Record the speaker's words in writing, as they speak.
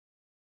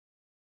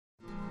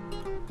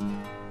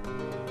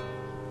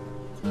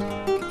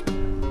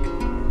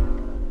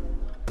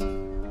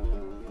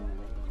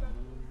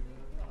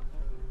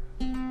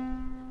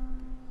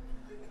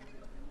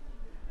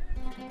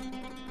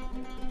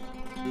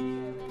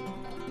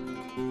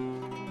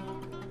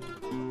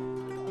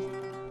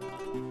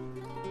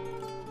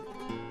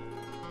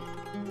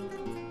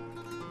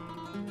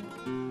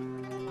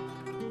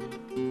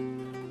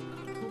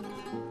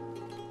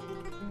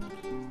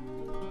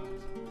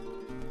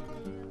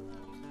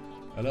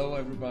Hello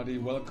everybody,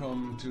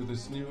 welcome to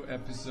this new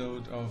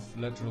episode of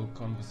Lateral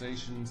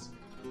Conversations,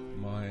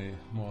 my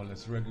more or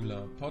less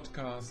regular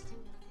podcast.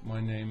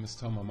 My name is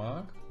Tom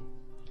Mark.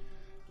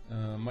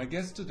 My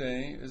guest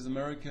today is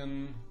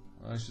American,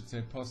 I should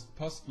say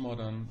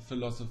postmodern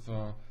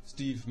philosopher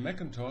Steve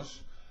McIntosh,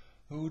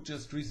 who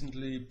just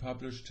recently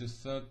published his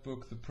third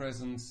book, The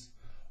Presence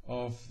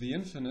of the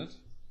Infinite.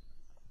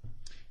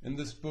 In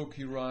this book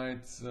he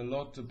writes a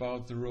lot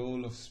about the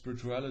role of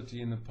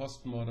spirituality in a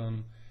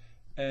postmodern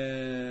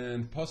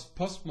and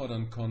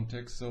postmodern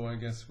context, so I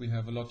guess we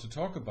have a lot to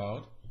talk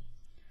about.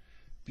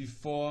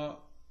 Before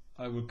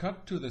I will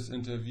cut to this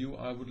interview,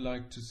 I would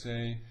like to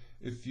say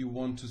if you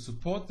want to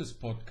support this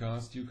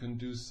podcast, you can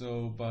do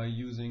so by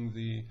using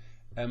the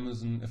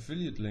Amazon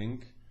affiliate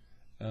link,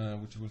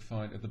 which you will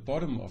find at the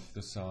bottom of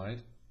the site,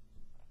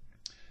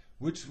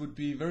 which would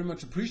be very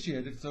much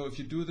appreciated. So if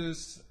you do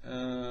this,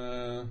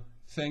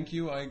 thank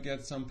you. I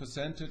get some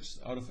percentage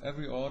out of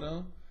every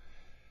order.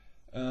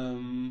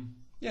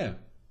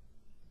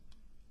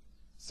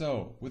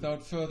 So,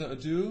 without further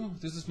ado,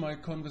 this is my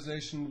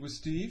conversation with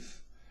Steve.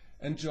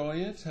 Enjoy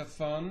it, have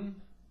fun,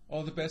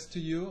 all the best to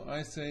you.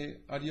 I say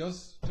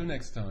adios till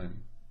next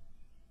time.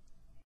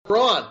 We're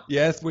on.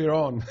 Yes, we're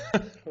on.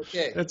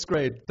 Okay. That's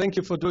great. Thank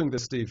you for doing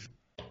this, Steve.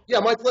 Yeah,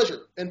 my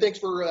pleasure. And thanks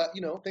for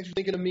thanks for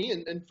thinking of me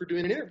and for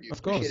doing an interview.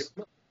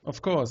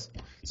 Of course.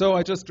 So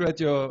I just read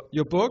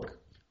your book,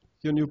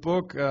 your new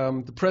book,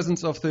 The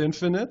Presence of the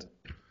Infinite.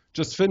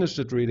 Just finished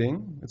it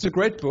reading. It's a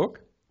great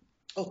book.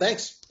 Oh,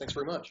 thanks. Thanks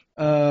very much.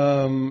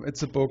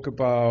 It's a book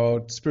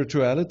about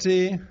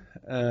spirituality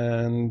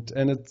and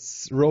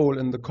its role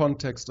in the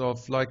context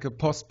of like a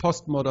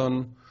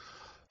postmodern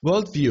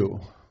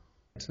worldview.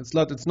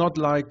 It's not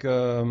like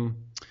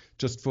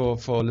just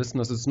for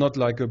listeners. It's not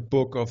like a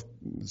book of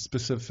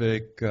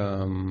specific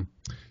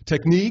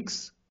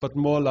techniques, but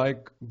more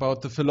like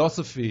about the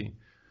philosophy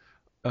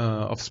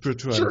of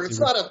spirituality. Sure,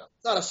 it's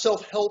not a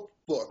self-help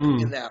book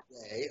in that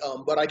way,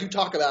 but I do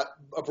talk about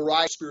a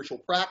variety of spiritual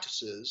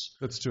practices.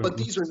 That's true. But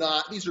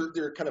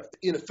they're kind of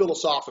in a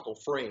philosophical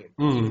frame.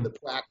 Even the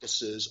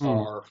practices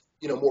are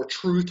more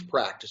truth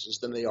practices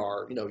than they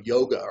are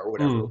yoga or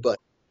whatever. But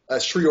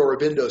as Sri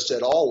Aurobindo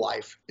said, all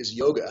life is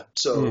yoga.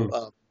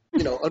 So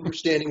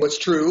understanding what's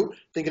true,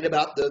 thinking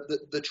about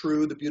the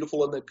true, the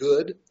beautiful, and the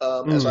good,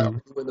 as I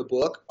argue in the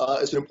book,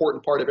 is an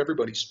important part of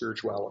everybody's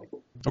spirituality.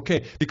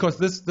 Okay, because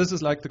this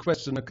is like the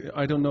question.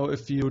 I don't know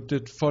if you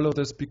did follow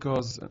this,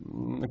 because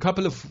a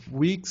couple of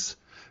weeks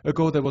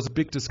ago there was a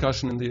big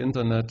discussion in the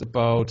internet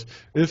about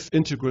if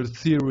integral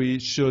theory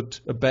should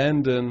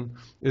abandon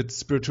its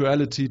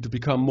spirituality to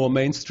become more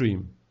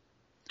mainstream.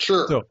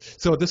 Sure.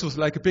 So this was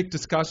like a big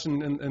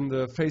discussion in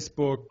the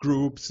Facebook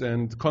groups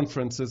and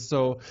conferences.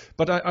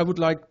 But I would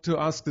like to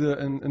ask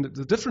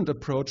the different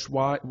approach.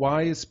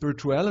 Why is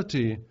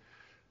spirituality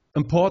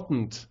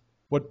important?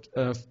 What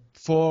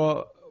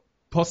for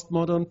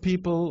postmodern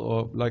people,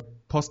 or like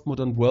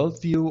postmodern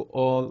worldview,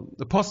 or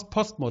the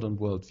postmodern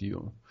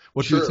worldview?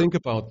 What do you think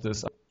about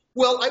this?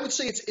 Well, I would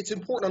say it's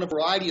important on a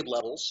variety of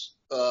levels.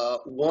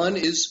 One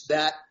is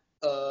that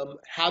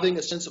having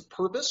a sense of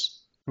purpose,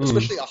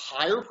 especially a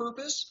higher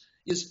purpose,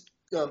 is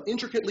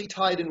intricately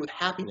tied in with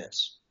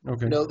happiness.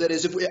 Okay. That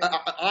is,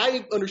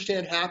 I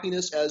understand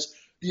happiness as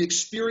the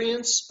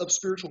experience of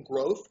spiritual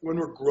growth. When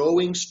we're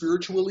growing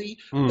spiritually,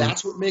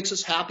 that's what makes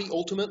us happy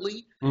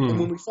ultimately. And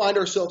when we find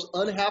ourselves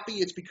unhappy,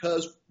 it's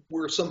because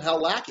we're somehow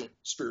lacking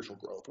spiritual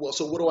growth. Well,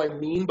 so what do I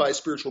mean by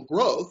spiritual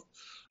growth?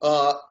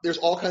 There's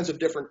all kinds of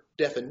different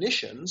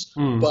definitions,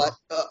 but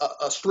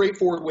a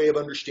straightforward way of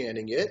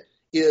understanding it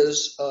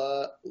is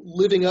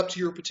living up to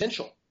your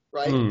potential.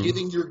 Right,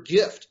 giving your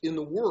gift in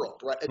the world,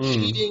 right,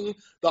 achieving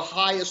the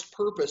highest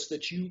purpose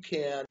that you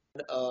can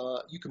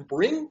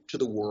bring to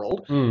the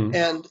world,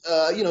 and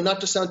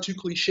not to sound too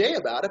cliche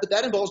about it, but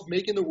that involves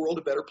making the world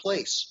a better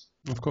place.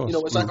 Of course,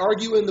 as I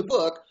argue in the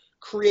book,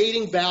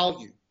 creating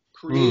value,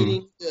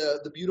 creating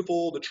the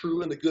beautiful, the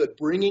true, and the good,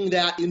 bringing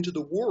that into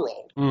the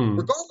world,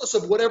 regardless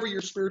of whatever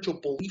your spiritual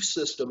belief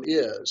system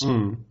is.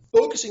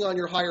 Focusing on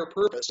your higher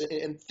purpose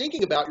and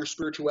thinking about your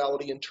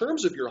spirituality in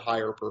terms of your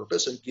higher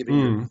purpose and giving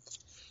your gift.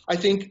 I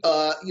think,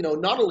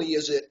 not only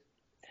is it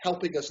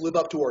helping us live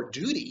up to our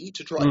duty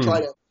to try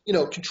to,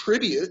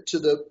 contribute to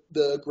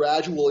the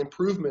gradual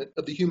improvement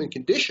of the human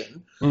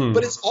condition,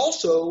 but it's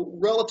also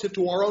relative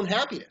to our own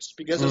happiness.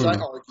 Because as I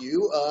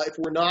argue, if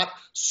we're not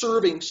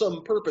serving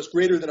some purpose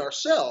greater than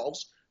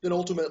ourselves, then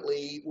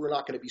ultimately we're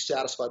not going to be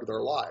satisfied with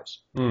our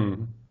lives.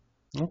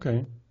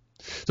 Okay.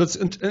 So it's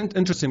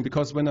interesting,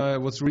 because when I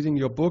was reading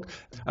your book,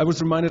 I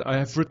was reminded I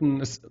have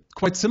written a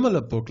quite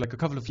similar book like a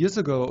couple of years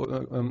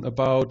ago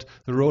about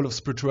the role of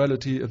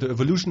spirituality, the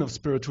evolution of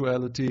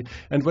spirituality.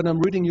 And when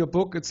I'm reading your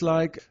book, it's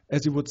like,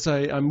 as you would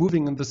say, I'm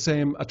moving in the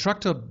same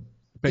attractor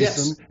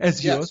basin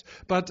as yours,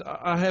 but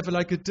I have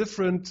like a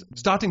different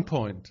starting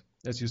point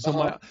as you.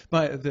 So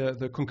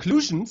the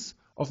conclusions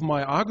of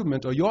my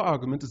argument or your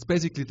argument is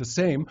basically the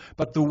same,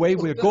 but the way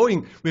we're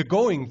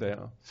going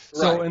there.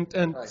 So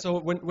right. So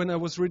when I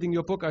was reading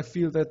your book, I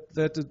feel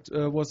that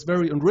it was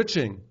very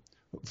enriching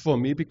for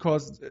me,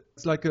 because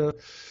it's like a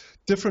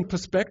different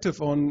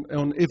perspective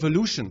on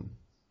evolution.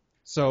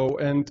 So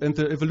and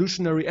the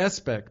evolutionary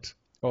aspect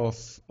of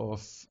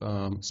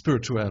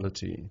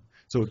spirituality.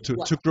 So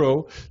to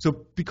grow.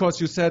 So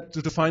because you said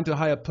to find a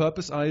higher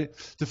purpose, I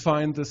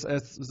define this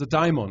as the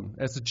daimon,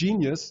 as a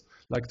genius,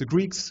 like the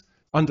Greeks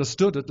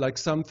understood it, like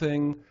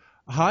something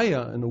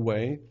higher in a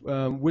way,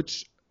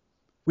 which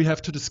we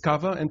have to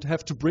discover and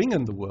have to bring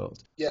in the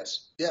world.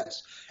 Yes.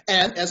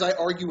 And as I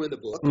argue in the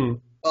book,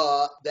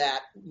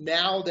 that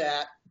now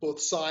that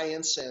both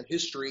science and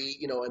history,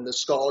 and the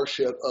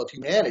scholarship of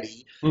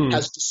humanity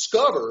has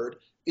discovered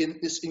in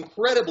this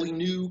incredibly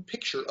new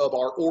picture of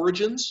our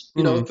origins,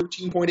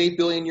 13.8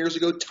 billion years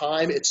ago,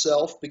 time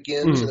itself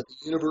begins, and that the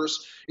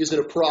universe is in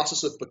a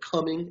process of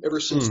becoming ever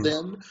since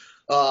then.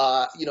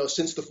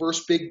 Since the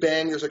first Big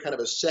Bang, there's a kind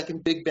of a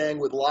second Big Bang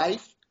with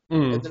life,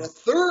 and then a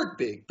third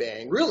Big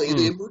Bang, really,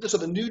 the emergence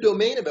of a new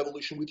domain of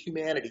evolution with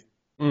humanity.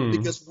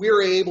 Because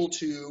we're able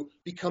to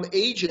become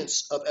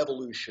agents of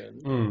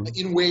evolution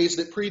in ways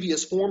that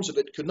previous forms of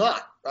it could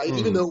not, right?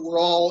 Even though we're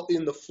all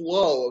in the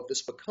flow of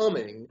this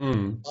becoming,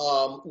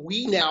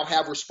 we now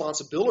have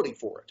responsibility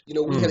for it.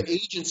 We have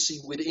agency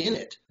within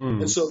it.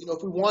 And so,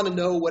 if we want to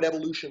know what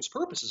evolution's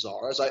purposes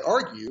are, as I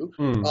argue,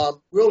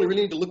 we only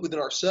really need to look within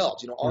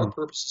ourselves. Our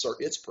purposes are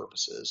its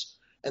purposes.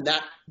 And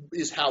that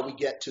is how we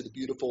get to the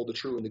beautiful, the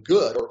true, and the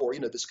good, or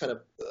this kind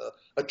of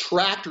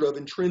attractor of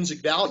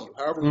intrinsic value,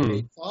 however we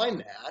may define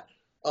that.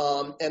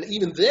 And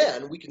even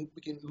then, we can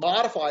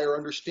modify our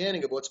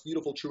understanding of what's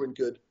beautiful, true, and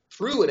good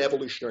through an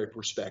evolutionary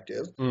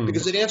perspective,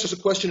 because it answers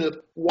the question of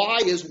why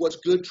is what's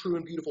good, true,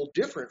 and beautiful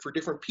different for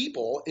different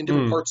people in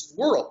different parts of the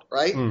world,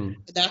 right? And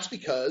that's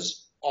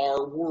because our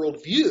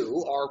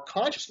worldview, our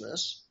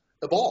consciousness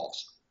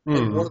evolves.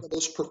 And one of the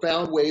most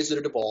profound ways that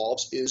it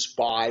evolves is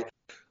by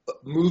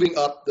moving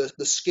up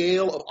the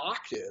scale of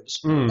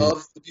octaves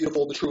of the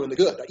beautiful, the true, and the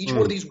good. Now, each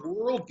one of these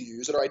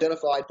worldviews that are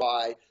identified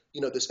by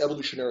this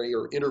evolutionary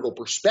or integral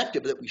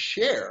perspective that we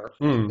share,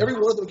 every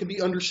one of them can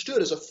be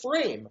understood as a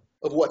frame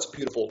of what's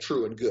beautiful,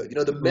 true, and good.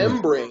 The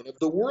membrane of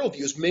the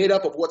worldview is made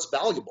up of what's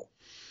valuable.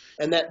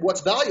 And that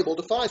what's valuable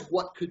defines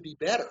what could be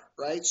better,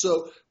 right?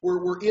 So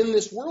we're in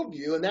this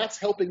worldview, and that's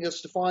helping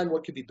us define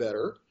what could be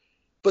better.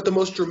 But the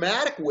most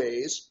dramatic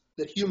ways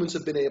that humans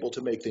have been able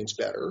to make things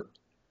better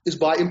is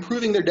by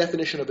improving their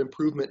definition of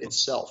improvement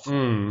itself,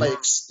 by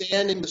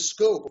expanding the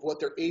scope of what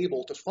they're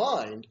able to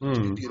find to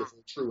be beautiful,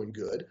 true, and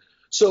good.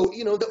 So,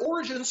 the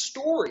origin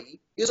story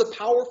is a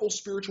powerful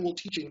spiritual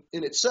teaching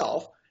in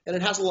itself, and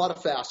it has a lot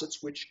of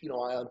facets, which,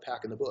 I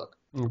unpack in the book.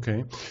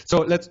 Okay.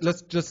 So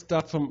let's just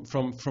start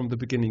from the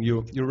beginning.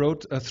 You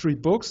wrote 3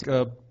 books,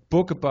 a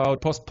book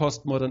about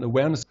postmodern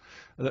awareness,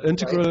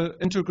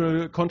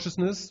 integral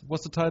consciousness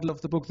was the title of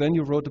the book. Then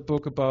you wrote a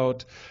book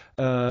about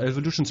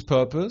evolution's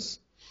purpose.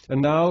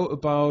 And now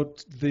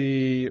about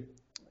the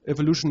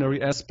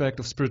evolutionary aspect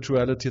of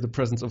spirituality, the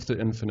presence of the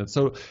infinite.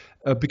 So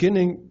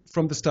beginning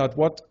from the start,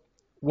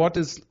 what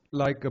is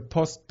like a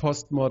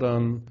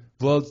postmodern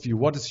worldview?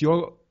 What is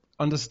your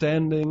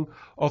understanding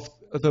of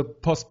the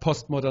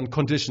postmodern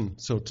condition,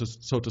 so to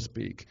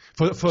speak,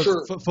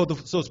 for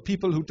those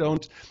people who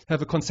don't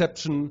have a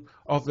conception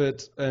of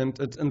it and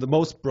in the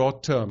most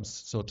broad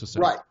terms, so to say?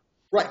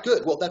 Right,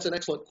 good. Well, that's an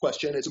excellent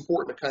question. It's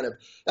important to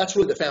that's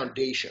really the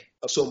foundation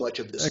of so much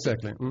of this.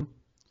 Exactly.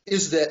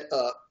 Is that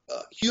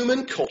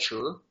human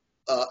culture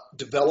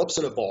develops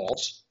and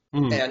evolves,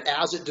 and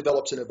as it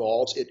develops and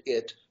evolves,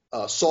 it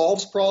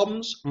solves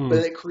problems, but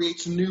it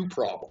creates new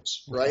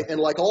problems, right? And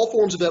like all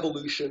forms of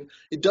evolution,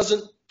 it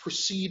doesn't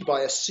proceed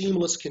by a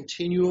seamless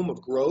continuum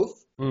of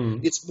growth.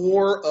 It's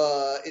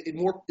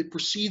it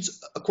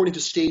proceeds according to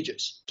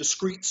stages,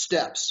 discrete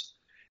steps.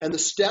 And the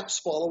steps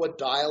follow a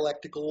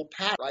dialectical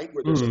pattern, right?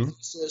 Where there's a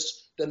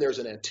thesis, then there's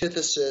an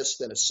antithesis,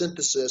 then a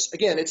synthesis.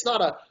 Again, it's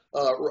not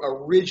a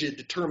rigid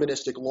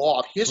deterministic law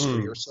of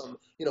history or some,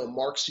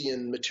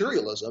 Marxian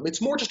materialism. It's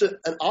more just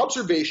an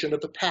observation of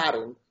the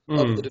pattern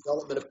of the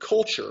development of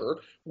culture,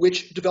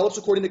 which develops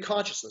according to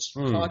consciousness.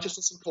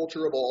 Consciousness and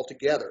culture evolve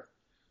together.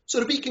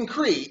 So to be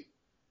concrete,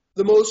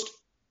 the most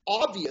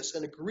obvious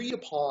and agreed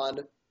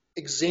upon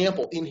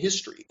example in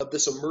history of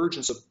this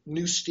emergence of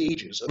new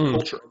stages of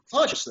culture and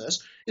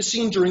consciousness is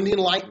seen during the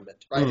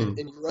Enlightenment, right?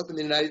 In Europe and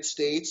the United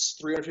States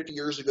 350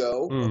 years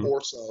ago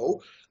or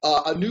so,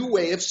 a new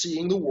way of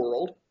seeing the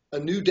world, a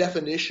new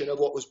definition of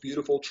what was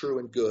beautiful, true,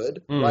 and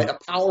good, right? A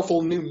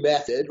powerful new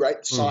method,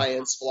 right?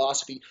 Science,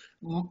 philosophy,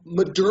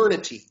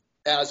 modernity,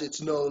 as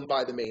it's known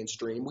by the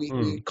mainstream.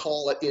 We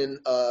call it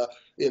in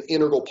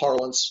integral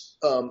parlance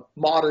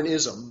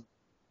modernism.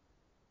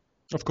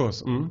 Of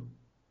course.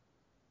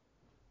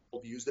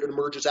 Views that it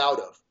emerges out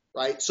of,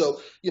 right?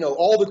 So,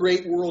 all the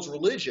great world's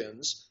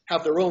religions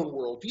have their own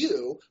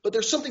worldview, but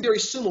there's something very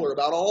similar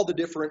about all the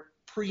different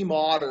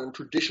pre-modern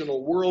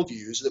traditional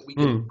worldviews that we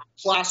can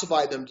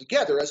classify them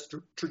together as a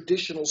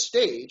traditional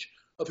stage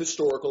of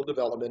historical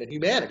development in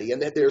humanity.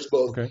 And that there's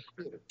both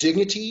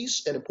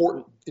dignities and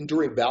important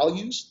enduring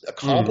values,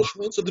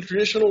 accomplishments of the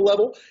traditional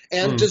level,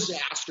 and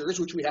disasters,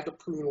 which we have to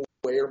prune away.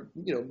 away or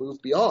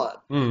move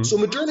beyond. So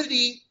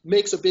modernity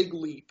makes a big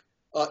leap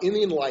in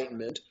the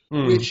Enlightenment,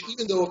 which,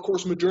 even though, of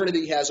course,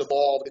 modernity has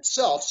evolved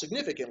itself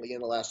significantly in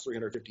the last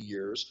 350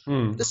 years,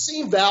 the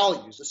same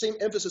values, the same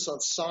emphasis on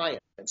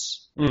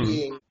science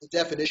being the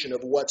definition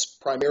of what's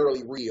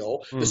primarily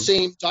real, the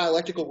same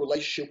dialectical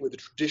relationship with the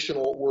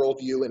traditional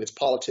worldview and its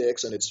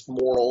politics and its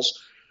morals.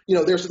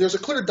 There's a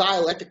clear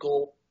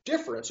dialectical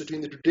difference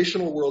between the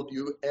traditional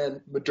worldview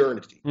and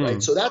modernity,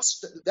 right? So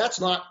that's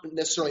not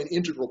necessarily an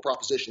integral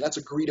proposition. That's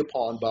agreed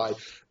upon by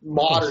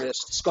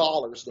modernist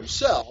scholars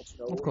themselves.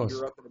 In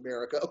Europe and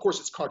America, of course,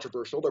 it's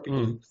controversial. There are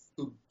people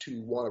who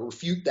want to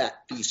refute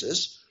that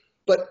thesis.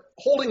 But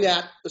holding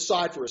that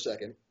aside for a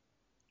second,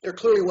 there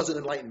clearly was an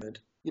enlightenment.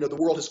 The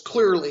world has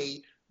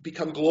clearly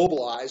become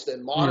globalized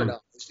and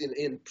modernized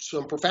in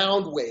some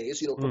profound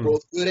ways, for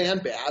both good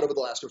and bad over the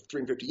last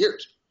 350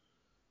 years.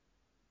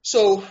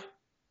 So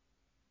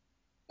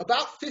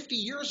about 50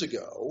 years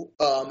ago,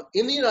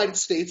 in the United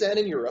States and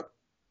in Europe,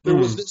 there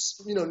was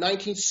this,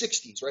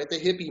 1960s, right? The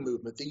hippie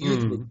movement, the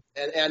youth movement.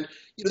 And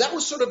that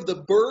was sort of the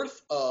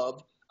birth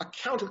of a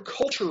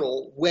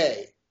countercultural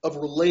way of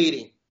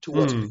relating to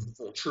what's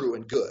beautiful, true,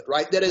 and good,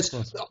 right? That is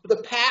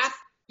the path,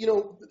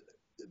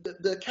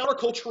 the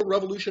countercultural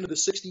revolution of the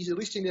 60s, at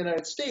least in the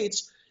United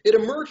States, it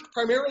emerged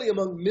primarily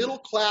among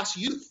middle-class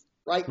youth.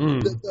 Right,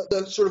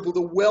 the sort of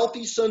the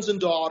wealthy sons and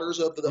daughters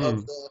of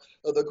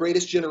the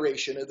greatest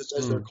generation,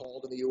 as they're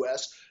called in the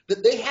U.S.,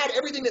 that they had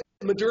everything that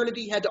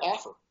modernity had to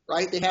offer.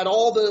 Right, they had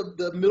all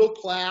the middle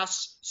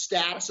class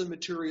status and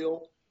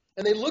material,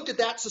 and they looked at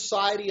that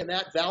society and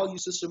that value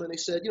system, and they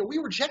said, we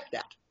reject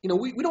that.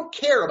 We don't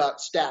care about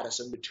status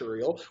and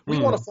material. We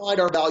want to find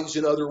our values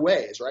in other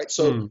ways. Right,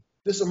 so.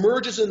 This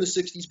emerges in the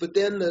 60s, but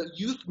then the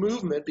youth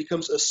movement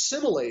becomes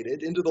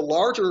assimilated into the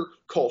larger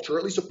culture,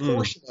 at least a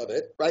portion of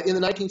it, right, in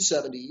the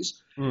 1970s.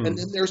 And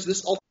then there's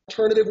this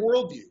alternative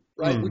worldview,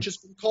 right, which has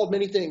been called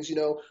many things.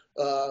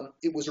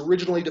 It was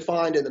originally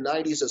defined in the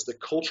 90s as the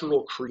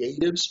cultural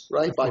creatives,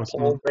 right, by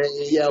Paul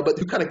Ray, but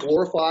who kind of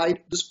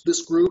glorified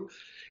this group.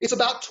 It's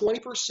about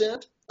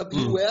 20% of the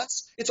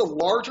U.S. It's a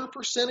larger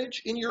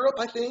percentage in Europe,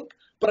 I think.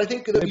 But I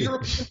think the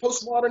European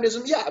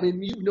postmodernism,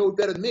 you know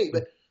better than me,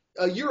 but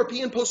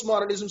European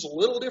postmodernism is a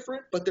little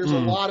different, but there's a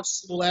lot of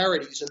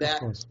similarities in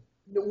that.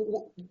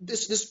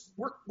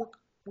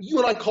 You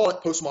and I call it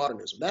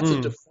postmodernism. That's a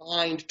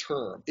defined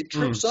term. It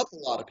trips up a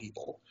lot of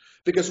people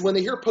because when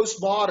they hear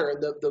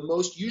postmodern, the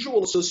most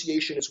usual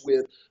association is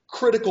with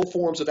critical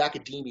forms of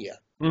academia,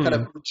 kind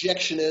of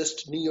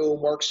rejectionist,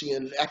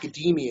 neo-Marxian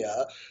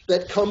academia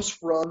that comes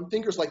from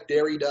thinkers like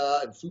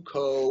Derrida and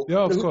Foucault.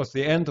 Yeah, of course,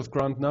 the end of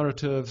grand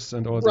narratives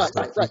and all this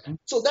stuff. Right.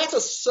 So that's a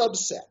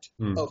subset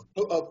of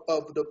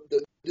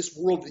this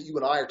world that you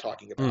and I are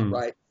talking about,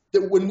 right?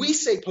 That when we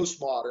say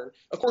postmodern,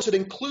 of course, it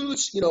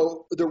includes,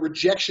 the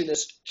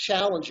rejectionist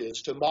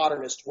challenges to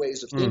modernist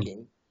ways of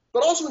thinking,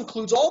 but also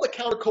includes all the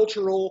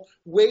countercultural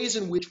ways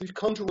in which we've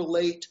come to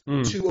relate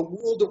to a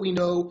world that we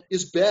know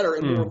is better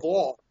and more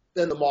evolved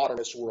than the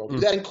modernist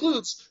world. That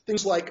includes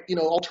things like,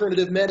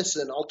 alternative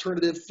medicine,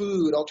 alternative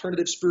food,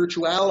 alternative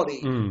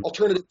spirituality,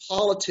 alternative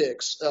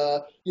politics,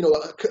 a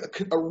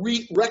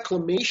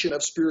reclamation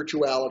of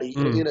spirituality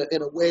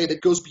in a way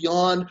that goes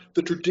beyond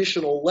the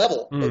traditional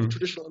level of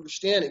traditional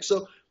understanding.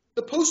 So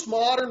the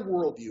postmodern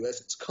worldview, as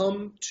it's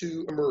come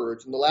to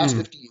emerge in the last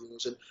 50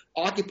 years and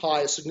occupy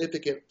a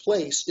significant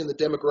place in the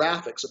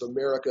demographics of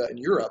America and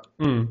Europe,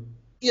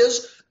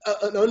 is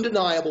an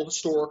undeniable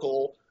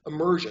historical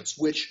emergence,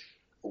 which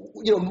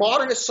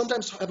modernists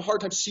sometimes have a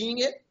hard time seeing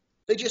it.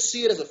 They just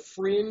see it as a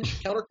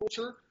fringe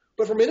counterculture.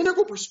 But from an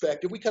integral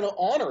perspective, we kind of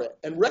honor it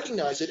and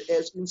recognize it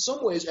as, in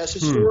some ways, as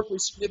historically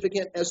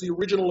significant as the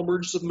original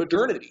emergence of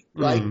modernity,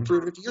 right,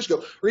 350 years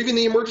ago, or even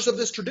the emergence of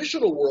this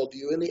traditional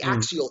worldview in the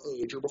axial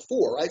age or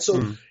before, right?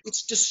 So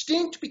it's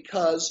distinct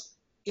because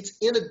it's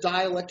in a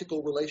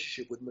dialectical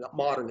relationship with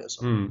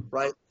modernism,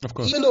 right? Of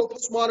course. Even though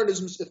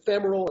postmodernism is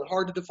ephemeral and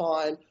hard to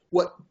define,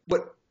 what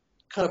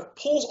kind of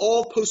pulls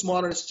all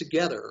postmodernists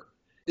together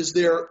is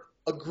their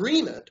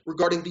agreement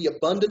regarding the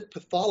abundant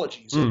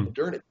pathologies of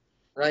modernity,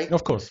 right?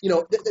 Of course.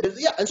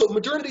 And so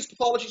modernity's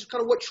pathologies is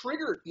kind of what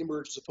triggered the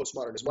emergence of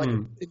postmodernism, like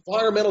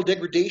environmental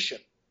degradation,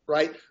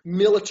 right?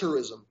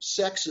 Militarism,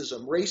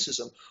 sexism,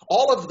 racism,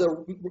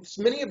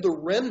 many of the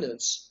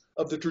remnants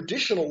of the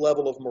traditional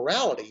level of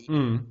morality,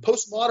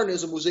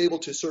 postmodernism was able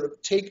to sort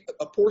of take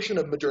a portion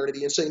of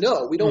modernity and say,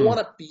 no, we don't want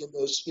to be in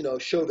those,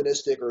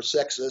 chauvinistic or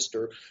sexist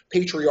or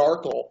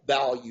patriarchal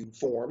value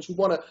forms. We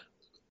want to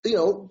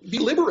be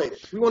liberated.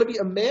 We want to be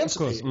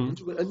emancipated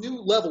into a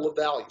new level of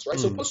values, right?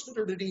 So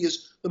postmodernity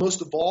is the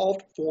most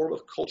evolved form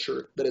of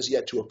culture that has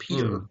yet to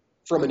appear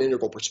from an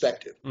integral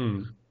perspective.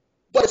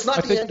 But it's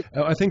not the end.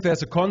 I think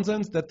there's a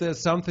consensus that there's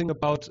something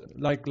about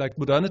like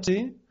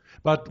modernity,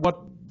 but what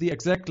the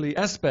exactly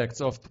aspects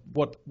of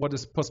what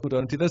is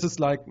postmodernity, this is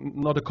like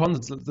not a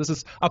consensus. This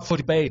is up for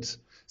debate.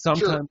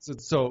 Sometimes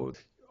it's so.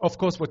 Of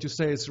course, what you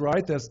say is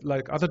right. There's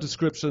like other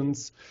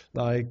descriptions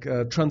like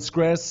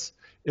transgress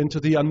into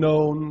the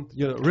unknown,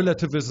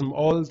 relativism.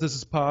 All this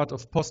is part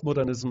of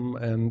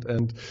postmodernism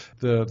and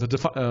the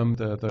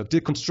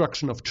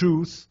deconstruction of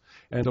truth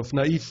and of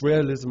naive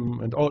realism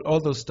and all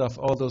those stuff.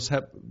 All those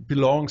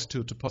belongs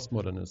to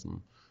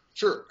postmodernism.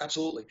 Sure,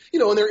 absolutely.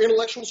 And there are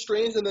intellectual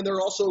strains, and then there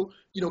are also,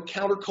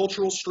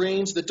 countercultural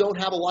strains that don't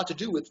have a lot to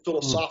do with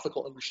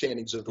philosophical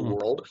understandings of the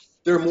world.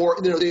 They're more,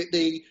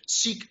 they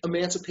seek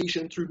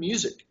emancipation through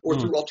music or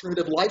through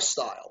alternative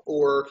lifestyle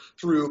or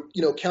through,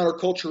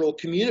 countercultural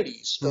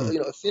communities,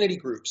 affinity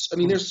groups. I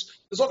mean, there's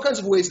all kinds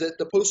of ways that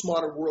the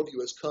postmodern worldview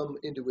has come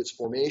into its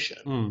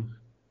formation.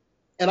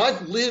 And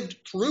I've lived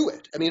through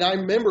it. I mean, I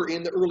remember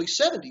in the early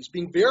 70s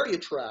being very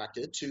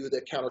attracted to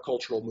the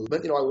countercultural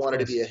movement. I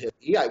wanted to be a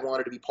hippie. I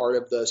wanted to be part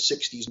of the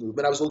 60s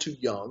movement. I was a little too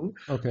young.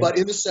 Okay. But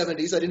in the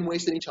 70s, I didn't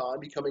waste any time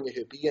becoming a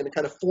hippie, and it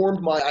kind of formed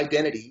my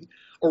identity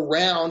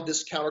around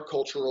this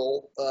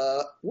countercultural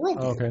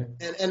worldview. Okay.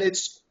 And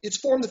it's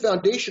formed the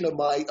foundation of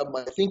my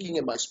thinking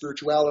and my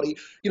spirituality,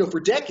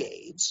 for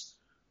decades.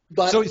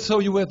 But So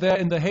you were there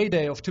in the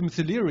heyday of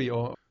Timothy Leary,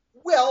 or?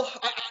 Well,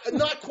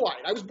 not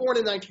quite. I was born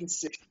in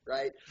 1960,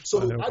 right?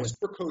 So I was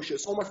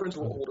precocious. All my friends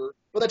were older.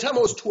 By the time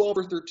I was 12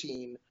 or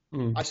 13,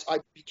 I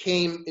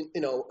became,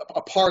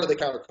 a part of the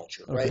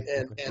counterculture, right?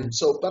 And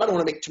so, but I don't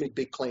want to make too many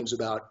big claims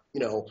about,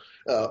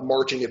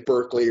 marching at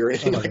Berkeley or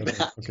anything like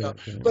that.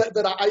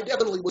 But I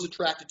definitely was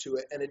attracted to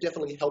it, and it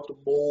definitely helped to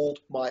mold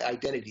my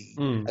identity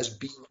as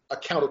being a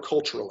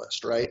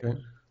counterculturalist, right?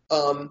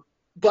 Okay.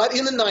 But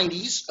in the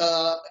 90s,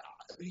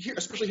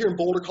 especially here in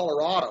Boulder,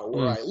 Colorado,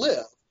 where I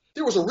live,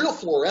 there was a real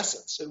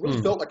fluorescence. It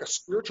really felt like a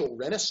spiritual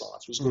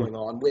renaissance was going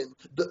on when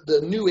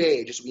the New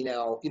Age, as we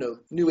now,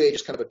 New Age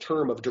is kind of a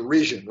term of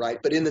derision,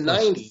 right? But in the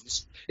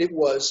 90s, it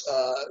was,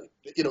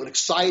 an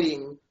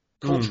exciting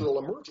cultural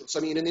emergence.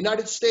 I mean, in the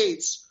United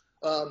States,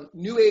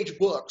 New Age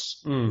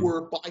books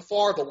were by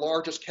far the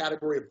largest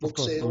category of book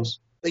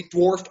sales. They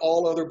dwarfed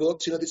all other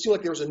books. It seemed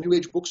like there was a New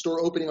Age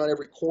bookstore opening on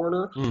every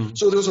corner.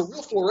 So there was a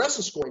real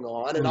fluorescence going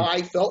on, and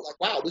I felt like,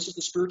 wow, this is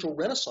the spiritual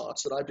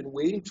renaissance that I've been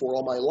waiting for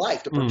all my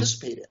life to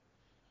participate in.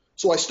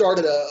 So I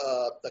started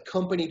a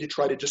company to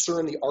try to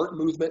discern the art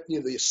movement,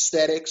 the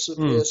aesthetics of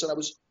this,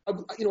 and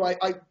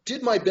I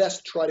did my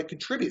best to try to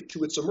contribute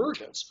to its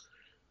emergence.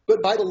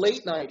 But by the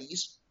late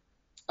 90s,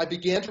 I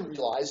began to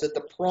realize that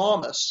the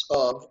promise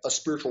of a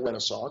spiritual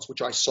renaissance,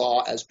 which I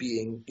saw as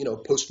being,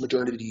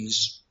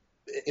 postmodernity's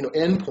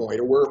endpoint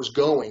or where it was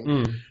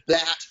going,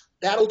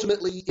 that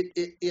ultimately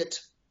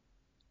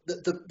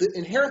the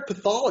inherent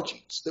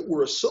pathologies that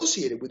were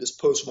associated with this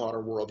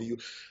postmodern worldview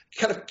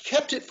kind of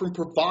kept it from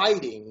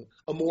providing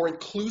a more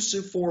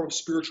inclusive form of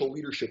spiritual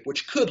leadership,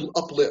 which could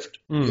uplift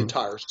the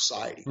entire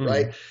society,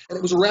 right? And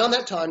it was around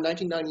that time,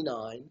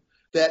 1999,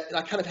 that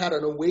I kind of had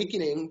an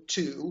awakening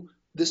to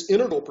this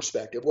integral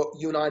perspective, what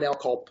you and I now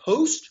call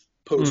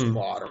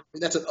postmodern. I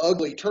mean, that's an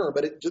ugly term,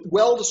 but it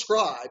well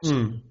describes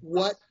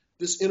what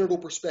this integral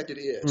perspective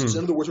is. So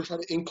in other words, we're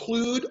trying to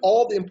include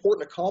all the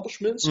important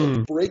accomplishments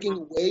of breaking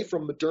away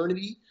from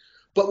modernity,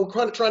 but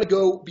we're trying to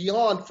go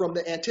beyond from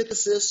the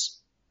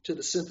antithesis to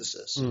the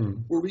synthesis,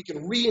 where we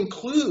can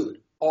re-include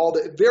all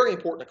the very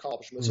important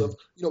accomplishments of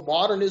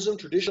modernism,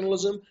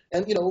 traditionalism,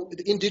 and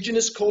the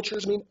indigenous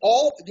cultures. I mean,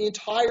 the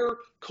entire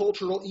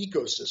cultural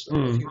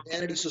ecosystem of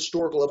humanity's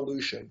historical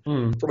evolution,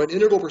 from an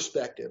integral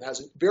perspective,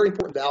 has very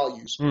important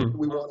values that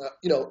we want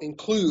to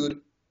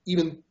include,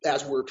 even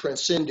as we're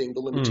transcending the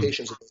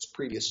limitations of those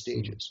previous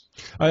stages.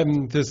 I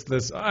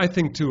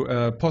think too,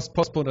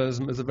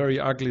 postmodernism is a very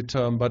ugly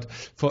term, but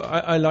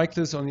I like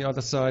this on the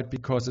other side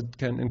because it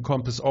can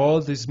encompass all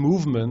these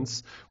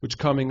movements which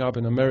coming up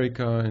in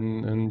America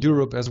and in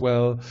Europe as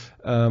well,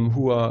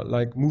 who are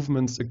like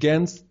movements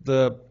against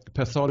the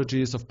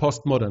pathologies of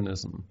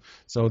postmodernism.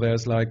 So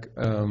there's like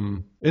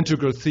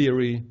integral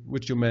theory,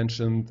 which you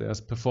mentioned,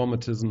 there's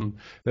performatism,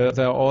 there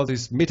are all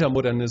these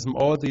metamodernism,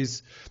 all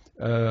these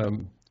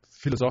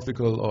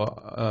philosophical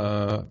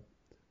or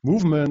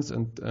movements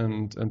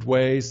and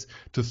ways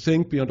to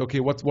think beyond,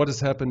 okay, what is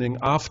happening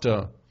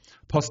after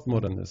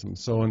postmodernism.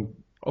 So, and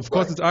of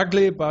course it's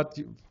ugly, but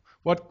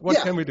what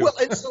can we do? Well,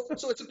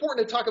 so it's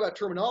important to talk about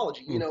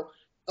terminology.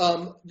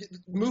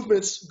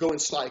 Movements go in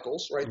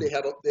cycles, right?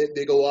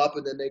 They go up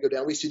and then they go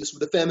down. We see this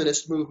with the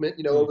feminist movement,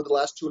 over the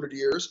last 200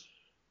 years.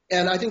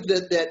 And I think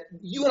that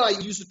you and I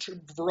use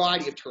a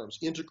variety of terms: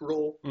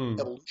 integral,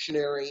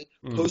 evolutionary,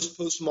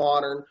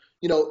 postmodern.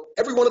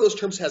 Every one of those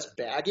terms has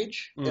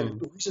baggage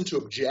and reason to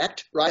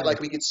object, right? Like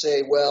we could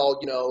say, well,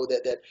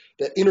 that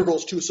integral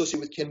is too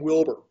associated with Ken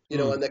Wilber,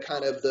 and the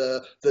kind of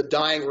the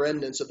dying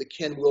remnants of the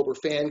Ken Wilber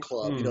fan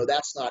club.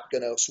 That's not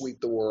going to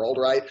sweep the world,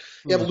 right?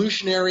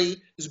 Evolutionary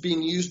is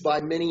being used by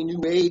many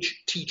New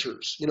Age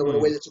teachers, in a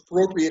way that's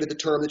appropriated the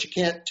term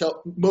that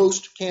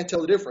most can't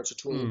tell the difference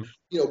between,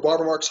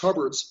 Barbara Marx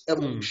Hubbard's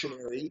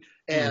evolutionary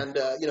and,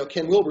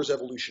 Ken Wilber's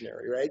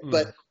evolutionary, right?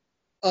 But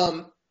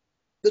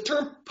the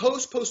term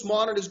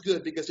postmodern is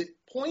good because it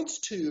points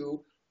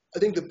to, I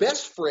think, the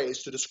best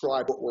phrase to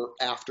describe what we're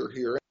after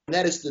here, and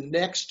that is the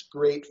next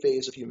great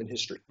phase of human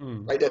history,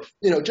 right?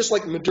 Just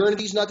like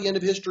modernity is not the end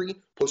of history,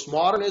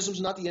 postmodernism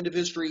is not the end of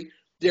history,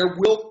 there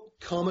will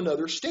come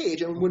another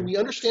stage. And when we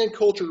understand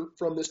culture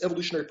from this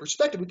evolutionary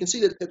perspective, we can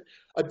see that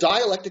a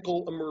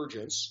dialectical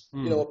emergence,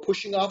 a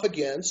pushing off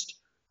against,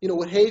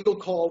 what Hegel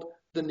called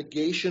the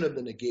negation of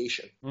the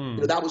negation.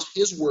 That was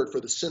his word for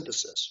the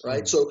synthesis,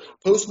 right? So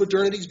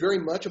postmodernity is very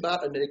much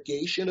about a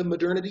negation of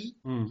modernity.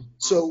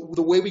 So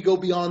the way we go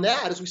beyond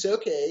that is we say,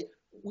 okay,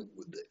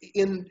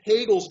 in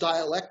Hegel's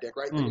dialectic,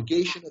 right, the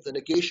negation of the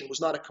negation was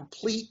not a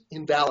complete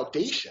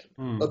invalidation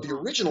of the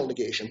original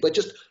negation, but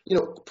just,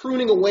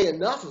 pruning away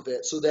enough of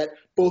it so that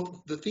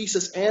both the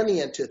thesis and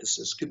the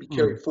antithesis could be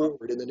carried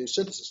forward in the new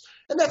synthesis.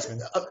 And that's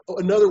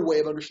another way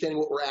of understanding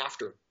what we're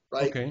after.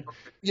 Right. Okay.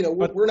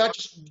 We're not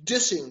just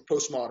dissing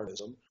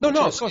postmodernism. No,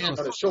 of course. On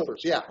his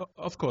shoulders. Yeah.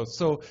 Of course.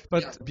 So,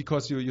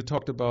 because you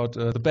talked about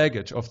the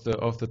baggage of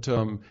the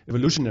term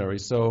evolutionary.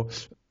 So,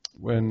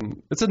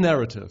 when it's a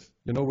narrative,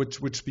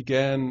 which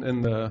began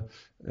in the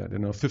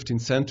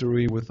 15th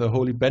century with the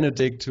Holy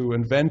Benedict, who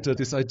invented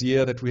this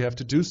idea that we have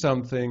to do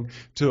something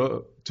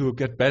to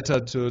get better,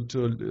 to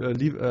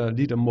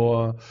lead a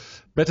more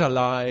better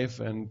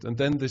life, and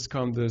then this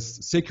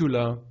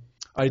secular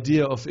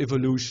idea of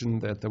evolution,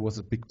 that there was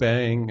a Big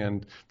Bang,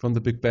 and from the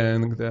Big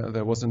Bang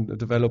there was a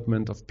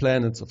development of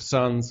planets, of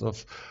suns,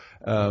 of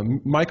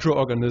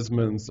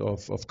microorganisms,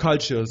 of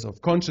cultures,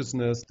 of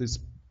consciousness. This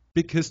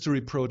big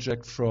history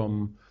project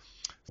from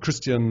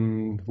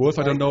Christian Wolff.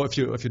 I don't know if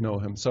you know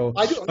him. So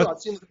I do. I've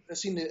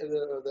seen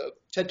the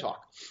TED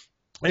Talk.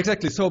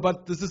 Exactly. So,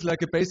 but this is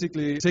like a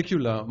basically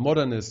secular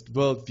modernist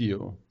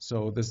worldview.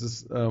 So this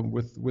is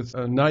with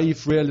a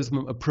naive realism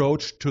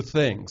approach to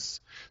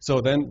things.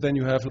 So then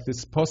you have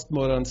this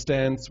postmodern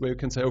stance where you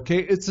can say, okay,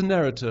 it's a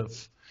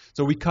narrative.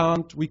 So we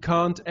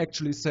can't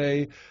actually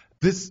say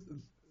this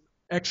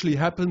actually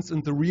happens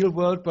in the real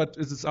world, but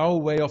it is our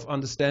way of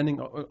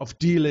understanding, of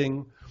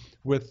dealing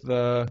with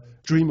the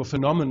stream of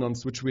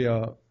phenomenons which we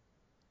are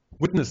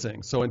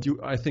witnessing. So,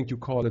 I think you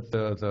call it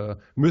the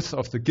myth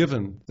of the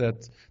given,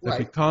 that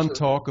we can't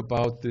talk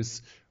about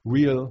this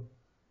real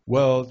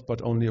world,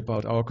 but only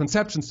about our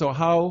conception. So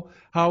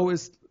how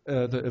is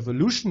the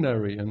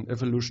evolutionary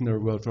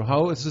world, or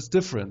how is this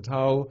different?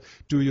 How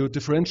do you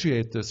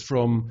differentiate this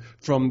from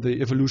the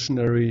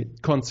evolutionary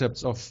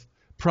concepts of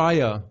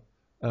prior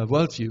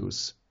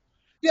worldviews?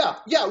 Yeah.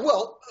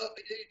 Well,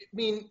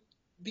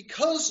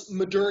 because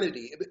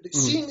modernity,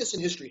 seeing this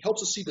in history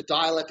helps us see the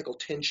dialectical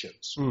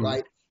tensions,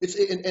 right?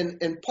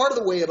 And part of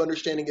the way of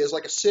understanding it is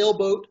like a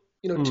sailboat,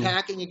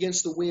 tacking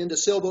against the wind. A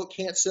sailboat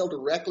can't sail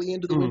directly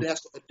into the wind; it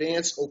has to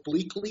advance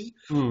obliquely,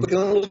 but can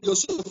only go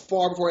so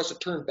far before it has to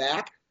turn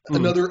back.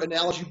 Another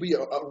analogy would be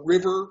a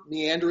river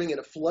meandering in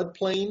a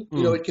floodplain.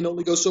 It can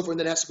only go so far, and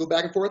then it has to go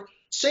back and forth.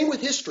 Same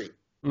with history,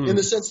 in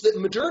the sense that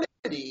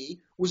modernity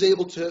was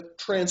able to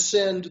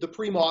transcend the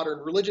pre-modern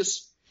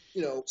religious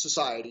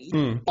society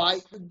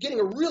by getting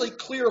a really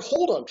clear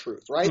hold on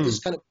truth, right? This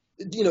kind of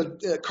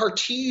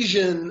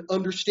Cartesian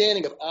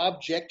understanding of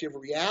objective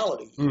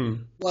reality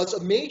was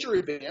a major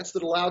advance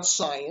that allowed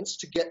science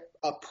to get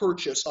a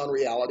purchase on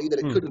reality that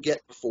it couldn't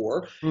get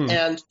before,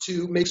 and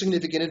to make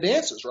significant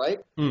advances, right?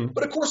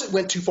 But of course, it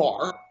went too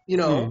far, in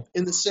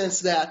the sense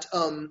that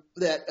the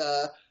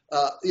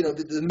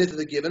myth of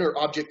the given, or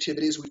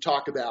objectivity, as we've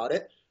talked about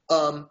it,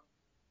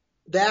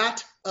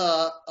 that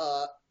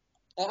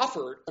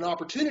offered an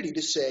opportunity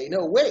to say,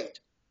 no, wait.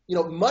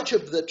 Much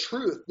of the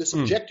truth, this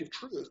objective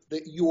truth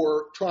that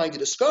you're trying to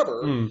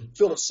discover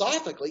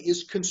philosophically,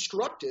 is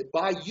constructed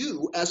by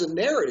you as a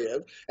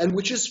narrative, and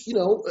which is,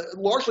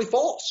 largely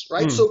false,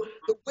 right? So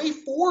the way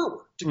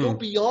forward to go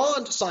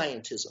beyond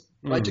scientism,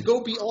 right, to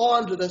go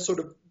beyond the sort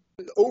of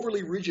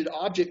overly rigid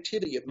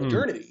objectivity of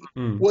modernity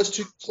was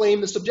to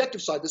claim the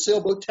subjective side, the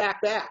sailboat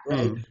tack back,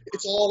 right?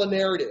 It's all a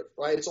narrative,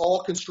 right? It's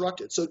all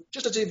constructed. So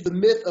just as if the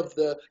myth of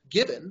the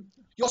given,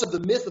 you also have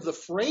the myth of the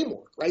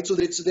framework, right? So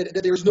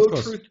that there's no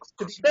truth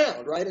to be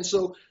found, right? And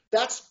so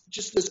that's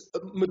just this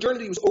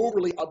modernity was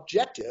overly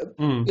objective.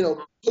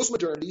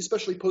 Postmodernity,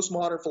 especially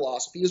postmodern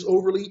philosophy, is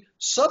overly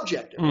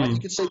subjective, right? You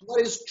could say,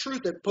 what is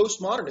truth at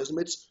postmodernism?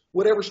 It's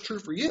whatever's true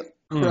for you,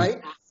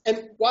 right?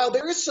 And while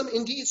there is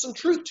indeed some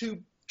truth to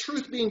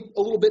truth being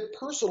a little bit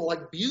personal,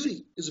 like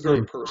beauty is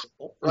very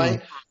personal,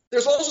 right?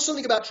 There's also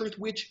something about truth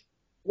which,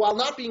 while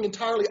not being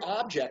entirely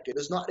objective,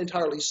 is not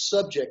entirely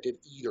subjective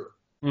either.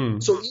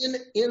 So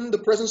in the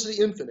presence of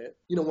the infinite,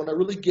 when I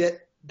really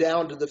get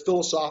down to the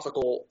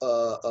philosophical,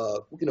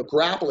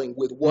 grappling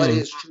with what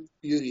is truth,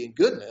 beauty, and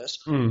goodness,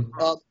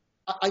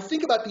 I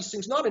think about these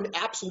things not in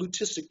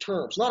absolutistic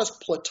terms, not as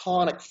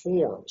Platonic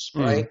forms,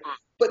 right?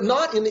 But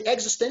not in the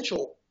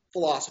existential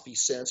philosophy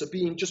sense of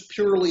being just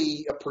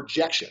purely a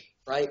projection,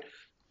 right?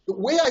 The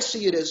way I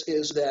see it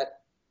is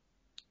that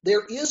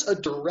there is a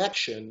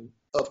direction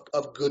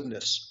of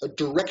goodness, a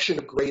direction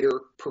of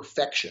greater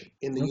perfection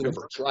in the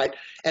universe, right?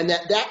 And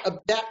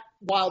that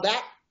while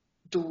that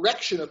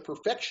direction of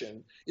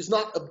perfection is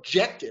not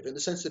objective in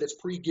the sense that it's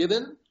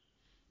pre-given,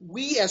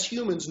 we as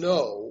humans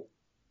know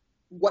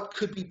what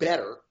could be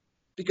better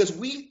because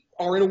we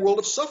are in a world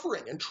of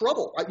suffering and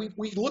trouble. Right?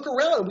 We look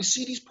around and we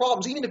see these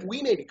problems, even if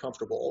we may be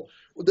comfortable.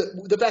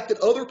 The fact that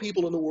other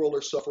people in the world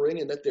are suffering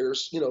and that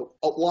there's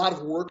a lot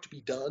of work to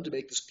be done to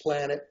make this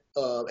planet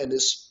and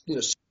this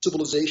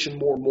civilization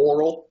more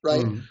moral,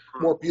 right,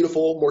 more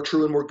beautiful, more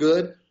true, and more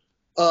good.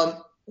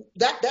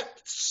 That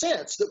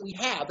sense that we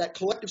have, that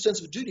collective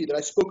sense of duty that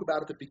I spoke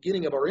about at the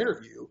beginning of our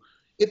interview,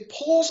 it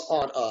pulls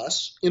on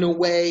us in a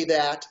way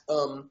that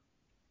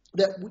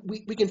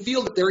we can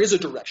feel that there is a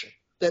direction.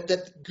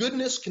 That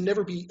goodness can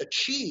never be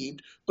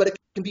achieved, but it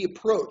can be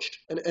approached.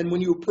 And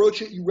when you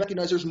approach it, you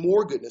recognize there's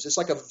more goodness. It's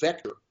like a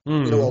vector, a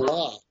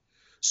line.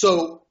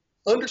 So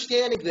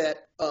understanding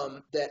that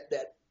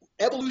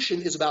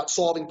evolution is about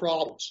solving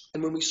problems.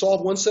 And when we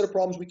solve one set of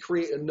problems, we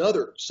create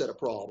another set of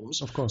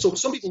problems. Of course. So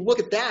some people look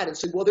at that and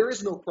say, well, there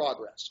is no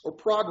progress, or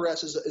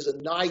progress is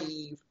a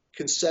naive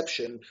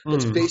conception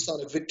that's based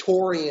on a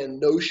Victorian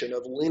notion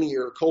of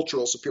linear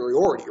cultural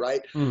superiority,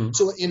 right?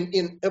 So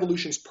in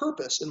Evolution's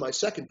Purpose, in my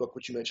second book,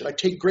 which you mentioned, I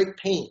take great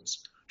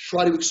pains to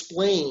try to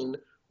explain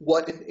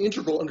what an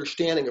integral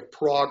understanding of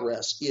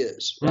progress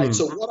is, right?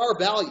 So what are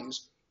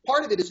values?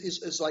 Part of it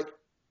is like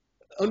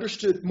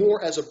understood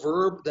more as a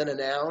verb than a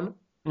noun.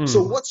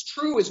 So what's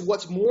true is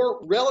what's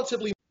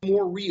relatively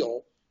more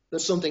real than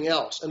something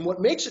else. And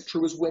what makes it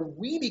true is when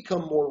we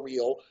become more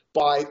real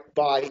by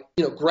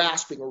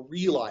grasping or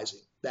realizing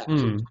that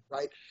truth,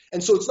 right?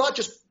 And so it's not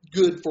just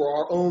good for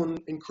our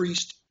own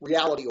increased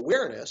reality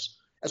awareness.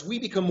 As we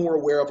become more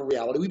aware of a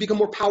reality, we become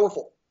more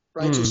powerful,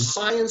 right? So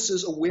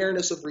science's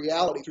awareness of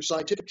reality through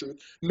scientific truth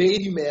made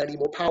humanity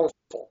more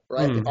powerful,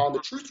 right? On the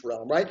truth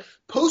realm, right?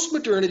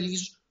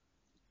 Postmodernity's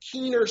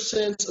keener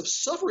sense of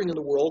suffering in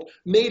the world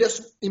made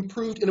us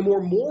improved in a more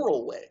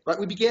moral way, right?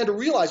 We began to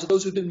realize that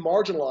those who've been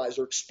marginalized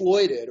or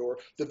exploited or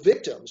the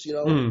victims,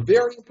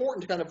 very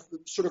important to kind of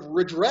sort of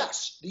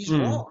redress these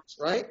wrongs,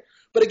 right?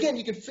 But again,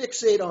 you can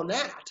fixate on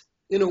that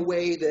in a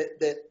way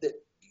that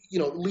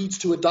leads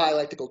to a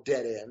dialectical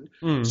dead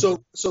end.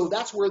 So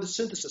that's where the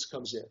synthesis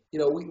comes in.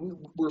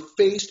 We're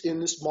faced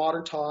in this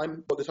modern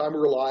time, by the time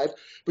we're alive,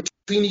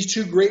 between these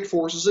two great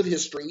forces of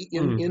history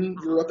in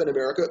Europe and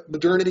America,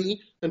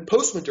 modernity and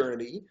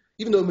postmodernity.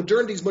 Even though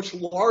modernity is much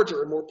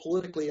larger and more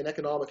politically and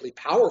economically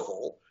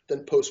powerful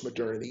than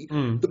postmodernity,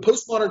 the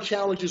postmodern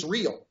challenge is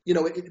real.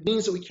 It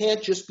means that we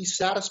can't just be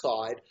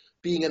satisfied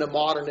being in a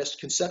modernist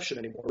conception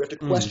anymore. We have to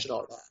question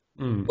all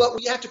that. But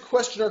we have to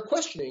question our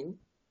questioning,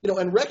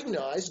 and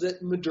recognize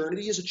that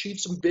modernity has achieved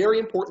some very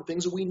important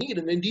things that we need,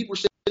 and indeed we're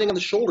sitting on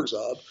the shoulders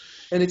of.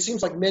 And it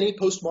seems like many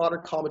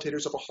postmodern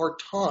commentators have a hard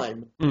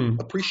time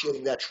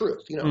appreciating that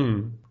truth.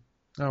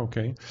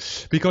 Okay,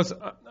 because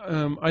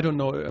I don't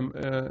know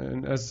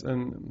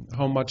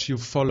how much you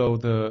follow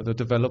the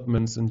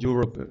developments in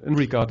Europe in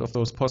regard of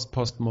those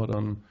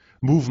postmodern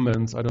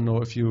movements. I don't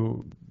know if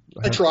you.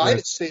 I tried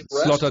to stay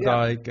abreast.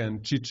 Sloterdijk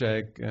and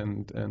Zizek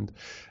and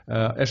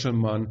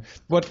Eshelman.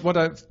 What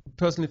I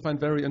personally find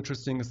very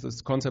interesting is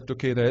this concept.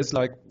 Okay, there is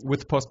like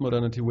with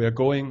postmodernity we are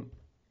going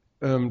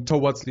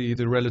towards the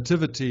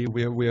relativity.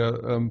 We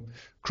are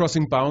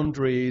crossing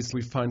boundaries.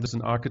 We find this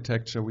in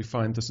architecture. We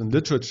find this in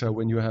literature.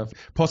 When you have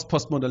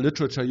postmodern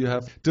literature, you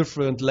have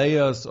different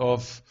layers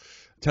of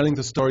telling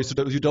the story, so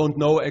that you don't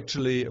know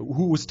actually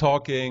who is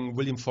talking.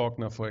 William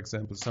Faulkner, for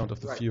example, Sound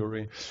of the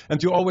Fury.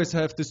 And you always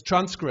have this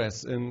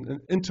transgress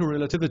into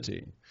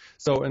relativity.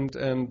 So,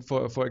 and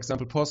for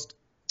example,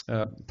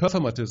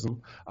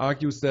 performatism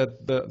argues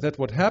that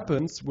what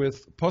happens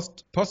with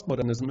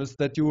postmodernism is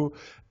that you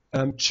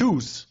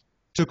choose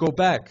to go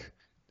back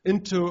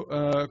into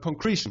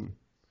concretion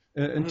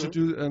and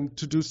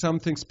to do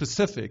something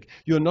specific.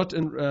 You're not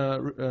in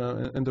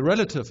the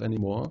relative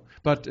anymore,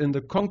 but in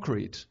the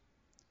concrete.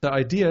 The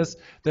idea is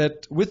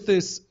that with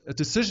this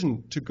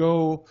decision to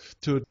go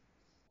to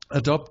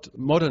adopt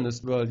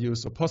modernist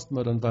values or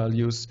postmodern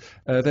values,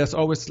 there's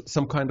always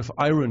some kind of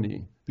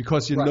irony,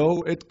 because you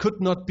know it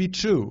could not be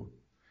true.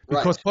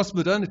 Because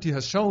postmodernity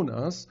has shown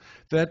us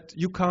that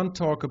you can't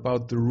talk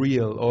about the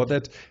real, or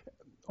that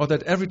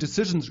every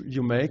decision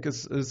you make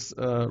is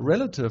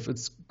relative.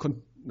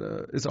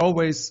 It's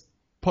always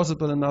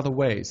possible in other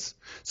ways.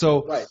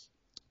 So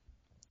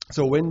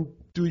when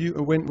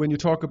you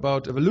talk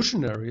about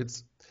evolutionary,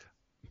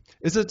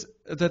 is it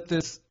that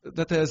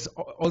there's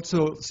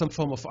also some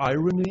form of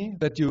irony,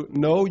 that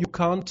you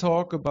can't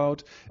talk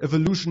about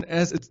evolution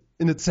as it's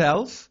in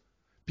itself,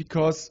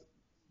 because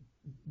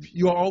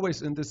you're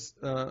always in this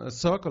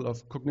circle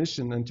of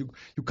cognition, and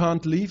you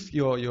can't leave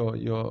your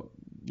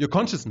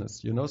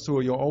consciousness, so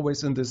you're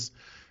always in this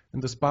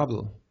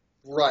bubble.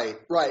 Right.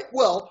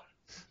 Well,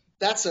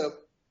 that's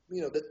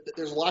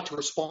there's a lot to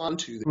respond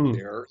to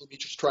there. Let me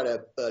just try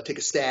to take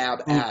a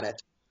stab at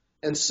it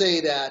and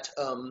say that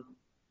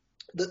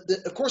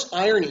of course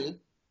irony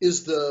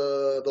is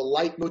the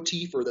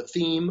leitmotif or the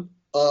theme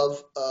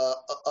of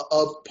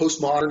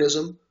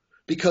postmodernism,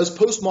 because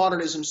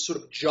postmodernism's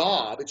sort of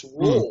job, its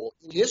role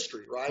in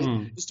history,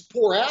 right, is to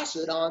pour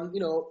acid on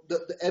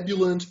the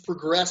ebullient,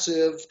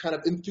 progressive, kind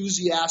of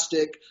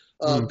enthusiastic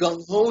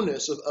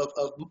gung-ho-ness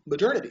of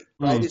modernity,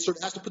 right? It sort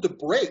of has to put the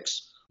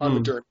brakes on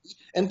modernity,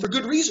 and for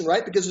good reason,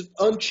 right? Because if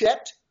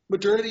unchecked,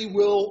 modernity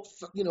will,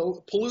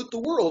 pollute the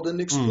world and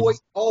exploit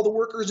all the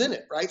workers in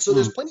it, right? So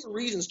there's plenty of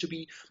reasons to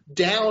be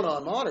down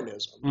on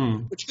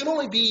modernism, but you can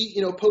only be,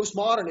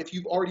 postmodern if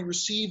you've already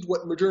received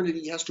what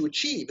modernity has to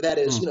achieve. That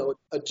is,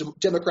 a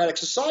democratic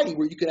society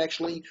where you can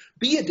actually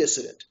be a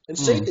dissident and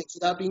say things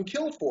without being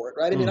killed for it,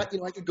 right? I mean,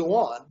 I could go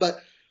on, but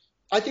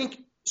I think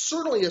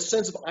certainly a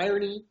sense of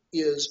irony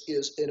is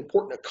an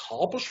important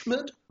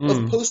accomplishment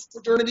of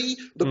post-modernity.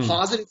 The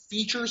positive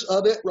features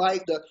of it,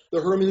 right? The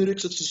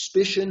hermeneutics of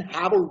suspicion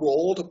have a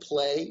role to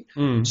play.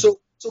 So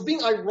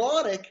being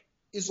ironic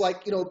is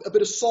like, a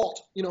bit of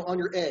salt, on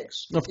your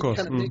eggs. Of course.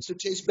 It kind of makes it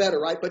taste better,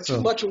 right? But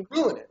too much will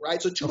ruin it,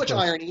 right? So too much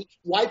irony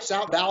wipes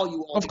out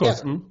value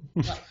altogether. Of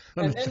course.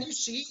 Right. And you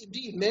see,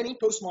 indeed, many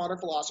postmodern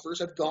philosophers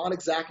have gone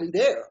exactly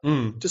there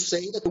to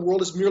say that the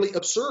world is merely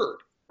absurd.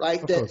 Right.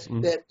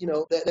 And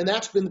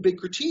that's been the big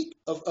critique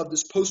of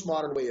this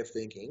postmodern way of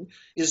thinking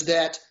is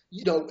that,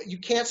 you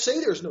can't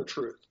say there's no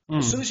truth.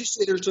 As soon as you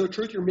say there's no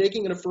truth, you're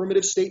making an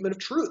affirmative statement of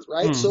truth.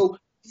 Right. So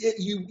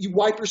you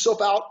wipe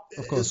yourself out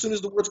as soon as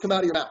the words come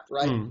out of your mouth.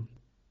 Right.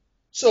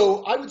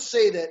 So I would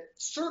say that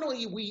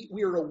certainly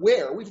we are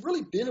aware. We've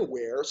really been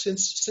aware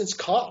since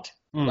Kant.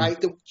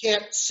 Right, that we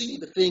can't see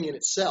the thing in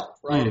itself,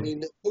 right? I mean,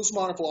 the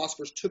postmodern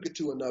philosophers took it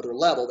to another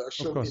level. They're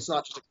showing it's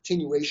not just a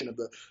continuation of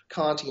the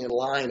Kantian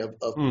line of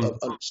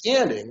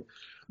understanding,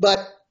 but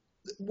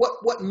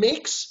what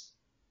makes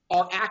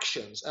our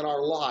actions and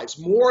our lives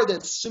more than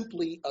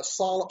simply a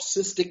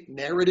solipsistic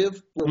narrative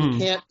where we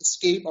can't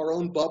escape our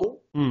own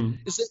bubble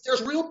is that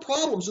there's real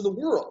problems in the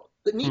world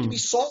that need to be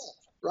solved,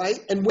 right?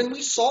 And when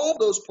we solve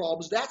those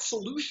problems, that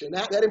solution,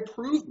 that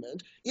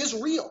improvement is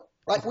real.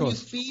 Right? When you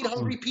feed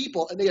hungry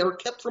people and they are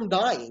kept from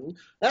dying,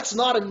 that's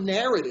not a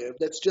narrative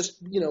that's just,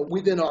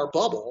 within our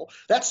bubble.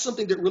 That's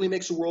something that really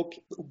makes the world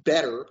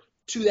better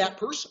to that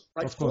person,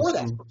 right? For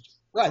that person.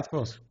 Right. Of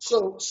course.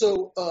 So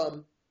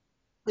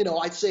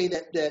I'd say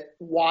that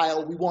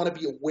while we want to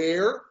be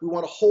aware, we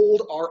want to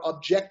hold our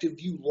objective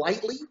view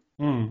lightly,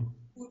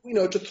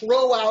 to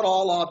throw out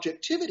all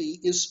objectivity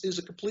is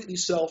a completely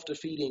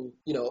self-defeating,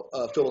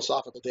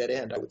 philosophical dead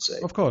end, I would say.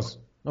 Of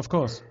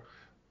course.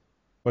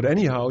 But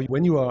anyhow,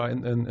 when you are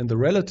in the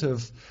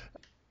relative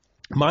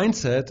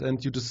mindset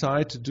and you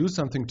decide to do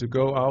something, to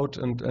go out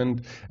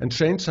and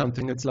change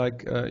something, it's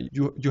like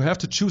you have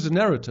to choose a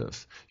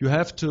narrative. You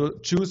have to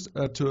choose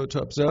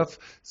to observe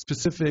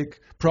specific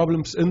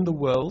problems in the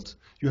world.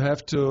 You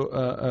have to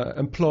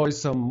employ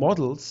some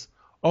models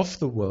of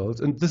the world,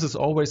 and this is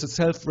always a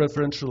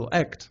self-referential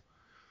act.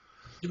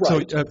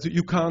 Right. So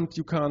you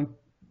can't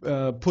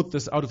put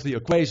this out of the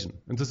equation,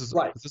 and this is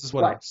right. This is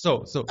what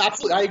so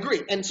absolutely, I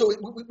agree. And so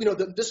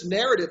this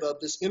narrative of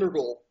this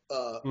integral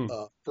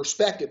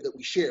perspective that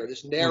we share,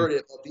 this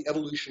narrative of the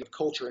evolution of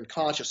culture and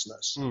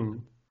consciousness,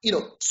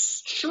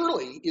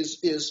 surely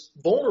is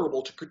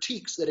vulnerable to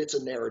critiques that it's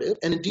a narrative,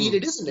 and indeed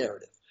it is a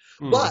narrative.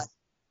 But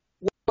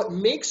what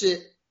makes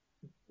it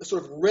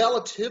sort of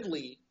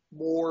relatively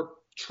more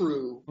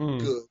true,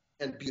 good,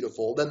 and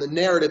beautiful than the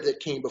narrative that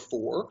came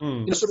before,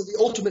 sort of the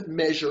ultimate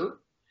measure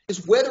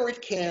is whether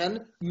it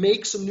can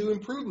make some new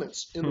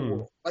improvements in the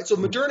world. Right? So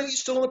modernity is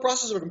still in the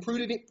process of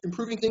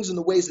improving things in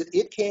the ways that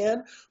it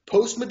can.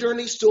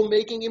 Postmodernity is still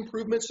making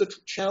improvements, so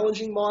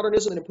challenging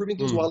modernism and improving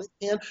things while it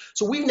can.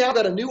 So we've now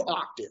got a new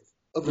octave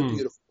of the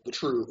beautiful, the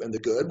true, and the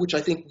good, which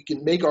I think we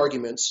can make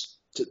arguments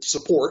to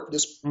support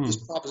this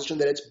proposition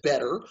that it's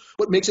better.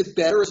 What makes it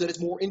better is that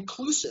it's more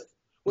inclusive.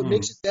 What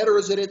makes it better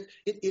is that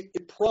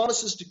it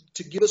promises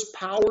to give us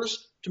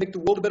powers to make the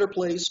world a better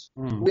place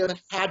we haven't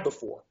had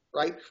before.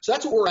 Right? So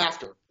that's what we're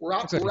after. We're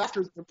after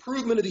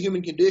improvement of the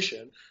human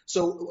condition.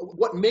 So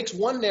what makes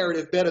one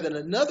narrative better than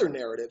another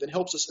narrative and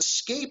helps us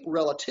escape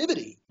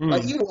relativity,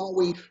 right? Even while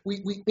we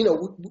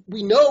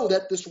know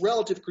that this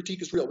relative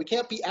critique is real. We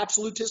can't be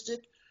absolutistic.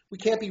 We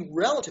can't be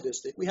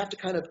relativistic. We have to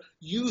kind of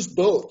use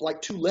both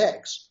like two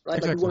legs, right?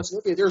 Exactly. Like we want to say,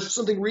 okay, there's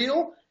something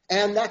real,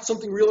 and that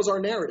something real is our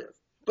narrative.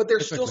 But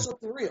there's still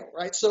something real,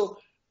 right? So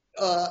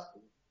that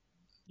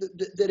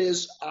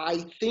is,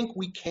 I think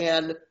we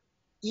can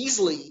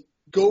easily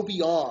go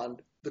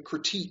beyond the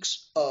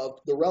critiques of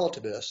the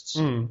relativists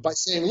by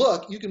saying,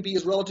 look, you can be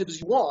as relative as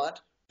you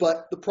want,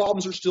 but the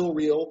problems are still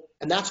real,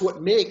 and that's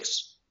what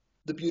makes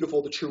the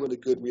beautiful, the true, and the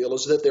good real,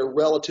 is that they're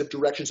relative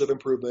directions of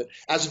improvement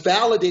as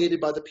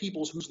validated by the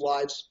peoples whose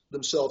lives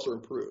themselves are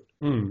improved.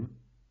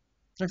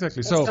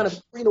 Exactly. That's so kind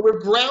of, we're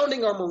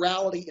grounding our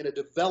morality in a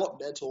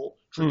developmental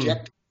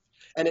trajectory.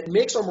 And it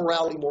makes our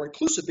morality more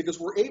inclusive because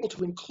we're able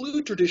to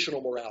include traditional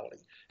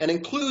morality and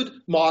include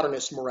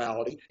modernist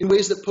morality in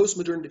ways that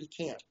postmodernity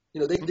can't.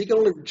 They can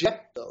only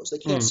reject those. They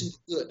can't see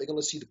the good. They can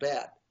only see the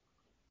bad.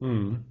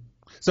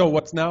 So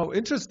what's now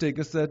interesting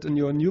is that in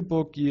your new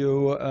book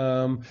you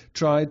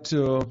tried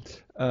to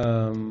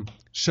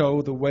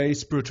show the way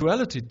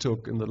spirituality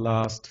took in the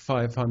last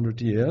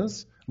 500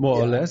 years,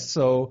 more or less.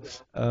 So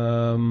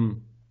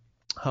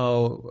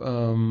how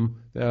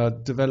there are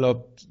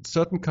developed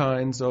certain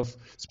kinds of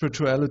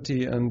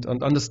spirituality and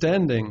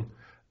understanding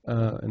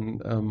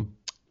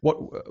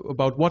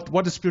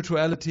what is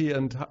spirituality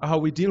and how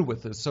we deal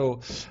with this.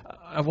 So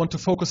I want to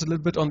focus a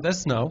little bit on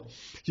this now.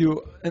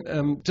 You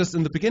just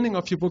in the beginning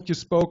of your book, you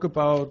spoke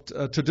about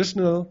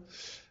traditional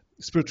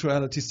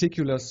spirituality,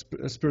 secular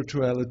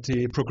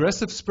spirituality,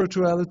 progressive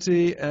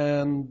spirituality,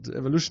 and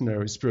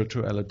evolutionary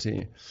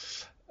spirituality.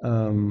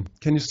 Can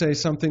you say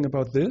something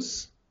about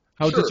this?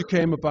 How Sure. did you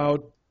came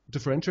about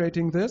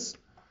differentiating this?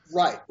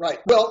 Right.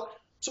 Well,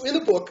 so in the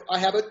book, I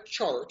have a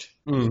chart.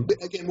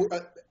 Again,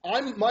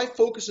 my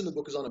focus in the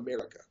book is on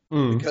America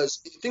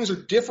because things are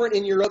different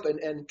in Europe,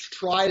 and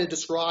try to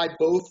describe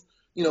both,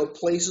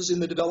 places in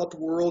the developed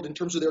world in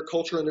terms of their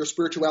culture and their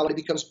spirituality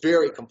becomes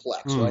very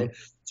complex, right?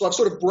 So I've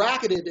sort of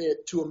bracketed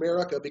it to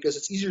America because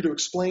it's easier to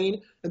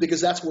explain and because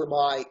that's where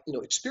my,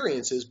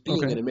 experience is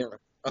being in America.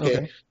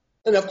 Okay.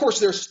 And of course,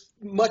 there's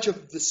much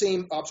of the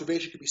same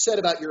observation could be said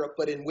about Europe,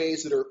 but in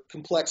ways that are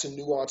complex and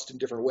nuanced in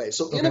different ways.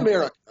 So in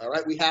America, all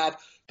right, we have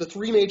the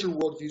three major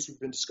worldviews we've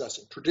been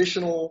discussing: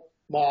 traditional,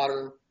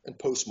 modern, and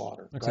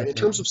postmodern. Right? In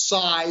terms of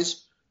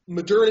size,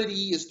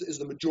 modernity is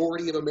the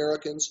majority of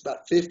Americans,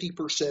 about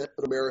 50%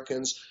 of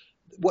Americans.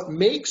 What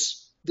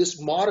makes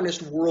this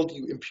modernist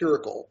worldview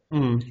empirical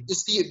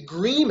is the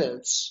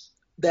agreements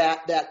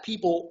that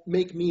people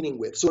make meaning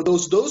with. So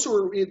those who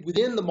are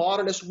within the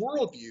modernist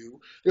worldview,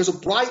 there's a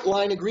bright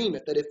line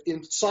agreement that if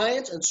in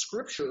science and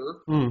scripture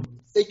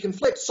they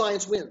conflict,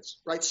 science wins,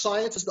 right?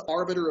 Science is the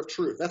arbiter of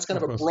truth. That's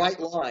kind of a bright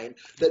line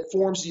that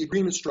forms the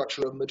agreement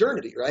structure of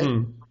modernity,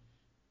 right?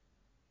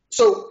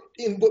 So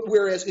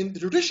whereas in the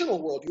traditional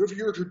worldview, if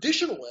you're a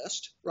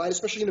traditionalist, right,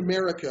 especially in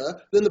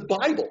America, then the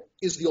Bible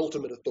is the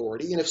ultimate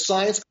authority. And if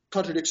science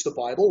contradicts the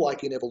Bible,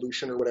 like in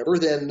evolution or whatever,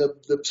 then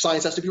the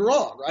science has to be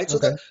wrong, right? So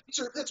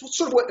that's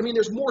sort of what, I mean,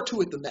 there's more to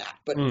it than that.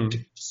 But to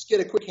just get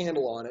a quick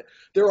handle on it,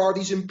 there are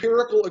these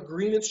empirical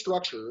agreement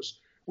structures,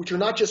 which are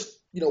not just,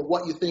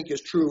 what you think is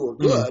true or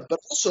good, but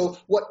also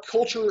what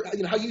culture,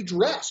 how you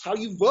dress, how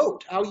you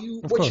vote, what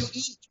you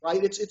eat,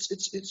 right? It's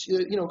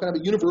kind of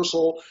a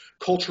universal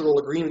cultural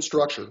agreement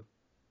structure.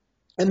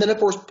 And then, of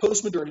course,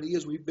 postmodernity,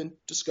 as we've been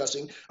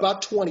discussing,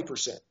 about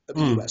 20% of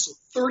the U.S.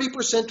 So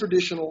 30%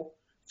 traditional,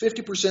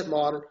 50%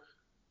 modern.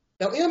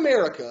 Now, in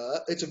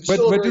America, it's a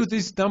where do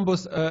these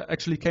numbers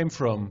actually came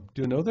from?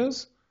 Do you know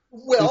this?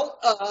 Well,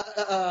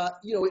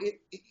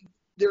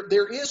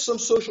 there is some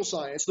social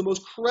science. The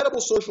most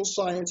credible social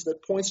science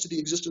that points to the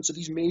existence of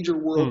these major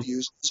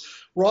worldviews is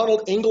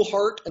Ronald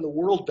Engelhart and the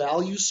World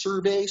Values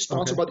Survey,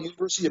 sponsored by the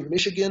University of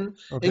Michigan.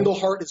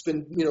 Engelhart has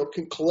been,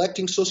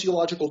 collecting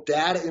sociological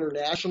data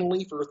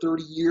internationally for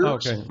 30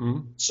 years.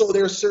 So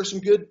there's some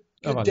good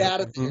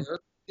data there.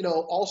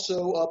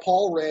 Also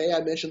Paul Ray, I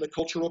mentioned the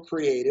cultural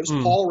creatives.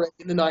 Paul Ray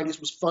in the 90s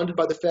was funded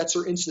by the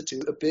Fetzer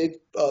Institute, a big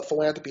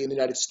philanthropy in the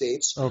United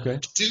States, to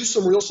do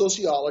some real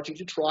sociology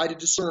to try to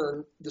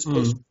discern this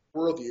post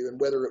worldview and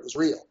whether it was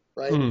real,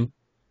 right?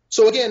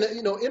 So again,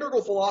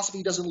 integral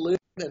philosophy doesn't live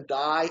and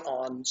die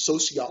on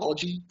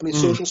sociology. I mean,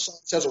 social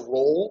science has a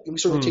role, and we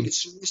certainly take it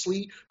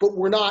seriously, but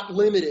we're not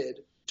limited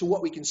to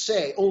what we can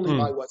say only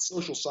by what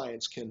social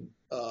science can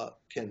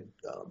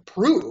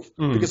prove,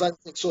 because I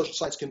don't think social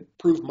science can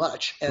prove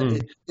much,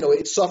 and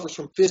it suffers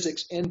from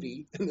physics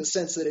envy in the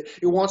sense that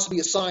it wants to be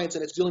a science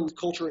and it's dealing with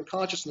culture and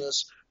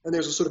consciousness, and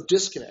there's a sort of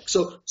disconnect.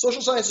 So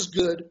social science is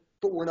good,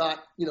 but we're not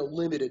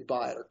limited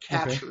by it or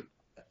captured.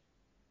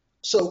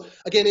 So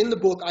again, in the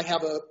book, I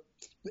have a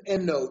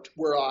endnote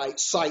where I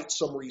cite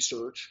some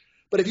research.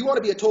 But if you want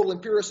to be a total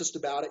empiricist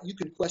about it, you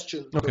can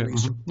question the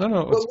research.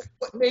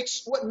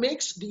 What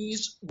makes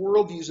these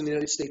worldviews in the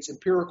United States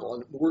empirical,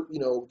 and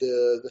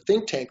the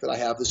think tank that I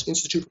have, this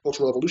Institute for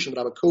Cultural Evolution that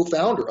I'm a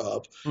co-founder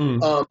of,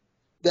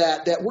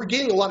 that we're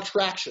gaining a lot of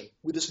traction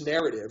with this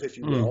narrative, if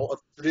you will, of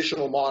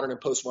traditional, modern, and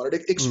postmodern.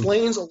 It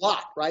explains a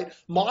lot, right?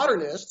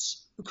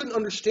 Modernists who couldn't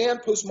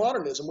understand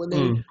postmodernism, when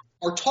they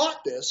are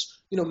taught this,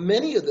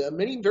 many of them,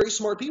 many very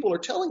smart people are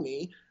telling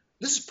me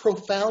this is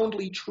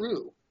profoundly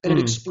true. And it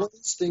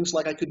explains things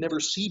like I could never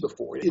see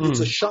before.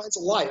 It shines a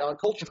light on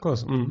culture. Of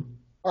course. All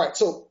right,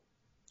 so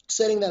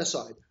setting that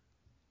aside,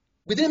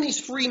 within these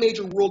three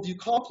major worldview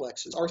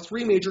complexes are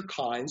three major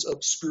kinds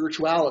of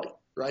spirituality,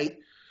 right?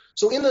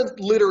 So in the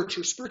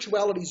literature,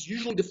 spirituality is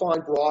usually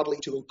defined broadly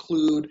to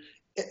include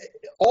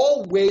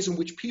all ways in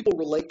which people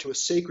relate to a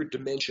sacred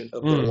dimension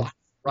of their life,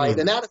 right?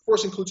 And that, of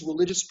course, includes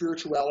religious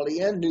spirituality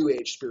and New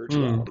Age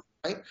spirituality,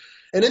 right?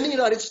 And in the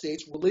United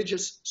States,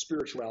 religious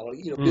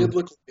spirituality,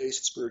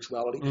 biblical-based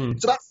spirituality,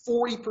 it's about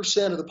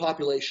 40% of the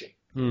population.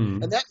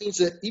 And that means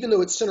that even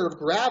though its center of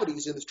gravity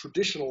is in this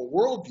traditional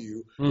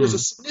worldview, there's a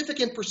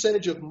significant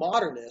percentage of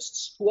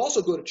modernists who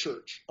also go to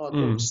church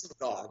or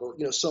synagogue or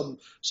some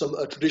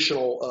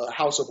traditional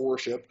house of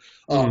worship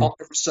on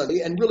every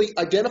Sunday and really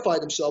identify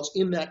themselves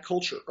in that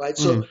culture, right?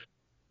 So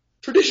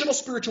traditional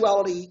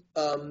spirituality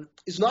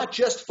is not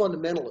just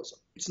fundamentalism.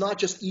 It's not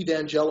just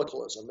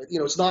evangelicalism.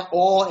 It's not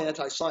all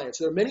anti-science.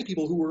 There are many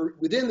people who are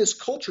within this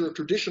culture of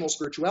traditional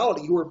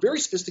spirituality who are very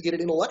sophisticated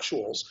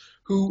intellectuals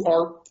who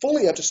are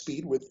fully up to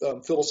speed with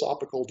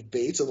philosophical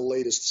debates and the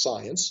latest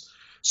science.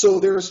 So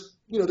there's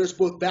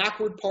both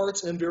backward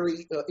parts and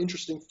very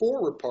interesting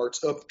forward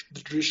parts of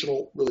the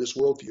traditional religious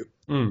worldview.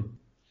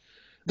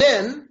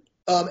 Then,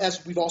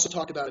 as we've also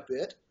talked about a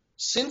bit,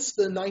 since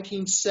the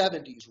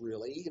 1970s,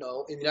 really,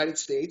 in the United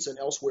States and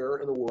elsewhere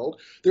in the world,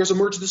 there's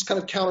emerged this kind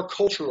of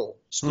countercultural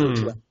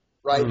spirituality,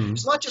 right?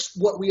 It's not just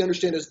what we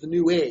understand as the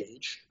New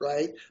Age,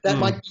 right? That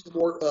might be the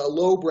more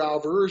lowbrow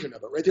version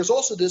of it, right? There's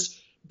also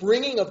this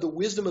bringing of the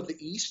wisdom of the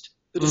East,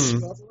 the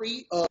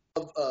discovery of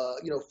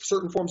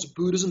certain forms of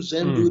Buddhism,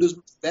 Zen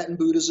Buddhism, Tibetan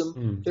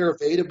Buddhism,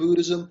 Theravada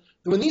Buddhism.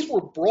 When these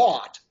were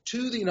brought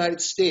to the United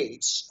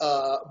States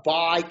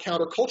by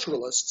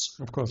counterculturalists,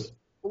 of course,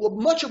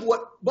 much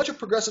of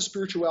progressive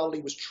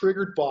spirituality was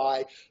triggered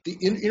by the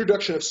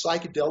introduction of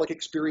psychedelic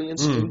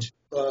experience into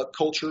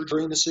culture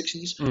during the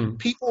 60s.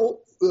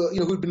 People,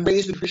 who'd been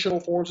raised in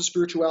traditional forms of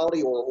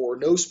spirituality or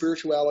no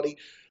spirituality,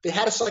 they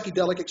had a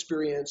psychedelic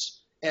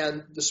experience,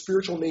 and the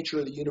spiritual nature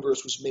of the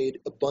universe was made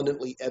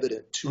abundantly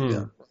evident to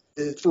them.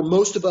 For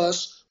most of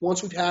us,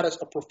 once we've had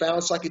a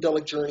profound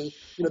psychedelic journey,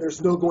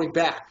 there's no going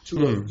back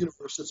to a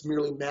universe that's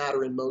merely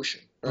matter in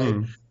motion, right?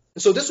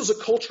 And so this was a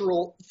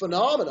cultural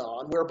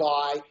phenomenon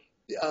whereby,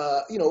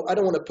 I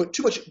don't want to put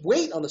too much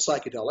weight on the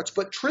psychedelics,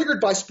 but triggered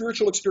by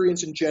spiritual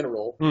experience in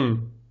general,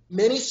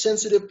 many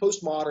sensitive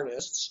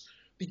postmodernists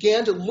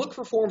began to look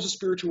for forms of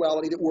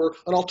spirituality that were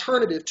an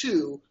alternative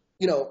to,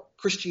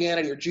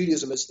 Christianity or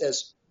Judaism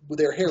as with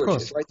their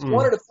heritage, right? They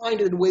wanted to find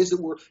it in ways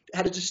that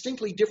had a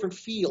distinctly different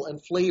feel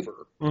and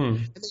flavor. And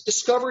they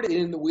discovered it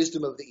in the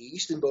wisdom of the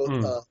East, in both,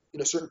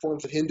 certain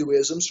forms of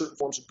Hinduism, certain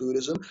forms of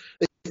Buddhism.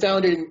 They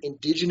found it in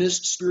indigenous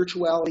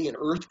spirituality and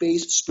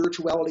earth-based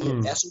spirituality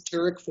and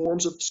esoteric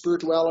forms of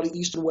spirituality,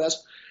 East and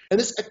West. And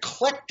this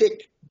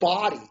eclectic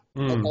body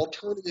of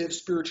alternative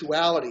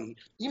spirituality,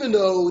 even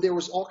though there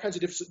was all kinds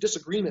of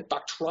disagreement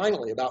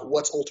doctrinally about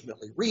what's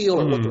ultimately real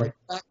or what the right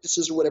practice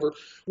is or whatever,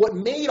 what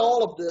made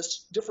all of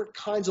this different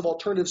kinds of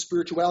alternative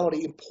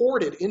spirituality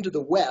imported into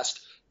the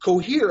West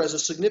cohere as a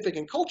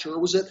significant culture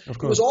was that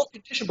it was all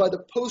conditioned by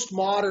the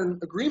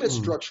postmodern agreement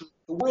structure,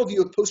 the worldview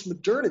of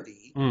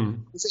postmodernity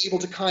was able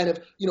to kind of,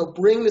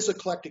 bring this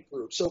eclectic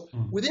group. So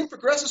within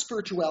progressive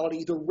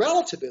spirituality, the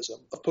relativism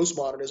of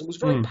postmodernism was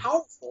very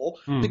powerful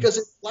because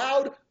it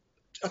allowed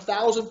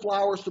 1,000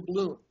 flowers to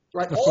bloom,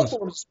 right? All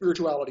forms of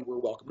spirituality were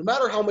welcome, no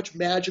matter how much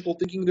magical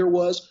thinking there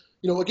was.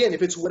 Again,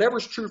 if it's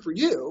whatever's true for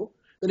you,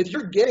 then if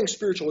you're getting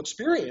spiritual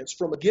experience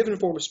from a given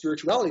form of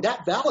spirituality,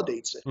 that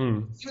validates it,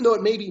 even though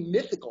it may be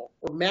mythical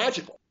or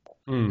magical.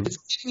 If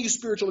it's giving you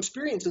spiritual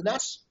experience, then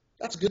that's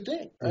a good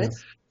thing, right?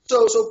 Yes.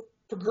 So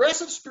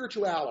progressive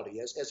spirituality,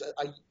 as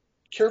I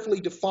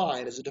carefully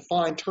define as a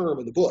defined term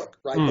in the book,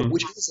 right? But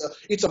which is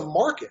it's a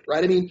market,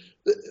 right? I mean,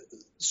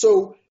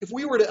 so if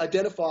we were to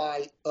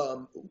identify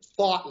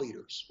thought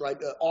leaders, right,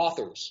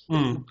 authors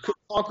who could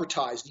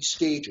concretize these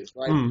stages,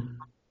 right?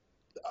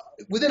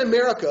 Within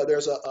America,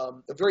 there's a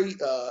very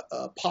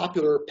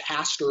popular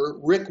pastor,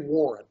 Rick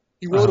Warren.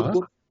 He wrote a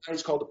book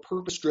called The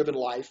Purpose-Driven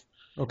Life.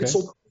 It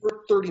sold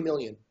over 30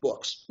 million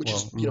books, which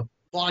is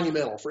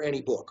monumental for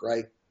any book,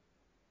 right?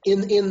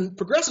 In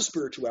progressive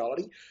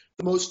spirituality,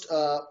 the most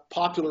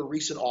popular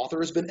recent author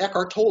has been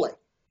Eckhart Tolle,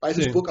 right?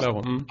 His book,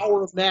 The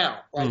Power of Now,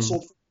 right?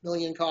 Sold 4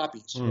 million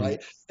copies,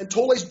 right? And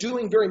Tolle's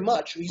doing very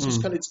much. He's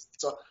just kind of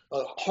it's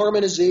a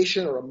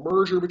harmonization or a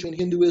merger between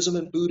Hinduism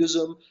and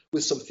Buddhism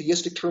with some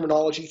theistic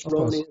terminology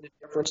thrown in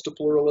reference to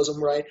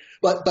pluralism, right?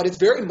 But it's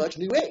very much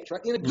New Age,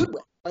 right? In a good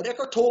way. Right?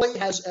 Eckhart Tolle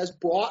has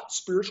brought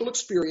spiritual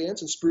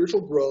experience and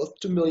spiritual growth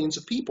to millions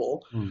of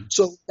people.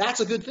 So that's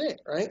a good thing,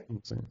 right?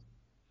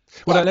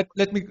 Well,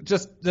 let me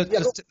just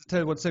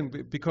tell one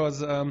thing,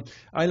 because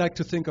I like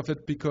to think of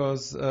it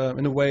because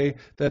in a way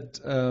that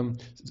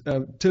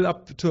till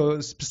up to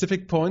a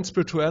specific point,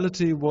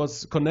 spirituality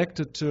was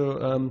connected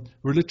to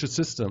religious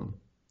system.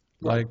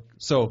 Like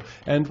so,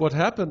 and what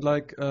happened,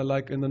 like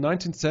in the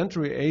 19th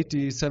century,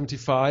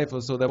 1875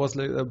 or so, there was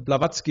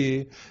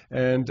Blavatsky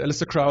and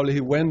Aleister Crowley.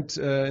 He went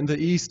in the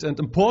East and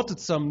imported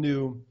some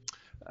new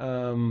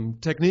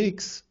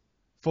techniques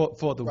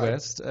for the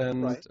West,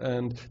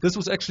 and this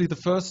was actually the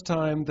first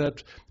time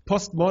that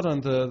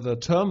postmodern, the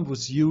term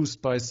was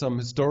used by some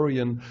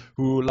historian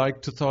who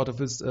liked to thought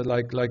of it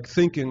like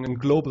thinking in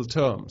global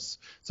terms.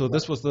 So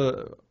this was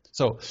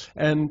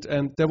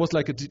and there was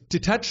like a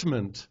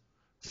detachment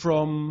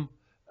from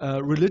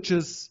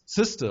religious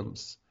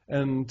systems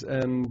and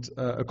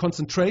a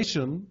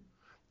concentration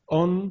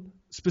on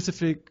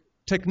specific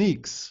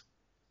techniques.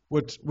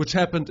 Which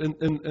happened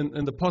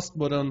in the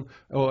postmodern,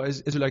 or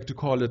as you like to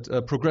call it,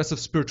 progressive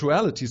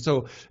spirituality.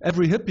 So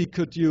every hippie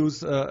could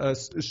use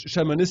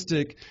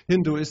shamanistic,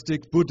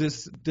 Hinduistic,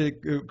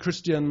 Buddhistic,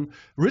 Christian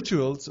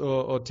rituals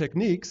or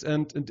techniques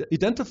and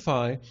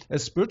identify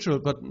as spiritual,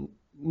 but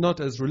not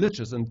as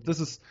religious. And this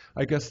is,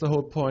 I guess, the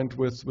whole point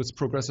with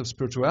progressive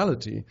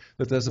spirituality,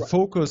 that there's a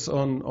focus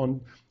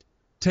on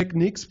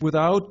techniques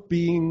without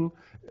being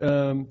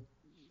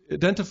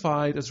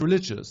identified as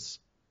religious.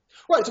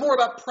 Right, it's more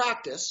about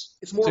practice.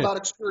 It's more about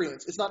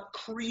experience. It's not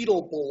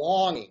creedal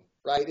belonging,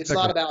 right? It's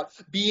not about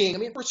being. I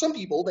mean, for some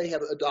people, they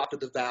have adopted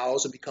the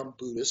vows and become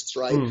Buddhists,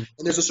 right? And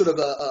there's a sort of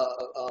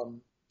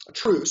a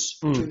truce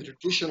between the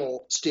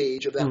traditional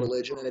stage of that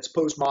religion and its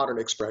postmodern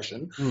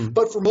expression.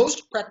 But for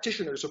most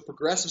practitioners of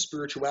progressive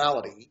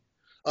spirituality,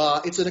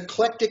 it's an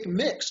eclectic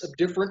mix of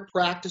different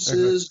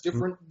practices,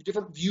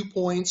 different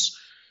viewpoints.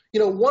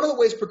 One of the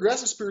ways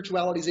progressive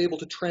spirituality is able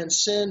to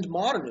transcend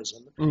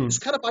modernism is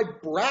kind of by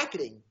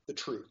bracketing the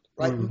truth,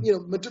 right?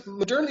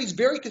 Modernity is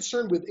very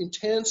concerned with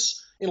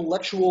intense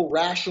intellectual,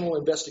 rational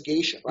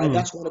investigation, right?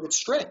 That's one of its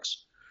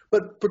strengths.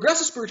 But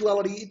progressive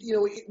spirituality,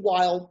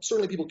 while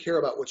certainly people care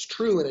about what's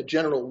true in a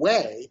general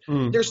way,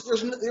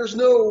 there's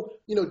no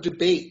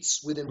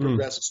debates within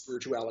progressive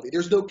spirituality.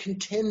 There's no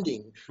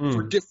contending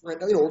for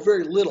different, or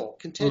very little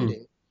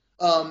contending,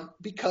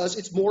 because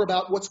it's more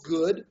about what's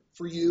good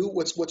for you,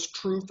 what's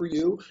true for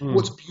you,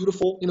 what's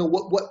beautiful,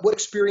 what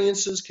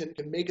experiences can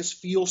make us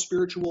feel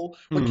spiritual,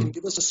 what can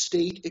give us a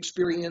state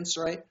experience,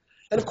 right?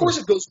 And of course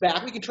it goes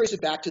back, we can trace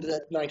it back to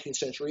the 19th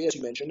century, as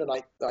you mentioned, and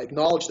I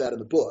acknowledge that in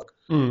the book.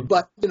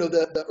 But,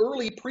 the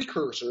early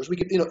precursors, we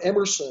could,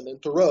 Emerson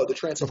and Thoreau, the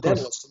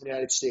transcendentalists in the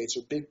United States,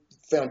 are big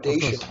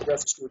foundation of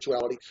progressive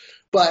spirituality.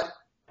 But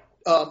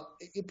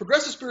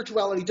progressive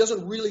spirituality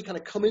doesn't really kind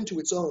of come into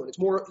its own. It's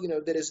more,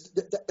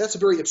 that's a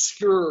very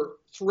obscure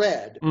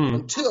thread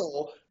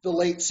until the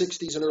late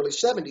 60s and early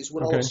 70s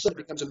when all of a sudden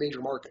it becomes a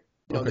major market.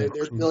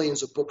 There's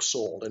millions of books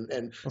sold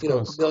and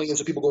millions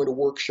of people going to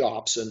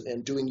workshops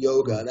and doing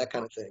yoga and that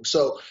kind of thing.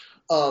 So,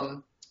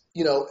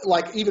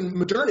 like even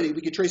modernity,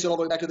 we could trace it all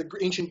the way back to the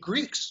ancient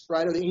Greeks,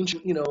 right, or the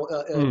ancient,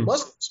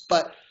 Muslims.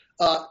 But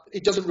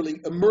it doesn't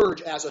really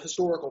emerge as a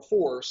historical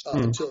force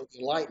until the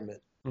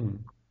Enlightenment.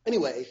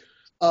 Anyway,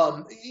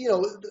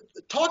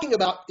 talking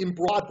about in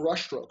broad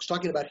brushstrokes,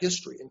 talking about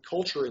history and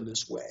culture in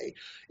this way,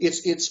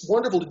 it's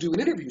wonderful to do in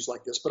interviews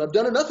like this. But I've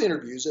done enough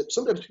interviews that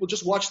sometimes people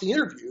just watch the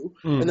interview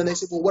and then they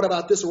say, well, what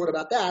about this or what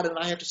about that? And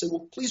I have to say,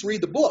 well, please read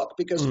the book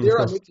because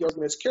there I make the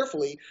arguments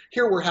carefully.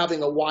 Here we're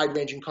having a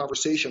wide-ranging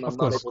conversation. I'm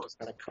not able to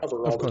kind of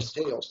cover all the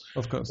details.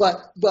 Of course.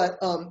 But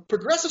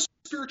progressive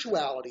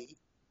spirituality,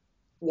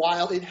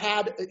 while it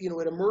had, it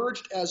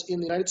emerged as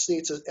in the United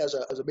States as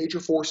a major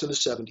force in the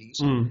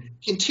 70s,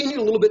 continued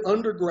a little bit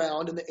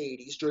underground in the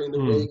 80s during the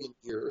Reagan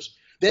years.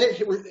 Then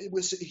it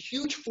was a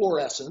huge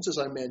fluorescence, as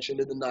I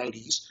mentioned, in the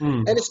 90s,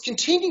 and it's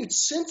continued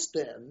since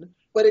then.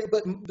 But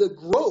the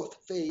growth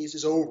phase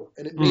is over,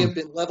 and it may have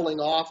been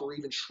leveling off or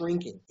even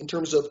shrinking in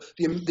terms of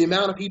the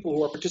amount of people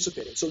who are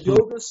participating. So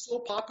yoga is still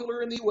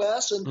popular in the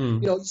U.S.,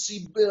 and you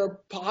see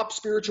pop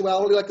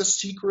spirituality like The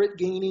Secret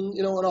gaining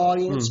an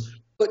audience.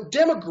 But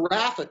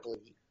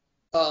demographically,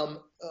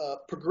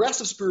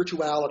 progressive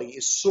spirituality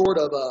is sort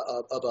of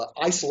a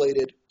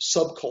isolated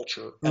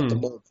subculture at the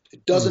moment.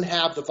 It doesn't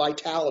have the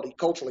vitality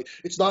culturally.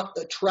 It's not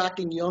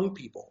attracting young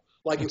people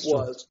like it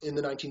was in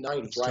the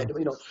 1990s, right?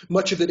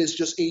 Much of it is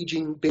just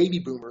aging baby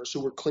boomers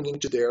who are clinging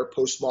to their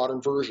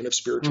postmodern version of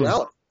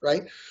spirituality,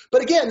 right?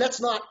 But again,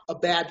 that's not a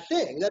bad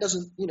thing. That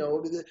doesn't,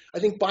 I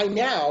think by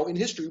now in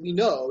history we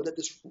know that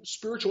this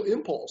spiritual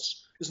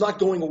impulse is not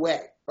going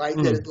away, right?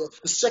 That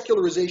the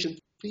secularization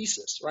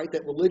thesis, right,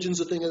 that religion's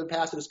a thing of the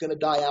past and it's going to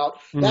die out,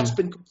 that's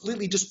been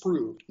completely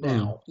disproved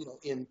now,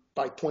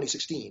 by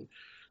 2016.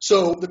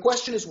 So the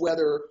question is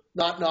whether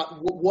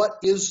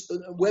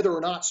whether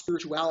or not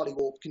spirituality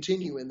will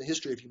continue in the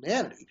history of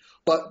humanity,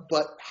 but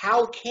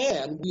how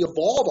can we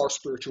evolve our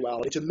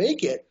spirituality to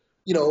make it,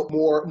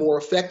 more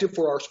effective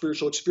for our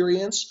spiritual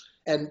experience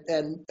and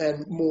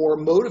more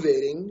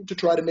motivating to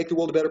try to make the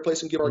world a better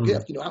place and give our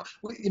gift.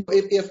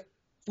 If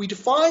we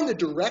define the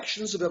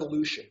directions of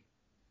evolution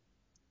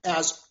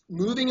as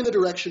moving in the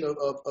direction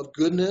of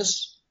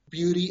goodness,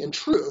 beauty, and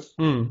truth,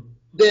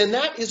 then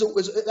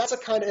that's a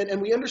kind of,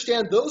 and we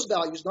understand those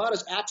values not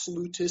as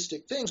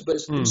absolutistic things, but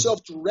as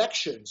themselves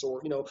directions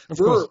or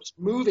verbs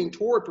moving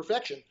toward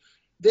perfection.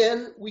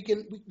 Then we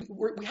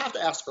have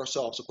to ask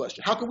ourselves a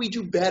question: how can we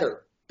do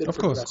better than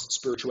progressive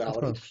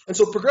spirituality? And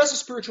so, progressive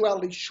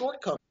spirituality's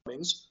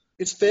shortcomings,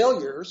 its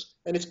failures,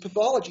 and its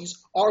pathologies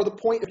are the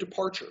point of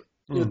departure.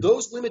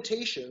 Those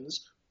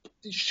limitations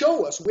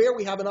show us where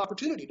we have an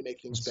opportunity to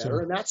make things better,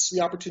 and that's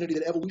the opportunity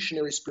that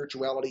evolutionary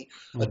spirituality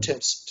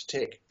attempts to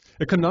take.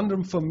 A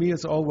conundrum for me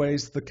is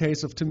always the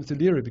case of Timothy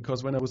Leary,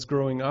 because when I was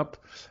growing up,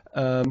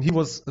 he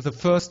was the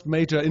first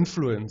major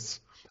influence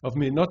of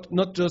me, not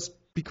just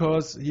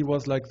because he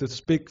was like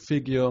this big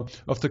figure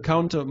of the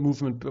counter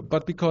movement,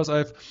 but because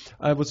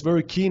I was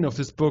very keen of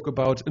his book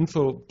about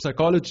info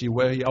psychology,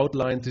 where he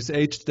outlined these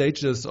 8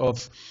 stages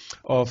of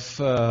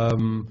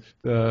the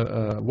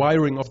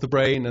wiring of the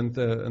brain,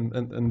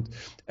 and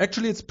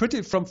actually it's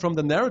pretty from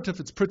the narrative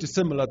it's pretty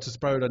similar to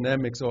spiral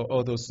dynamics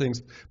or those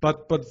things,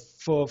 but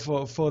for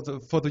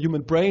the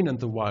human brain and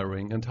the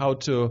wiring and how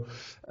to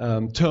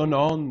turn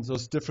on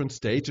those different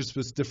stages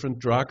with different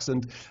drugs,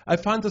 and I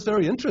find this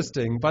very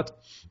interesting,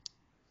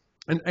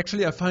 and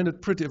actually, I find it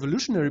pretty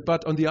evolutionary.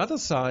 But on the other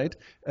side,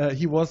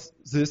 he was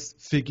this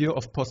figure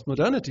of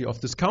postmodernity,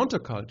 of this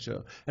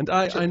counterculture. And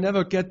I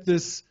never get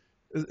this.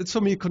 It's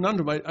for me a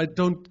conundrum. I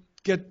don't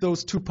get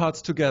those two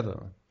parts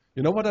together.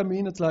 You know what I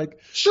mean? It's like...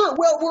 Sure.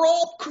 Well, we're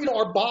all,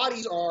 our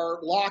bodies are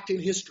locked in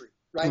history,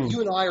 right?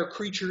 You and I are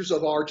creatures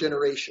of our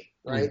generation,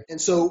 right?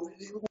 And so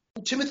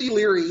Timothy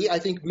Leary, I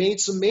think, made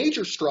some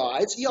major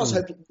strides. He also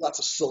had lots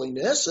of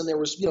silliness, and there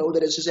was,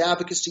 that as his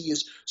advocacy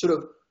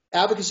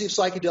of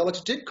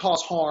psychedelics did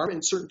cause harm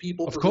in certain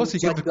people. Of course, he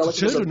gave it to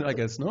children, I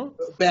guess, no?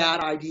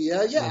 Bad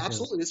idea. Yeah,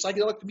 absolutely. The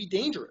psychedelic can be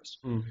dangerous.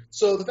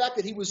 So the fact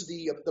that he was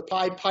the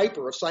Pied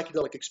Piper of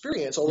psychedelic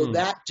experience, although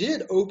that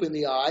did open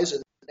the eyes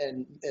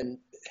and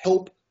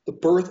help the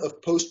birth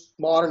of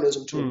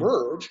postmodernism to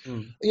emerge.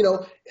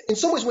 In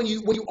some ways, when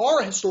you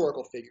are a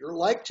historical figure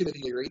like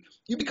Timothy Leary,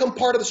 you become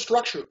part of the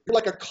structure. You're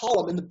like a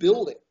column in the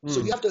building. So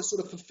you have to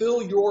sort of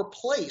fulfill your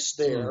place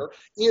there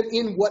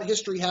in what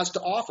history has to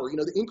offer,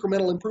 the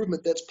incremental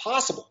improvement that's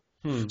possible.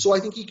 So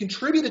I think he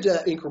contributed to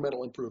that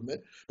incremental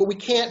improvement, but we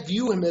can't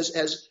view him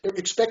as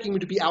expecting him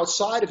to be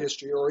outside of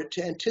history or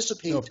to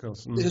anticipate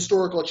the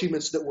historical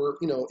achievements that were,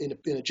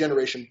 in a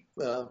generation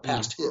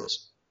past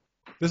his.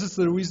 This is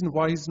the reason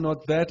why he's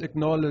not that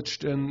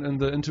acknowledged in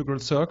the integral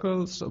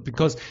circles,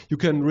 because you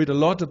can read a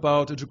lot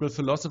about integral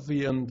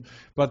philosophy,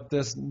 but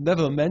there's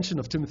never a mention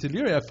of Timothy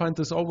Leary. I find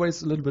this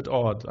always a little bit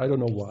odd. I don't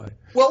know why.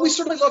 Well, we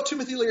certainly love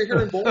Timothy Leary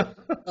here in Boulder.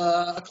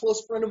 A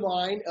close friend of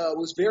mine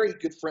was very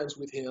good friends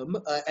with him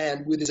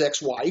and with his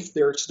ex-wife.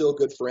 They're still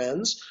good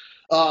friends.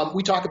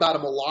 We talk about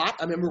him a lot.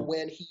 I remember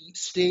when he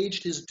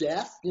staged his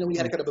death. We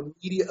had a kind of a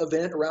media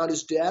event around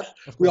his death.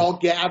 We all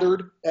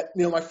gathered at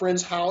my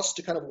friend's house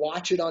to kind of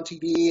watch it on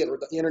TV or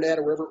the internet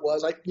or wherever it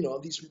was.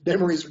 These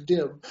memories are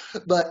dim.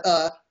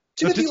 But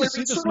Timothy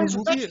Leary certainly is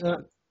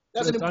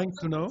as an important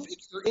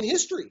figure in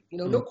history.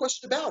 No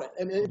question about it.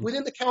 And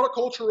within the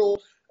countercultural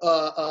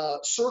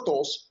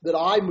circles that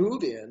I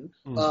move in,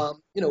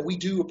 we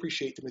do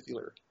appreciate Timothy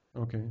Leary.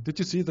 Okay. Did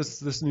you see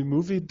this new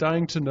movie,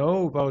 Dying to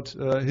Know, about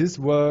his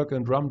work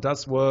and Ram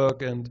Dass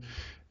work?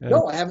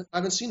 No, I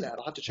haven't seen that.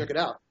 I'll have to check it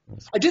out.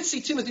 Yes. I did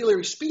see Timothy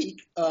Leary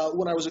speak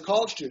when I was a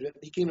college student.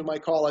 He came to my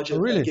college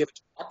and gave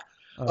a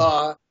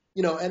talk.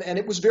 And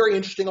it was very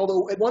interesting.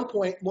 Although at one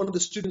point, one of the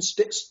students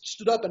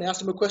stood up and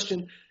asked him a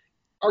question.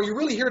 Are you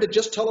really here to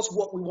just tell us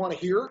what we want to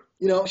hear?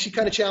 She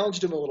kind of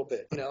challenged him a little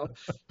bit.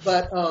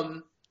 But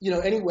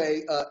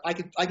anyway,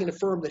 I can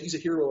affirm that he's a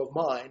hero of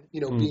mine.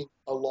 Being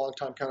a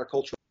longtime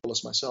counterculturalist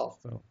myself.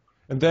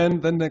 And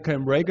then there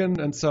came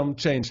Reagan, and some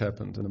change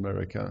happened in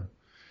America.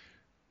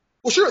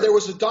 Well, sure, there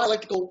was a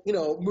dialectical,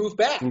 move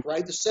back,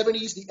 right? The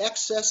 70s, the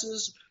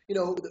excesses,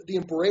 the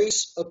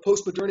embrace of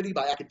postmodernity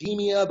by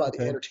academia, by the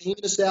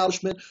entertainment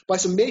establishment, by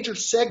some major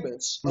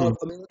segments of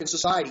American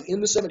society.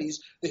 In the 70s,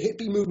 the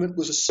hippie movement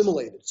was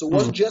assimilated. So it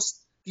wasn't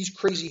just these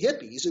crazy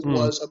hippies. It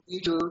was a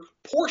major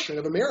portion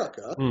of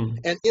America.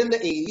 And in the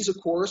 80s,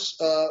 of course,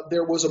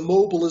 there was a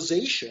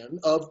mobilization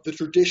of the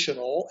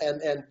traditional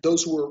and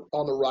those who were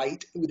on the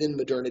right within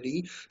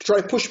modernity to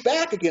try to push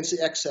back against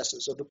the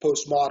excesses of the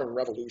postmodern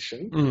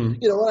revolution.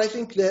 And I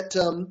think that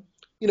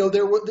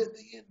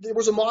there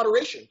was a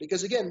moderation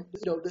because, again,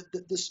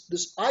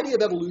 this idea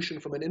of evolution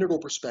from an integral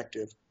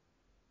perspective,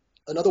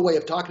 another way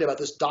of talking about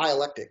this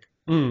dialectic,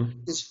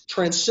 is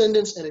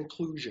transcendence and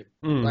inclusion,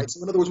 right?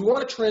 So in other words, we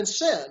want to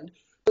transcend,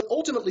 but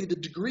ultimately the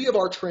degree of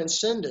our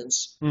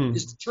transcendence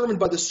is determined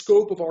by the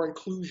scope of our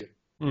inclusion,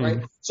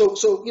 right? So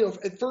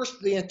at first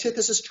the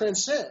antithesis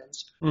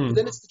transcends, but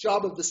then it's the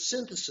job of the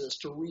synthesis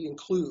to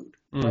re-include,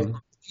 right?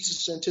 The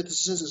thesis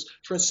antithesis is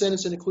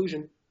transcendence and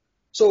inclusion.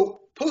 So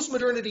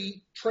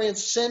postmodernity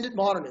transcended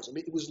modernism.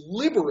 It was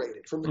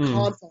liberated from the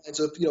confines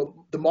of,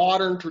 the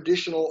modern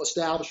traditional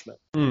establishment.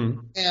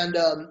 And,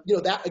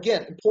 that,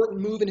 again,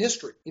 important move in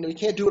history. You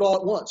can't do it all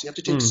at once. You have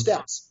to take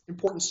steps,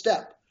 important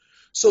step.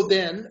 So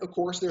then, of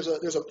course, there's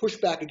a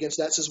pushback against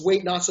that. It says,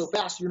 wait, not so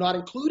fast. You're not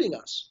including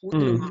us.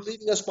 You're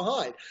leaving us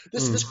behind.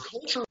 This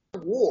culture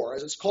war,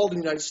 as it's called in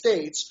the United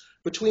States,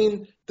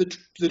 between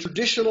the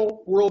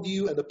traditional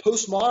worldview and the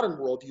postmodern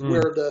worldview,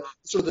 where the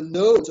sort of the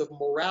nodes of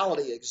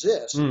morality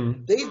exist,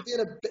 they've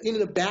been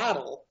in a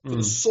battle for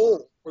the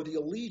soul or the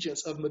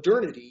allegiance of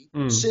modernity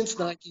since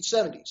the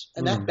 1970s.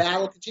 And that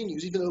battle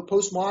continues. Even though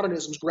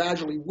postmodernism is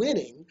gradually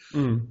winning,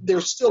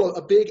 there's still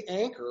a big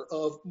anchor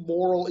of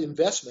moral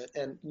investment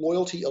and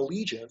loyalty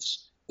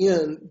allegiance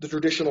in the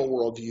traditional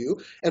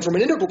worldview. And from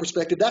an integral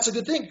perspective, that's a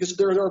good thing because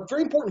there are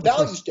very important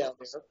values down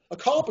there,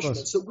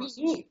 accomplishments that we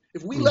need.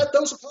 If we let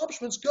those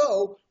accomplishments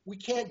go, we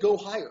can't go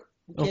higher.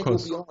 We can't go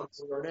beyond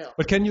where we are now.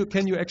 But can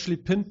you actually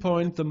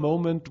pinpoint the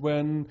moment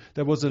when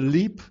there was a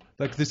leap,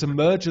 like this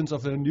emergence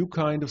of a new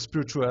kind of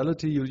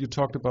spirituality? You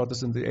talked about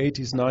this in the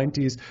 80s,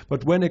 90s,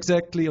 but when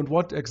exactly and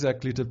what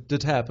exactly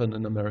did happen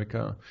in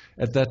America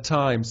at that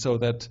time so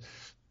that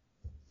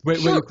where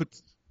you could...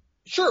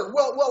 Sure.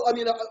 Well, I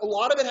mean, a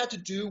lot of it had to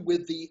do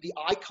with the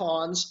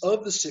icons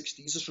of the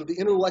 60s, the sort of the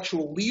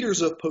intellectual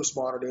leaders of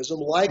postmodernism,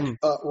 like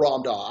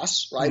Ram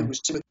Dass, right, who was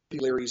Timothy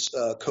Leary's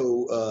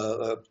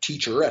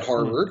co-teacher at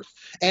Harvard,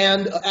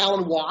 and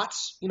Alan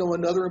Watts,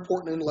 another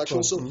important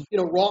intellectual. So,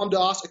 Ram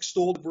Dass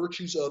extolled the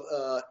virtues of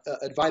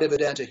Advaita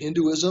Vedanta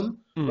Hinduism,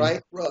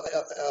 right?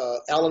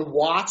 Alan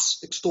Watts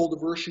extolled the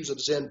virtues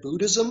of Zen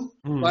Buddhism,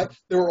 right?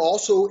 There were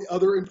also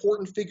other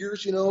important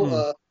figures,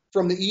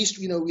 from the East,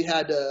 we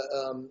had,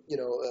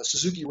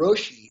 Suzuki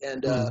Roshi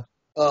and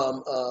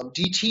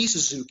D.T.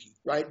 Suzuki,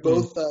 right?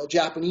 Both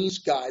Japanese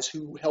guys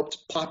who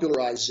helped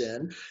popularize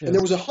Zen. Yes. And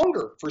there was a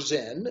hunger for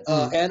Zen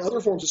and other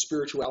forms of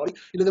spirituality.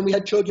 Then we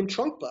had Chogyam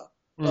Trungpa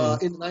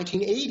in the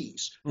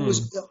 1980s, who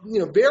was,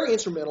 very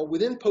instrumental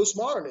within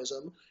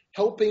postmodernism,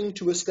 helping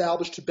to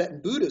establish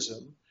Tibetan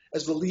Buddhism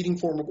as the leading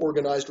form of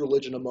organized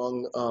religion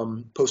among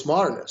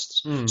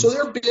postmodernists. So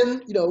there have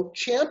been,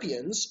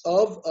 champions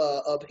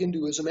of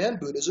Hinduism and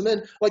Buddhism.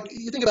 And like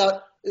you think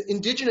about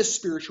indigenous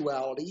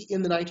spirituality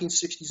in the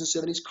 1960s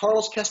and 70s,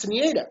 Carlos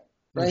Castaneda,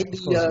 right?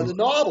 The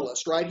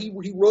novelist, right?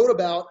 He wrote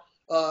about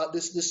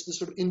this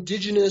sort of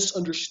indigenous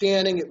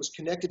understanding. It was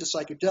connected to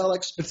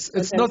psychedelics.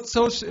 It's not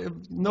so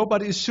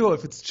nobody is sure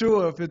if it's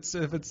true or if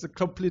it's a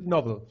complete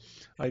novel,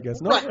 I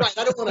guess. No? Right.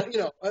 I don't want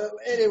to,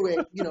 anyway,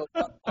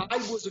 I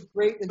was a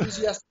great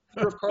enthusiastic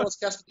of Carlos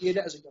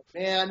Castaneda as a young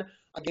man.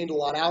 I gained a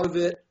lot out of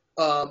it.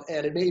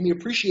 And it made me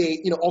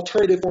appreciate,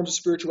 alternative forms of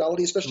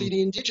spirituality, especially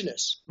the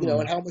indigenous,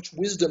 and how much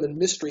wisdom and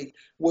mystery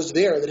was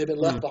there that had been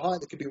left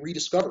behind that could be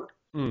rediscovered.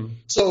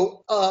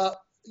 So,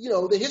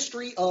 the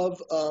history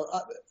of,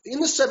 in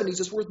the 70s,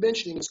 it's worth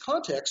mentioning in this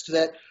context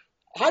that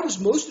I was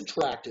most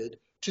attracted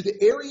to the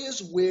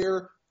areas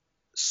where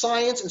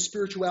science and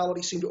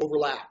spirituality seemed to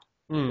overlap.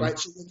 Right.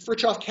 So when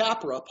Fritjof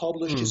Capra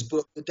published his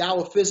book, The Tao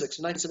of Physics,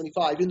 in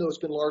 1975, even though it's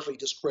been largely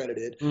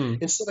discredited,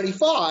 in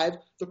 75,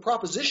 the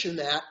proposition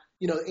that,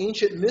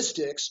 ancient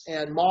mystics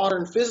and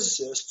modern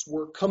physicists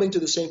were coming to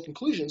the same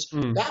conclusions,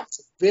 that's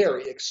a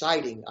very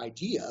exciting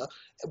idea,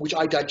 which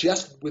I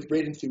digested with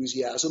great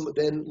enthusiasm,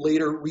 then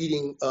later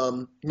reading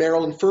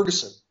Marilyn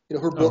Ferguson,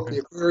 her book,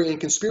 The Aquarian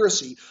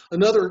Conspiracy,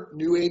 another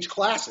New Age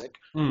classic,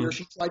 where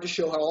she tried to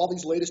show how all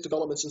these latest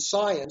developments in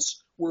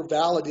science were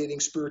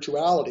validating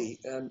spirituality.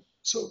 And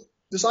so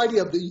this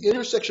idea of the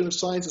intersection of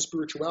science and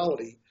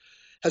spirituality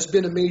has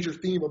been a major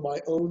theme of my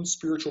own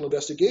spiritual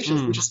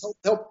investigations, which has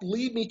helped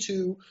lead me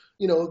to,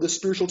 the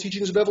spiritual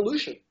teachings of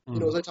evolution,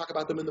 as I talk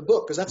about them in the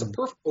book, because that's a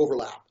perfect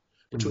overlap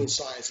between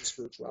science and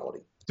spirituality.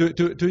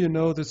 Do you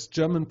know this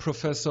German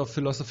professor of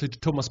philosophy,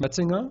 Thomas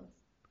Metzinger?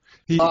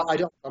 I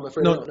don't. I'm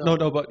afraid I don't know.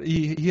 No, but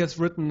he has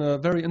written a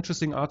very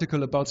interesting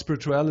article about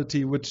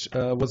spirituality, which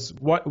was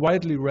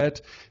widely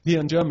read here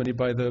in Germany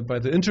by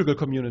the integral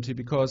community,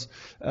 because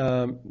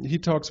he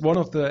talks one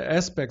of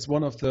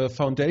the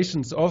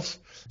foundations of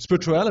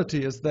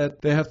spirituality is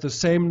that they have the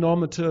same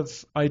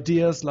normative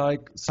ideas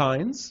like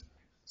science.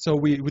 So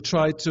we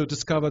try to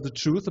discover the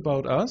truth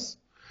about us.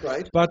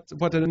 Right.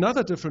 But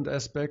another different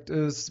aspect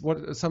is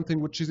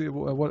something which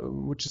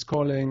is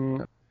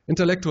calling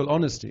intellectual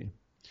honesty.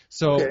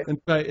 So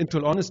by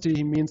intellectual honesty,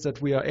 he means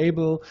that we are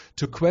able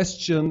to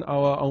question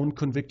our own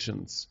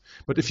convictions.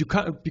 But if you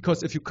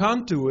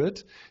can't do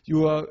it,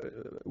 you are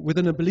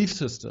within a belief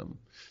system.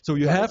 So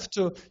you have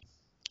to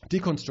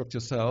deconstruct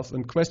yourself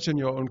and question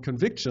your own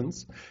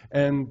convictions.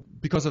 And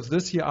because of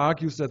this, he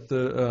argues that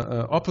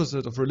the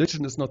opposite of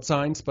religion is not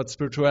science but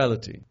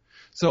spirituality.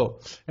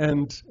 So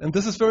and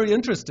this is very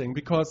interesting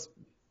because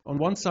on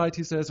one side,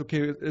 he says,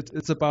 okay,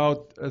 it's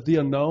about the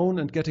unknown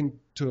and getting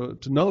to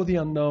know the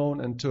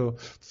unknown and to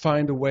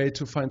find a way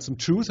to find some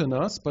truth in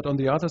us. But on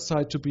the other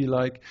side, to be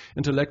like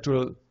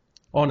intellectual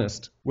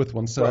honest with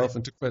oneself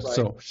and to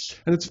question. Right. So,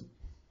 and it's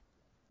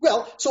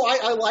so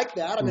I like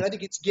that. I mean, I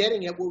think it's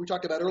getting at what we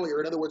talked about earlier.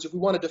 In other words, if we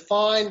want to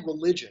define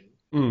religion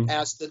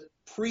as the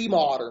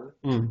pre-modern,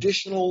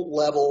 traditional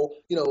level,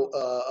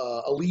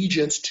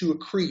 allegiance to a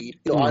creed,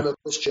 I'm a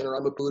Christian or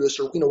I'm a Buddhist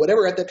or,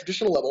 whatever at that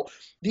traditional level,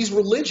 these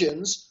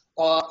religions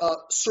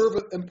serve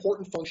an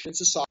important function in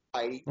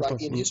society, right,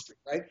 in history,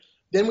 right?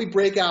 Then we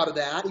break out of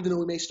that, even though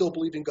we may still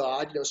believe in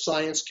God,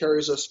 science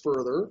carries us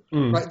further,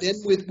 right? Then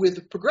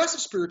with progressive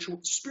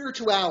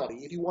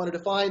spirituality, if you want to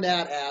define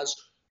that as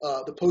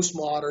the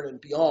postmodern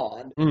and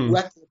beyond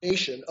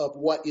reclamation of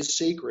what is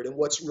sacred and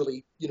what's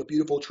really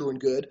beautiful, true, and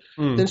good,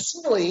 then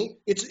certainly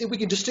we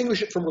can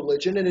distinguish it from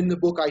religion, and in the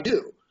book I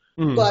do.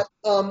 But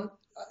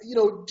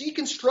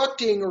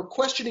deconstructing or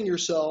questioning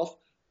yourself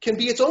can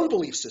be its own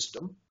belief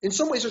system. In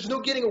some ways, there's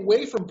no getting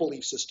away from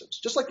belief systems,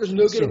 just like there's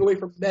no getting away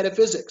from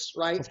metaphysics,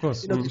 right? Of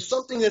course. There's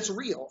something that's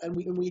real, and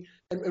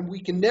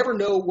we can never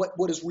know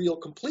what is real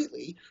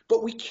completely,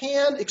 but we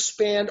can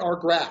expand our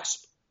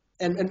grasp.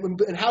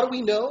 And how do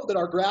we know that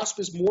our grasp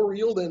is more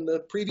real than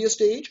the previous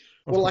stage?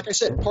 Well, like I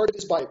said, part of it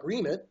is by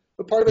agreement,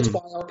 but part of it's by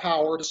our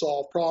power to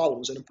solve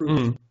problems and improve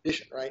the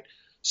condition, right?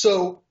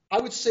 So I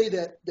would say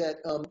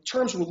that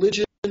terms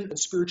religion and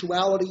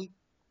spirituality,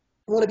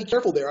 I want to be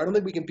careful there. I don't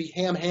think we can be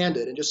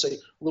ham-handed and just say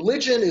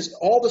religion is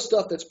all the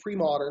stuff that's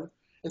pre-modern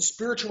and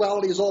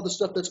spirituality is all the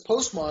stuff that's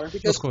postmodern,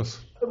 because of course,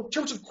 in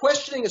terms of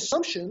questioning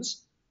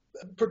assumptions,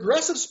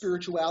 progressive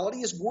spirituality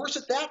is worse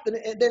at that than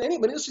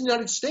anyone. In the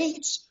United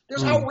States,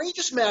 there's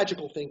outrageous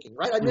magical thinking,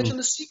 right? I mentioned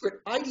The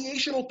Secret,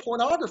 ideational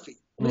pornography.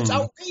 I mean, it's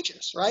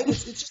outrageous, right?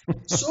 It's just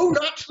so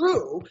not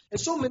true and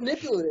so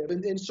manipulative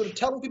and sort of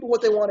telling people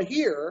what they want to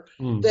hear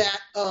that,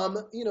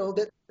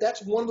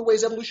 that's one of the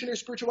ways evolutionary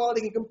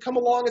spirituality can come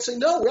along and say,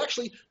 no,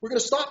 we're going to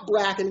stop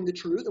bracketing the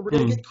truth and we're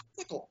going to get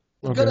critical.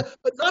 We're going to,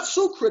 but not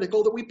so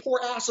critical that we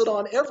pour acid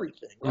on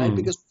everything, right?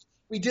 Because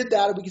we did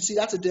that and we can see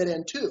that's a dead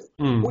end too.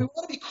 But we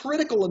want to be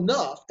critical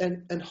enough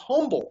and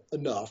humble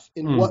enough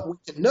in what we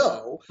can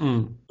know,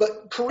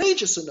 but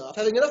courageous enough,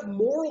 having enough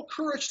moral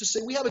courage to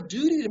say we have a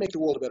duty to make the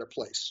world a better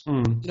place,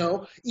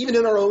 even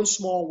in our own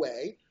small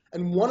way.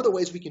 And one of the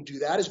ways we can do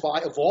that is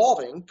by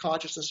evolving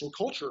consciousness and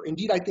culture.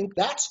 Indeed, I think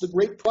that's the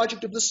great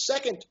project of the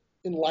second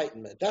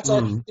Enlightenment. That's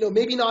our,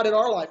 maybe not in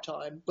our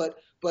lifetime, but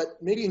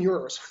maybe in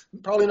yours,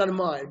 probably not in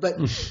mine. But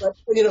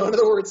in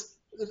other words,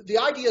 the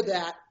idea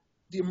that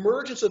the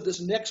emergence of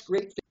this next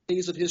great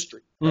phase of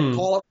history, right,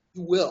 call it what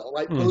you will,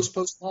 right,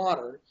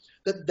 postmodern,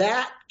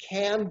 that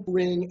can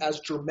bring as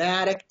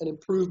dramatic an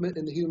improvement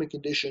in the human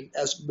condition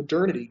as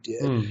modernity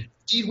did.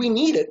 Indeed, we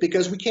need it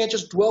because we can't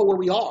just dwell where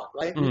we are,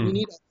 right? We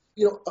need,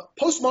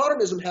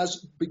 postmodernism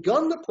has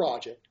begun the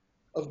project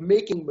of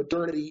making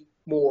modernity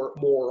more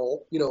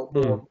moral,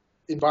 more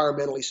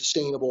environmentally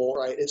sustainable,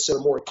 right? It's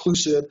more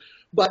inclusive,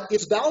 but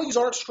its values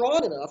aren't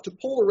strong enough to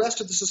pull the rest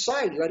of the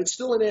society, right? It's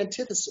still an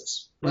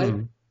antithesis, right?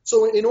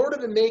 So in order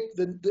to make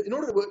in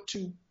order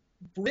to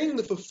bring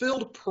the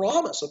fulfilled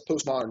promise of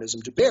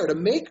postmodernism to bear, to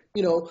make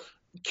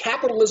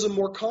capitalism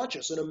more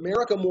conscious and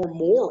America more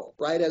moral,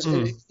 right? As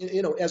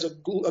as a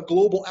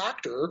global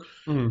actor,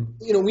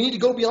 we need to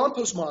go beyond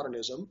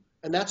postmodernism,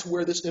 and that's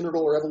where this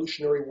integral or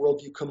evolutionary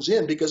worldview comes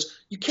in, because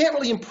you can't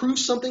really improve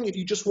something if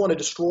you just want to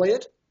destroy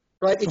it,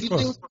 right? If you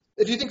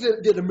think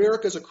that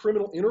America is a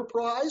criminal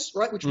enterprise,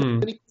 right, which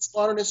many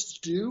postmodernists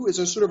do, is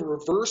a sort of a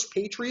reverse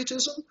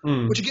patriotism,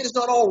 which again is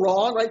not all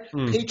wrong, right?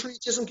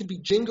 Patriotism can be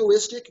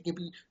jingoistic, it can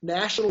be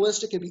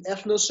nationalistic, it can be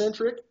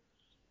ethnocentric,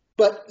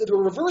 but the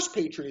reverse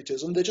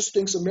patriotism that just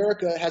thinks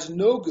America has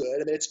no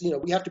good, and it's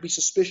we have to be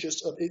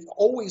suspicious of it,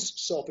 always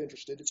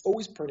self-interested, it's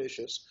always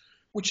pernicious,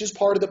 which is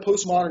part of the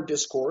postmodern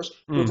discourse.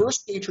 Reverse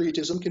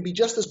patriotism can be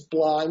just as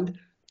blind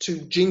to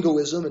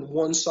jingoism and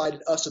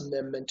one-sided us and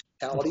them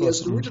mentality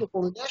as the original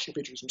form of national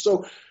patriotism.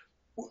 So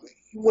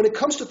when it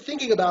comes to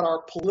thinking about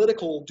our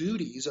political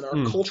duties and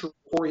our cultural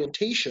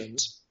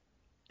orientations,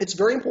 it's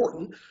very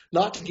important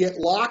not to get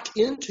locked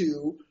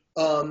into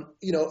a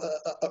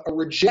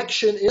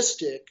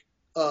rejectionistic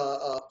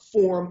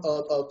form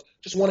of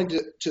just wanting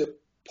to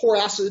pour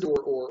acid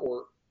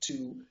or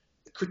to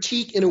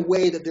critique in a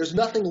way that there's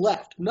nothing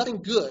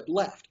good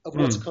left of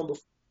what's come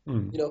before.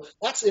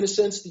 That's in a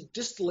sense the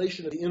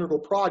distillation of the integral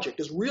project,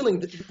 is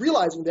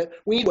realizing that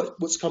we need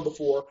what's come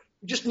before.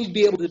 We just need to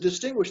be able to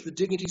distinguish the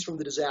dignities from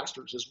the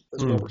disasters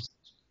as well.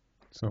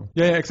 So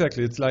yeah,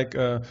 exactly. It's like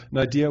an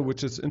idea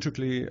which is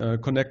intricately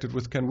connected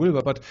with Ken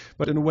Wilber,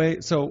 but in a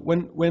way. So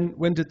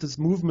when did this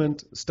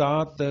movement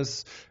start?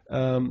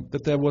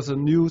 That there was a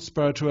new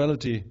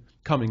spirituality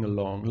coming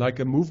along, like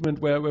a movement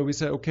where we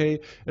say, okay,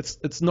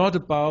 it's not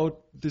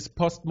about this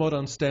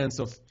postmodern stance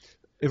of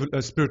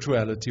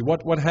spirituality.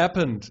 What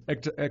happened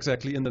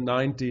exactly in the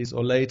 90s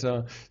or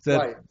later,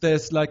 that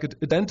there's like an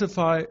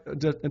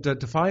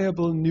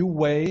identifiable new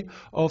way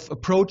of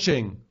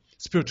approaching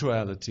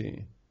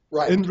spirituality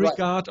in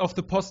regard of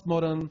the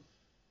postmodern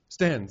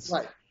stance.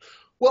 Right.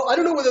 Well, I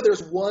don't know whether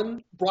there's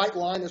one bright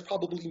line. There's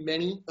probably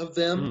many of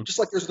them, just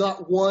like there's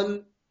not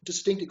one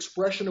distinct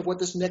expression of what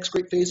this next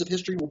great phase of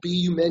history will be.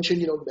 You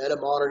mentioned,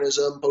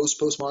 metamodernism,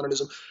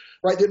 postmodernism,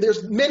 right?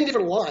 There's many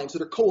different lines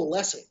that are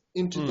coalescing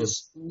into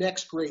this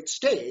next great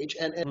stage,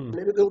 and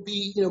it'll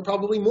be,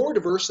 probably more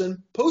diverse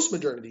than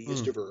postmodernity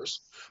is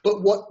diverse.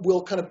 But what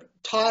will kind of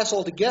tie us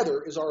all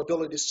together is our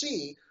ability to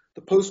see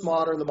the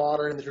postmodern, the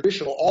modern, and the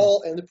traditional,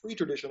 all and the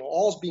pre-traditional,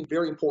 all as being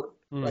very important,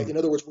 right? In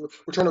other words, we're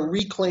trying to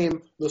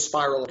reclaim the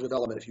spiral of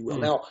development, if you will.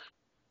 Now,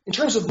 in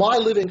terms of my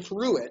living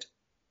through it,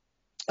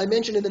 I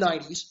mentioned in the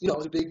 90s, I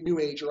was a big New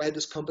Ager. I had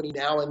this company,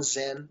 Now and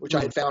Zen, which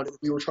I had founded.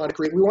 We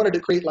wanted to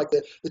create like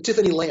the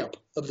Tiffany lamp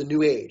of the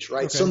New Age,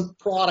 right? Okay. Some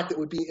product that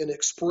would be an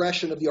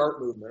expression of the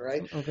art movement,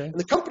 right? Okay. And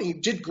the company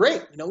did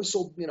great. We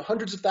sold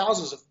hundreds of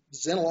thousands of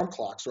Zen alarm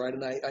clocks, right?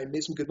 And I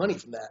made some good money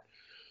from that.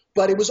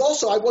 But it was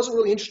also, I wasn't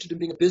really interested in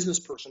being a business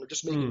person or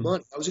just making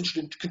money. I was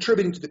interested in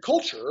contributing to the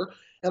culture,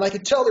 and I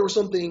could tell there was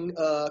something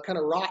kind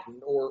of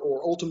rotten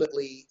or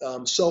ultimately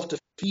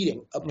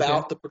self-defeating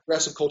about the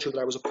progressive culture that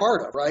I was a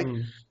part of, right?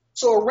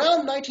 So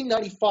around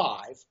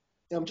 1995,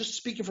 and I'm just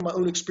speaking from my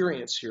own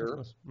experience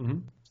here,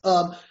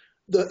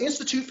 the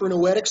Institute for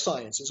Noetic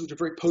Sciences, which is a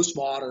very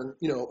postmodern,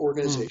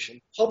 organization,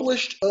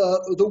 published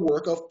the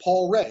work of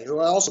Paul Ray, who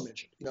I also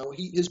mentioned.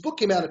 His book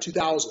came out in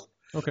 2000.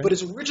 Okay. But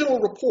his original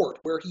report,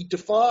 where he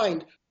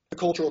defined the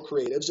cultural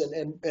creatives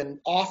and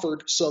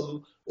offered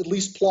some at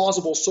least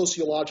plausible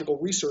sociological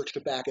research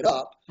to back it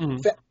up,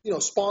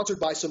 sponsored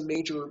by some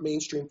major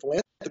mainstream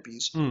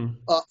philanthropies.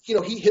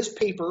 His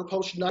paper,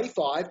 published in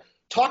 95,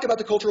 talked about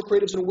the cultural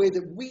creatives in a way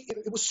that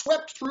it was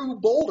swept through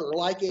Boulder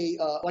like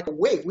a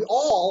wave. We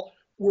all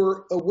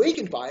were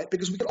awakened by it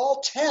because we could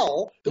all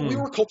tell that we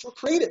were cultural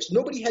creatives.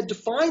 Nobody had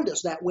defined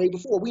us that way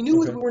before. We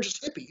knew that we weren't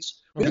just hippies.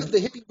 We knew that the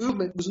hippie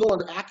movement was no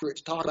longer accurate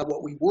to talk about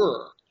what we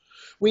were.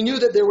 We knew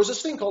that there was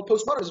this thing called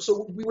postmodernism,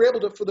 so we were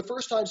able to, for the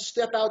first time,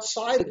 step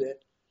outside of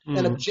it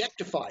and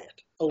objectify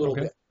it a little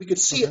bit. We could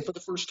see it for the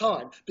first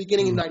time,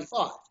 beginning in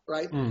 95,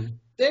 right?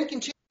 Then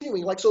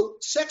continuing, so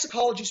Sex,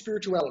 Ecology,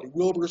 Spirituality,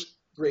 Wilbur's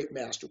great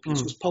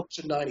masterpiece, was published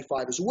in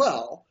 95 as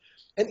well.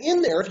 And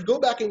in there, if you go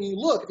back and you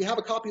look, if you have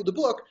a copy of the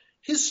book,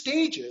 his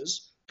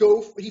stages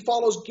he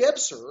follows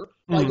Gebser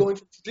by going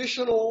from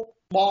traditional,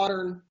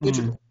 modern,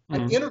 integral.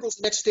 And integral's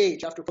the next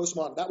stage after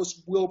postmodern. That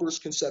was Wilbur's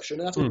conception,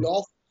 and that's what we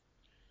all.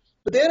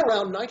 But then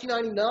around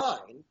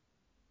 1999,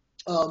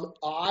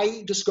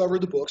 I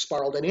discovered the book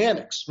Spiral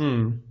Dynamics.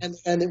 And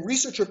the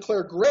researcher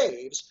Claire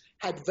Graves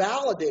had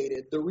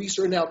validated the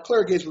research. Now,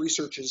 Claire Graves'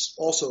 research is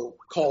also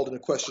called into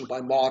question by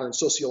modern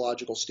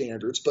sociological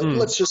standards, but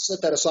let's just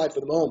set that aside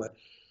for the moment.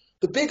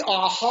 The big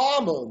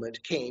aha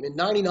moment came in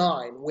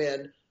 99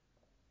 when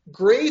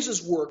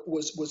Graves' work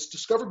was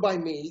discovered by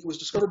me, it was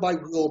discovered by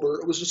Wilbur,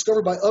 it was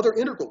discovered by other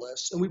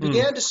integralists, and we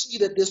began to see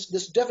that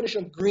this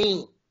definition of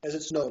green, as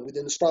it's known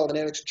within the spiral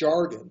dynamics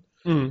jargon,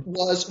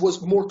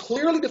 was more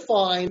clearly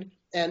defined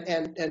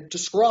and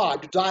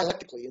described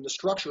dialectically in the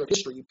structure of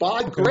history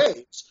by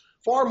Graves,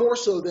 far more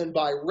so than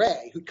by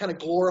Ray, who kind of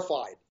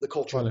glorified the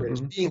cultural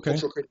creatives, being a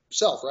cultural creative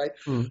himself, right?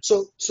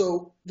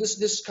 So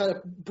this kind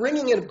of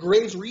bringing in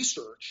Graves'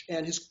 research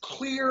and his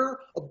clear,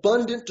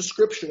 abundant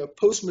description of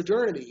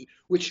postmodernity,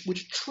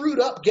 which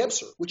trued up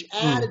Gebser, which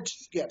added to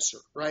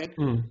Gebser, right?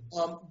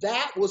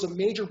 That was a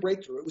major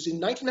breakthrough. It was in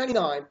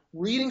 1999,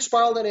 reading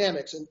Spiral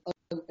Dynamics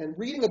and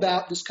reading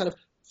about this kind of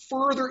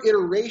further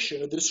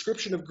iteration of the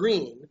description of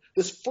green,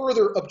 this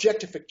further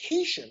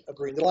objectification of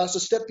green that allows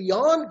us to step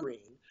beyond green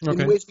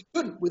in ways we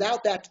couldn't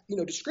without that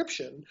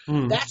description.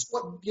 That's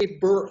what gave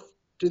birth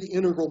to the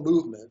integral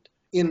movement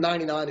in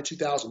 99 and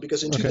 2000.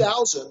 Because in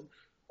 2000,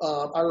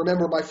 I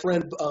remember my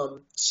friend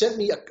sent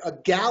me a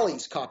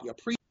Galleys copy, a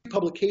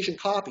pre-publication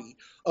copy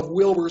of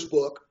Wilbur's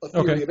book, A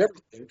Theory of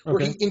Everything, where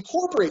he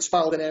incorporates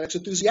spiral dynamics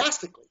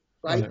enthusiastically.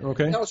 Right?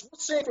 Now, it's worth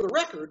saying for the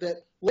record that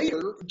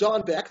later,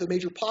 Don Beck, the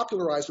major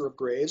popularizer of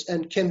Graves,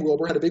 and Ken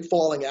Wilber had a big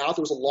falling out.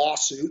 There was a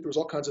lawsuit. There was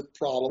all kinds of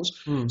problems.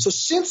 So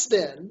since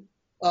then,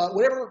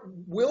 whenever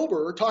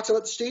Wilbur talks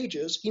about the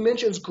stages, he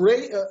mentions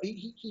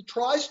he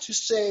tries to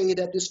say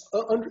that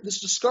this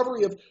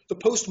discovery of the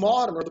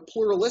postmodern or the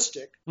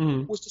pluralistic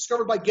was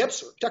discovered by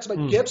Gebser. He talks about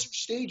Gebser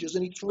stages,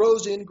 and he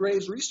throws in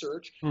Graves'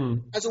 research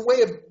as a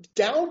way of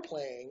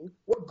downplaying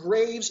what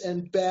Graves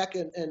and Beck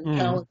and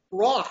Cowan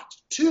brought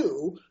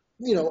to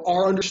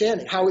our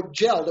understanding, how it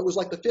gelled. It was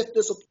like the fifth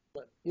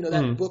discipline,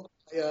 that book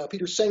by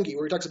Peter Senge,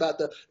 where he talks about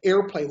the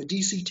airplane, the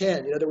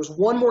DC-10. There was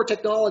one more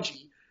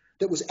technology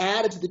that was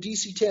added to the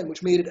DC-10,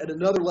 which made it at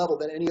another level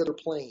than any other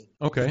plane.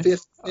 The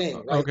fifth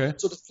thing,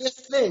 right? So the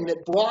fifth thing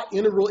that brought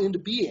integral into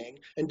being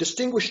and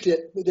distinguished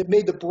it, that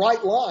made the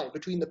bright line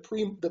between the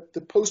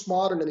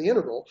postmodern and the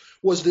integral,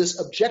 was this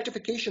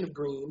objectification of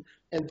green,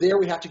 and there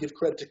we have to give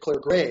credit to Claire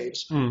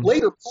Graves.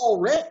 Later, Paul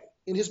Ray,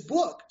 in his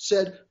book,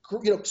 said,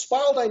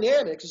 spiral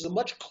dynamics is a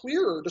much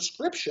clearer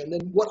description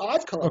than what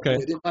I've come up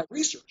with in my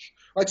research.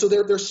 Right? So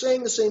they're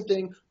saying the same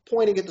thing,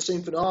 pointing at the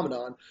same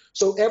phenomenon.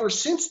 So ever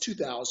since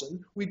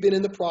 2000, we've been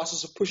in the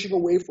process of pushing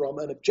away from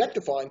and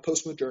objectifying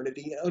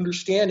postmodernity and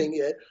understanding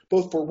it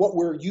both for what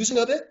we're using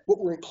of it, what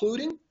we're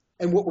including,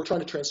 and what we're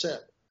trying to transcend.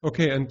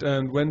 Okay,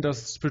 and when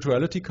does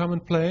spirituality come in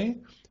play?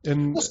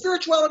 Well,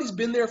 spirituality's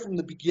been there from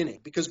the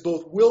beginning because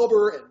both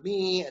Wilbur and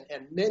me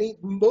and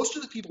most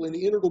of the people in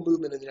the integral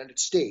movement in the United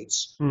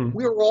States,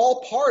 we were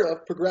all part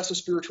of progressive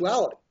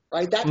spirituality,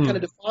 right? That kind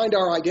of defined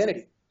our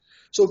identity.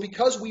 So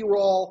because we were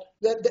all,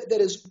 that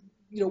is,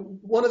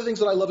 one of the things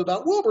that I love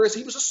about Wilbur is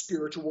he was a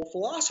spiritual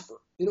philosopher.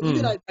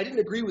 Even I didn't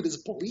agree with his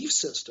belief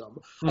system.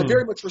 I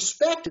very much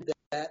respected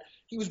that.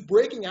 He was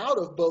breaking out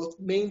of both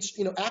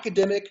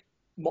academic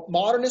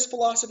modernist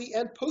philosophy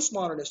and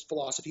postmodernist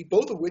philosophy,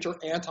 both of which are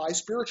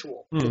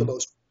anti-spiritual for the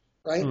most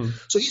part, right?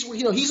 So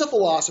he's a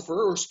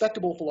philosopher, a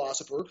respectable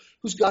philosopher,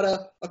 who's got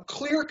a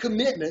clear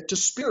commitment to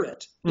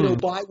spirit,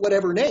 by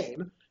whatever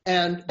name.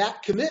 And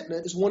that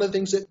commitment is one of the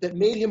things that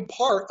made him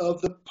part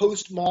of the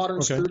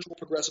postmodern spiritual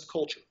progressive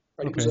culture.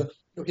 Right? He was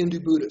a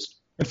Hindu Buddhist.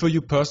 And for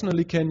you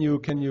personally, can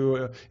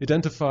you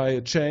identify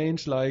a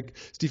change like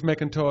Steve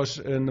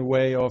McIntosh in a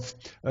way of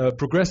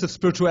progressive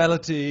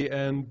spirituality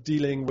and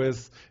dealing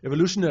with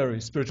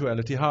evolutionary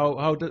spirituality?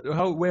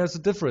 Where's the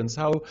difference?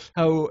 How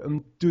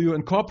do you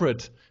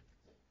incorporate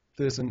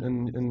this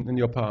in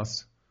your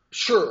past?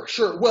 Sure.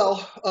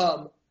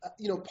 Well,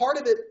 part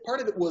of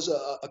it was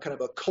a kind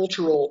of a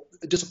cultural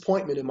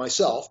disappointment in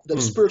myself,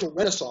 the spiritual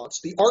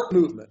renaissance, the art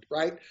movement,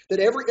 right? That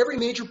every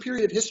major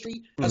period of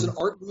history has an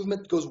art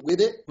movement that goes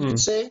with it, you could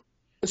say.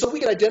 And so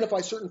we can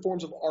identify certain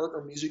forms of art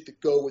or music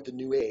that go with the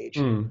New Age,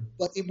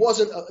 but it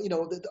wasn't,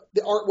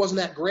 the art wasn't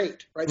that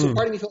great, right? So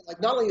part of me felt like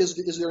not only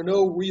is there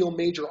no real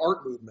major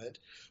art movement,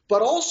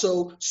 but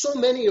also so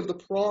many of the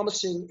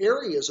promising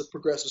areas of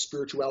progressive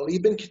spirituality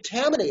have been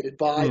contaminated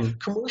by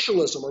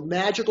commercialism or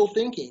magical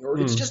thinking, or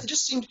it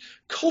just seemed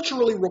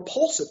culturally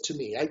repulsive to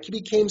me. I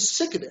became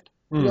sick of it.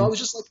 I was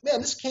just like,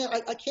 man,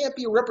 I can't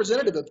be a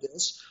representative of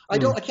this. I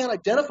can't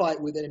identify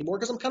it with it anymore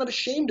because I'm kind of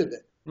ashamed of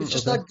it. It's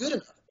just not good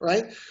enough,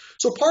 right?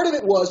 So part of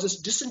it was this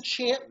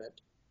disenchantment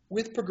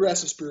with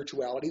progressive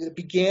spirituality that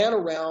began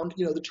around,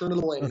 the turn of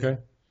the millennium.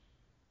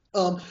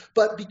 Okay.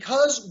 But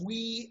because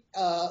we,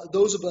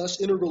 those of us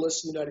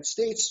integralists in the United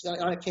States,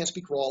 I can't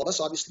speak for all of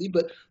us, obviously,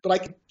 but I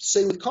could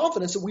say with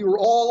confidence that we were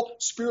all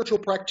spiritual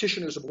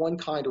practitioners of one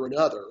kind or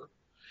another.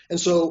 And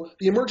so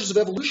the emergence of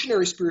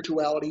evolutionary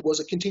spirituality was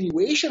a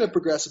continuation of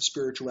progressive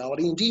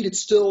spirituality. Indeed,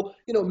 it's still,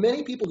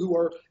 many people who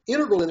are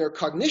integral in their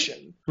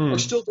cognition are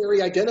still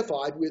very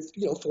identified with,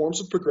 forms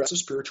of progressive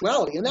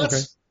spirituality. And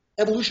that's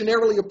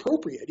evolutionarily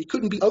appropriate. It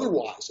couldn't be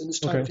otherwise in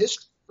this time of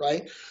history,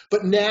 right?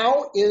 But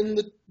now in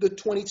the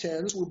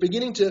 2010s,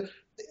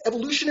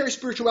 evolutionary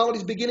spirituality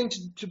is beginning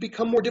to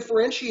become more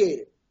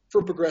differentiated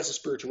from progressive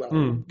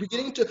spirituality.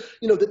 Beginning to,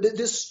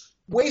 this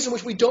ways in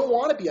which we don't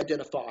want to be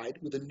identified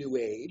with the New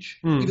Age,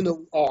 even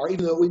though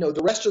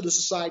the rest of the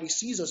society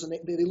sees us and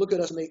they look at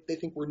us and they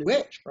think we're New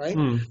Age, right?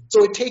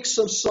 So it takes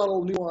some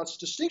subtle, nuanced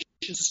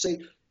distinctions to say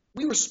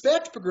we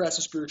respect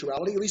progressive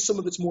spirituality, at least some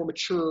of its more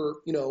mature,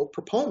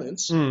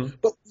 proponents,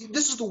 but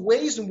this is the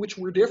ways in which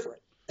we're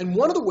different. And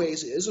one of the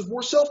ways is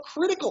we're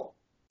self-critical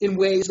in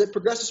ways that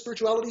progressive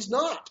spirituality is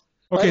not.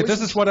 Okay, right?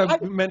 this is what I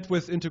meant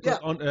with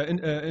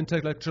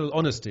intellectual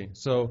honesty.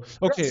 So,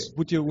 okay, yes.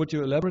 Would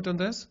you elaborate on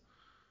this?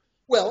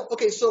 Well,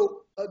 okay,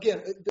 so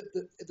again,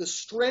 the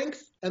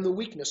strength and the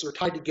weakness are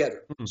tied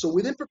together. So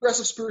within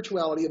progressive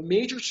spirituality, a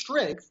major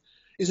strength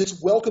is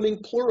its welcoming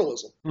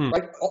pluralism,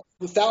 right?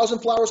 1,000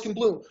 flowers can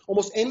bloom.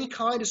 Almost any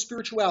kind of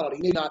spirituality,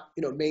 maybe not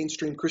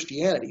mainstream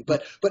Christianity,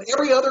 but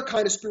every other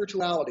kind of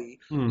spirituality,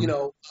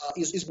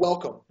 is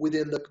welcome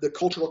within the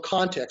cultural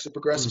context of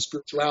progressive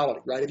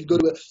spirituality, right? If you go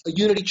to a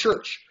unity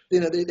church,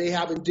 they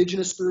have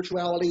indigenous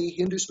spirituality,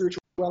 Hindu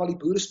spirituality,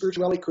 Buddhist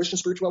spirituality, Christian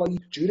spirituality,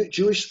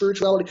 Jewish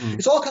spirituality.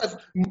 It's all kind of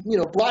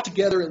brought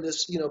together in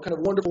this kind of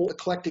wonderful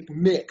eclectic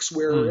mix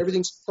where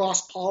everything's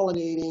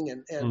cross-pollinating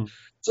and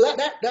so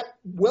that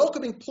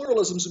welcoming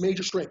pluralism is a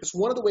major strength. It's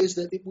one of the ways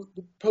that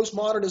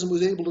postmodernism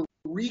was able to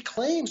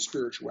reclaim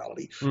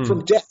spirituality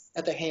from death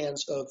at the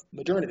hands of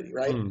modernity,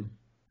 right?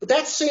 But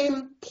that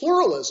same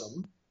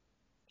pluralism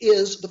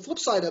is the flip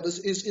side of it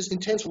is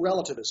intense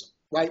relativism,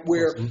 right?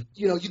 Where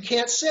you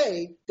can't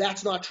say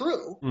that's not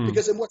true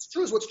because then what's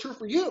true is what's true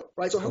for you,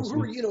 right? So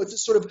who are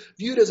it's sort of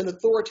viewed as an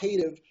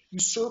authoritative,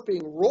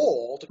 usurping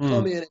role to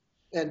come in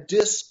and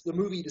diss the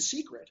movie The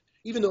Secret,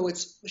 even though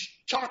it's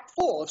chock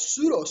full of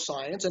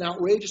pseudoscience and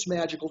outrageous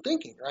magical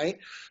thinking, right?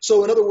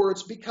 So in other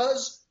words,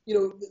 because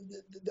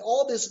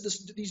all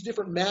these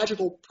different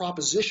magical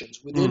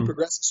propositions within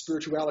progressive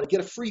spirituality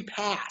get a free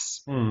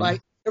pass, right?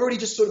 Everybody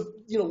just sort of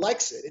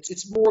likes it.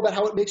 It's more about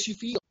how it makes you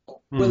feel,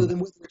 rather than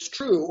whether it's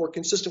true or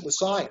consistent with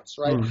science,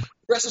 right?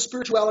 Progressive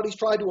spirituality has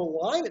tried to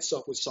align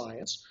itself with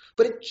science,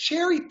 but it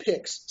cherry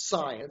picks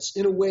science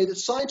in a way that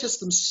scientists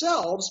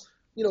themselves,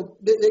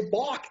 they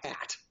balk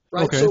at,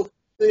 right? Okay. So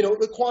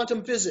the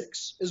quantum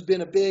physics has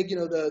been a big,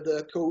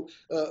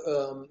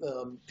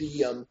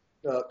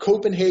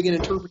 Copenhagen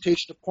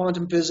interpretation of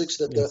quantum physics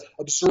that the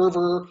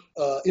observer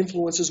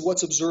influences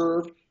what's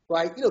observed,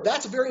 right?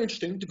 That's a very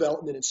interesting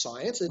development in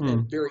science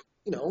and very,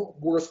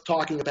 worth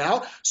talking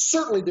about.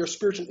 Certainly there are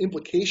spiritual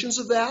implications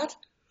of that,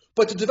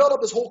 but to develop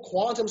this whole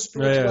quantum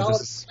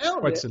spirituality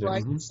around it,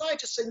 right?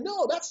 Scientists say,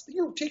 no,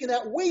 you're taking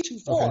that way too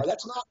far. Okay.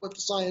 That's not what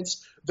the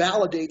science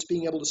validates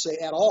being able to say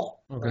at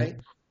all, right?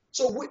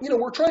 So,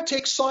 we're trying to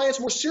take science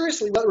more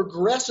seriously without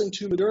regressing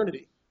to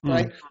modernity,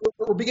 right?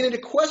 We're beginning to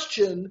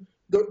question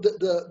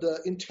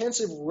the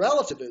intensive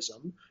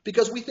relativism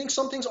because we think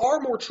some things are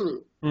more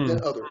true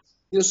than others.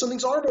 Some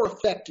things are more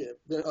effective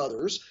than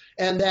others,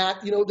 and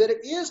that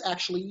it is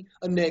actually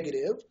a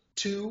negative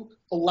to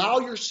allow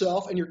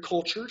yourself and your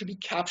culture to be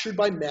captured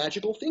by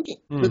magical thinking.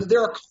 That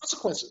there are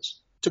consequences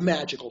to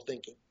magical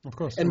thinking, of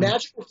course, and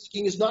magical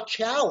thinking is not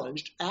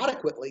challenged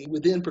adequately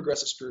within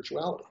progressive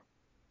spirituality.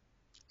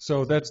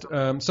 So that's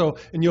so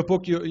in your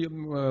book,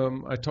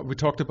 we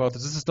talked about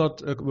this. This is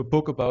not a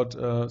book about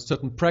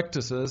certain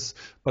practices,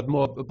 but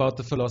more about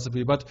the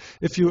philosophy. But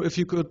if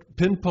you could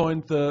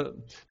pinpoint the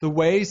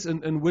ways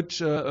in which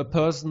a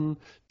person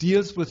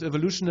deals with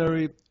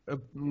evolutionary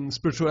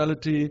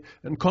spirituality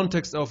in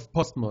context of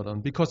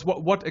postmodern, because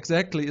what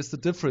exactly is the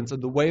difference in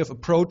the way of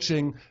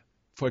approaching,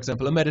 for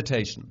example, a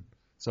meditation?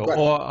 So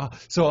or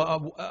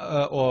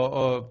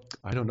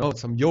I don't know,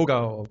 some yoga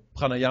or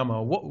pranayama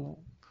or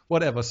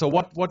whatever. So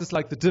what is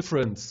like the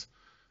difference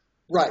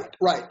Right,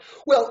 right.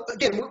 Well,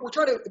 again, we're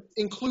trying to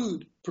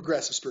include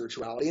progressive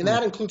spirituality, and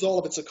that includes all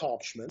of its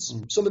accomplishments.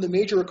 Some of the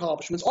major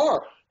accomplishments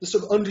are the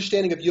sort of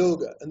understanding of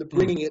yoga and the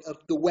bringing it of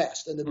the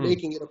West and the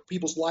making it of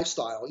people's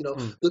lifestyle.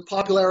 The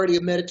popularity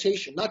of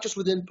meditation, not just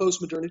within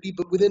postmodernity,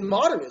 but within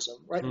modernism.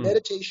 Right,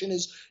 meditation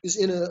is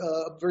in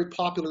a very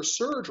popular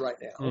surge right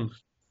now.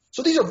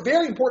 So these are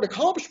very important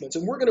accomplishments,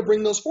 and we're going to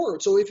bring those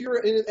forward. So if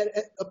you're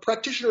a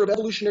practitioner of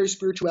evolutionary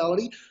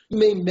spirituality, you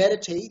may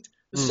meditate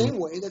the same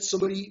way that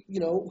somebody,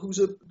 who's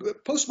a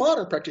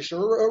postmodern practitioner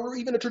or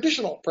even a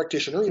traditional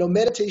practitioner,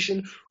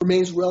 meditation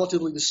remains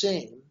relatively the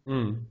same.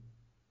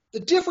 The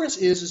difference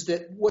is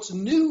that what's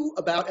new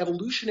about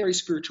evolutionary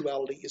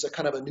spirituality is a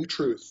kind of a new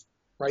truth,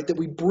 right? That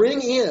we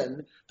bring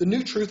in the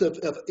new truth of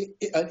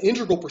an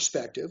integral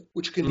perspective,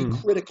 which can be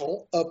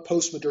critical of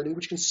postmodernity,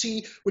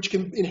 which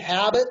can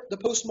inhabit the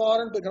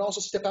postmodern, but can also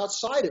step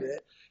outside of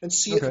it and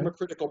see it from a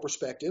critical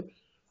perspective.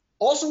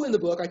 Also in the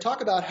book, I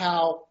talk about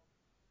how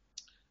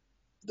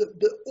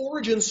the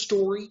origin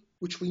story,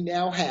 which we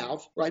now have,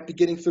 right,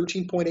 beginning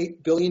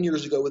 13.8 billion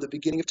years ago with the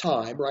beginning of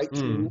time, right,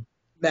 through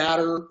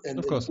matter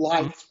and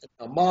life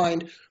and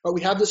mind, right,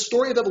 we have this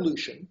story of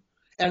evolution,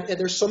 and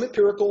there's some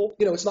empirical,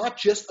 it's not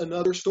just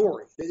another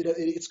story.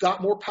 It's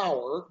got more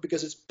power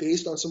because it's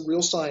based on some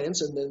real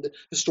science and then the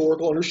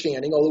historical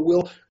understanding,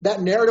 although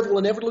that narrative will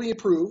inevitably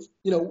improve.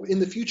 In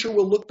the future,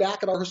 we'll look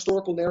back at our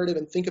historical narrative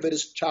and think of it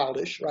as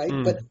childish, right?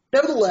 But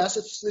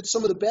nevertheless, it's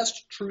some of the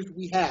best truth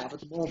we have at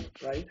the moment,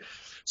 right?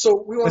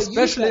 So we want to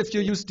especially if you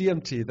use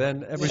DMT,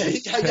 then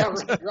everything.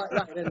 Right.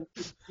 And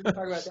we can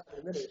talk about that in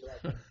a minute,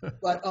 right?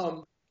 But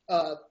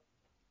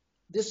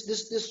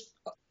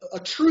a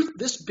truth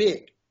this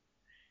big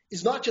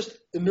is not just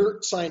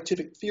inert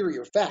scientific theory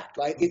or fact,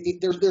 right?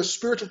 There's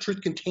spiritual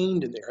truth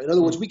contained in there. In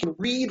other words, we can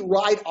read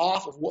right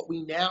off of what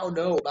we now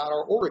know about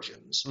our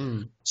origins,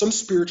 some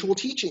spiritual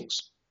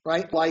teachings,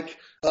 right? Like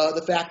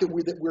the fact that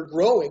we're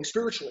growing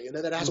spiritually and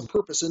that has a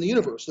purpose in the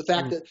universe. The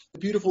fact that the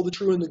beautiful, the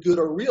true, and the good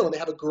are real and they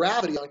have a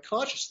gravity on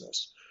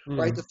consciousness,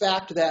 right? The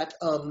fact that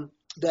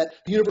that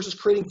the universe is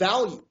creating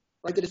value,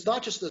 right? That it's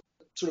not just the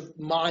sort of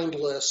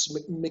mindless,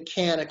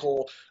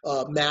 mechanical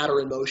matter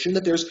in motion,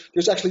 that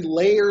there's actually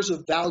layers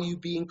of value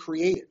being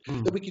created,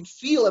 that we can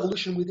feel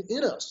evolution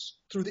within us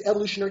through the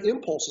evolutionary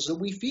impulses that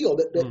we feel,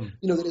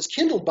 that is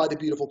kindled by the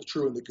beautiful, the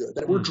true, and the good,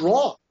 that we're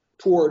drawn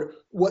toward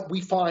what we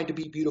find to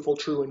be beautiful,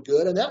 true, and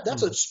good, and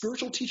that's a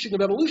spiritual teaching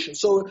of evolution.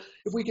 So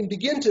if we can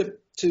begin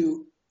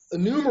to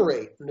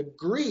enumerate and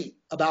agree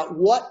about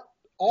what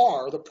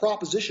are the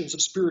propositions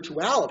of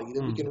spirituality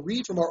that we can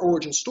read from our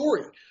origin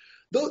story,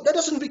 that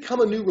doesn't become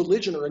a new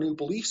religion or a new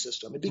belief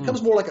system. It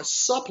becomes more like a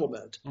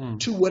supplement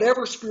to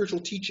whatever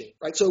spiritual teaching,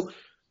 right? So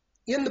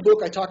in the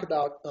book, I talk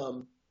about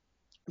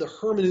the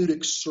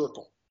hermeneutic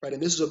circle, right?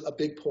 And this is a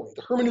big point.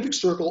 The hermeneutic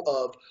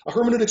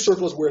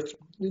circle is where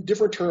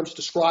different terms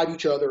describe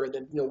each other, and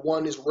then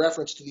one is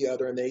reference to the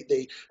other, and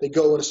they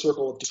go in a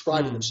circle of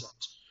describing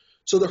themselves.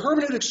 So the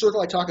hermeneutic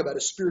circle I talk about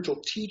is spiritual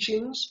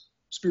teachings,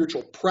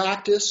 spiritual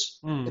practice,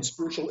 and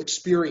spiritual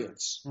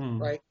experience,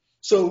 right?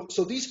 So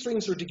these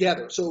things are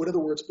together. So in other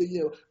words,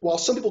 while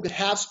some people can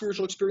have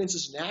spiritual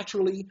experiences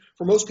naturally,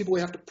 for most people we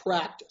have to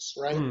practice,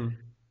 right?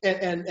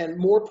 And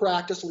more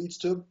practice leads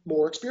to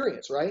more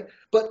experience, right?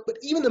 But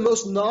even the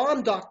most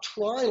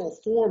non-doctrinal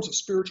forms of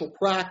spiritual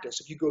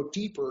practice, if you go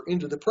deeper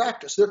into the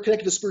practice, they're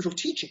connected to spiritual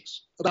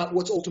teachings about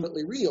what's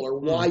ultimately real, or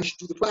why you should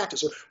do the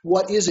practice, or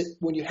what is it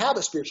when you have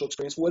a spiritual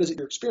experience, what is it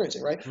you're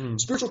experiencing, right?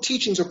 Spiritual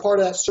teachings are part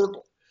of that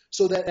circle.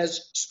 So that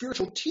as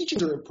spiritual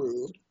teachings are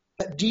improved,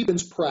 that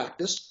deepens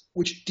practice,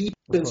 which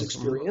deepens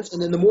experience.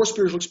 And then the more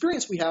spiritual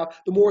experience we have,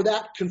 the more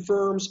that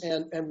confirms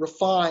and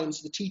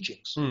refines the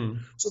teachings.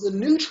 So the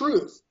new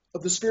truth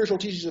of the spiritual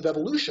teachings of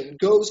evolution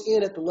goes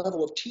in at the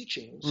level of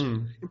teachings,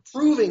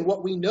 improving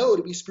what we know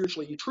to be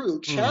spiritually true,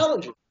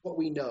 challenging what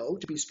we know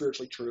to be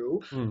spiritually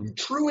true,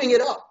 truing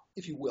it up,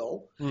 if you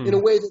will, in a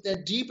way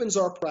that deepens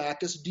our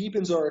practice,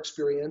 deepens our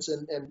experience,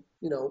 and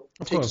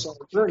takes us on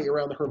a journey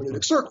around the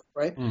hermeneutic circle,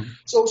 right?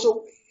 So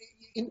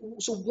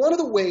one of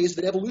the ways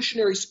that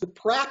the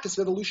practice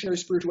of evolutionary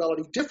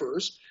spirituality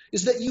differs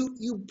is that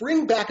you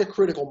bring back a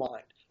critical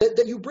mind,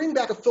 that you bring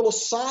back a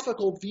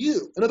philosophical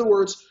view. In other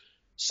words,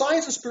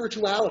 science and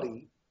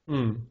spirituality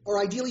are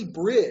ideally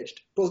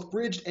both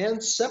bridged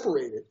and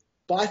separated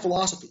by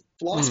philosophy.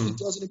 Philosophy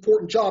does an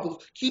important job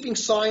of keeping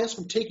science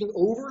from taking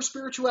over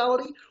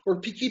spirituality, or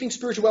keeping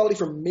spirituality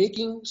from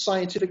making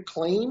scientific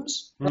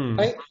claims,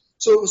 right?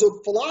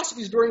 So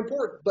philosophy is very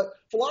important, but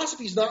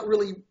philosophy is not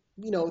really,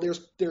 there's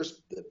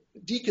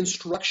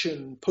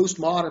deconstruction,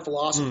 postmodern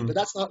philosophy, but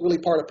that's not really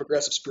part of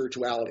progressive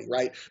spirituality,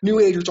 right? New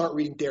Agers aren't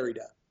reading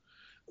Derrida,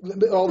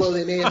 although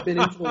they may have been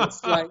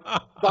influenced by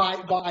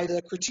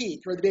the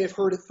critique, or they may have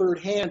heard it third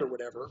hand or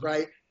whatever,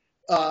 right?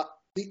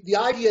 The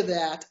idea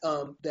that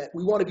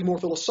we want to be more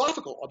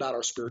philosophical about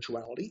our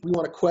spirituality, we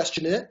want to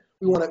question it,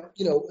 we want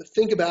to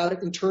think about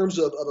it in terms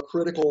of a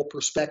critical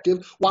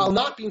perspective, while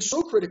not being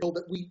so critical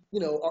that we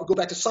go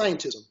back to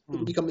scientism, that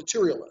we become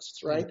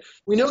materialists, right?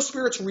 We know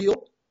spirit's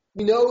real,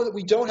 we know that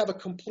we don't have a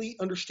complete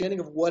understanding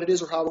of what it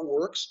is or how it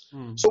works.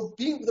 So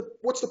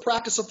what's the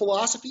practice of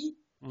philosophy?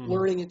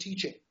 Learning and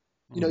teaching.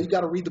 You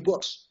got to read the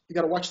books. You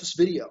got to watch this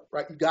video,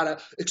 right? You got to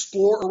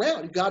explore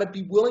around. You got to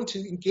be willing to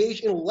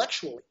engage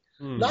intellectually.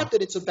 Not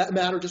that it's a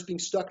matter of just being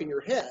stuck in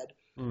your head.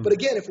 But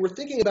again, if we're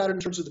thinking about it in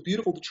terms of the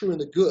beautiful, the true,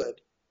 and the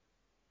good,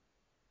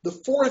 the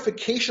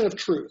fortification of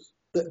truth,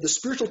 the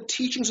spiritual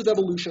teachings of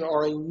evolution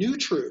are a new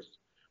truth,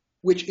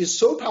 which is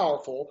so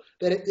powerful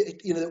that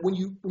that when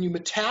you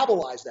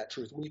metabolize that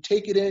truth, when you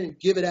take it in and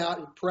give it out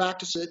and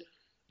practice it,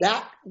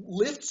 that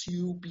lifts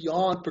you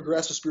beyond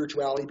progressive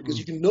spirituality, because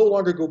you can no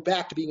longer go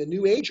back to being a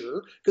new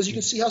ager, because you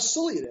can see how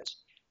silly it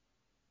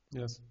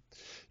is.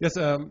 Yes.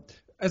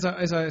 As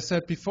I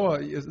said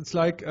before, it's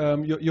like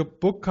your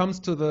book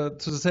comes to the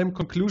same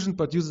conclusion,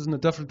 but uses in a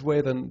different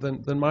way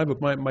than my book.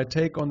 My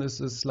take on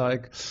this is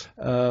like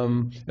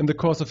in the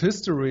course of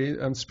history,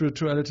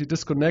 spirituality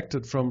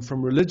disconnected from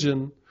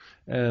religion,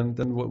 and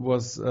then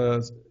was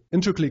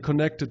intricately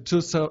connected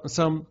to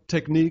some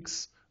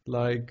techniques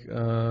like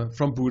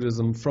from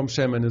Buddhism, from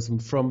shamanism,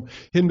 from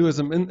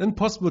Hinduism in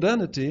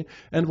postmodernity.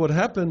 And what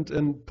happened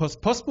in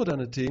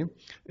postmodernity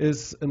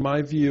is, in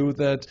my view,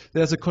 that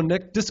there's a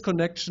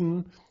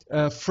disconnection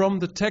from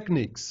the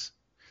techniques.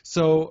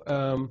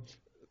 So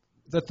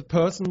that the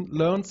person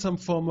learns some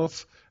form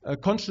of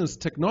conscious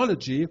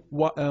technology,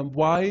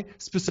 why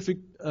specific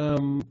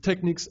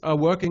techniques are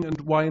working and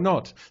why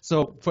not.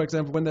 So, for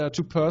example, when there are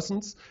two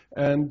persons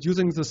and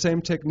using the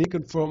same technique,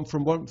 and for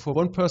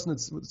one person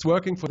it's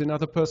working, for the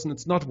other person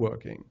it's not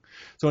working.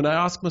 So, and I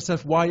ask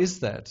myself, why is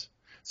that?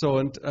 So,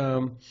 and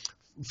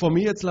for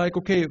me, it's like,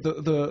 okay,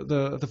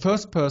 the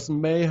first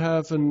person may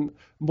have a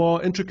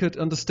more intricate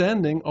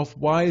understanding of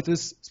why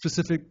this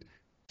specific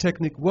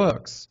technique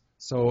works.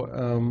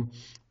 So,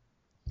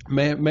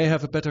 may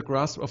have a better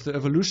grasp of the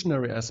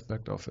evolutionary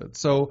aspect of it.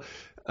 So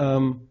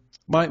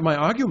my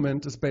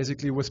argument is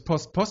basically with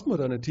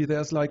postmodernity,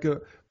 there's like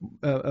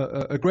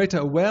a greater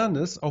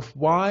awareness of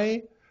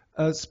why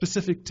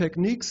specific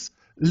techniques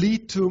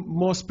lead to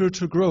more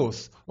spiritual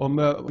growth or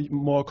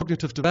more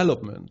cognitive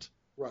development.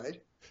 Right.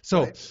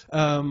 So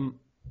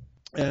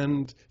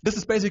and this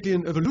is basically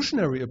an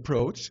evolutionary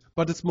approach,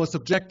 but it's more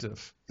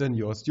subjective than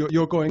yours.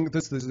 You're going,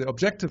 this is the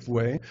objective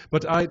way,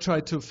 but I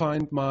try to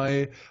find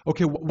why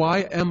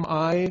am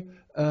I,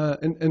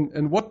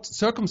 in what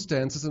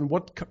circumstances and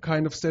what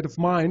kind of state of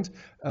mind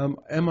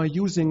am I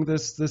using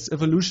this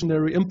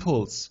evolutionary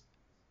impulse,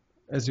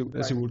 as you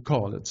would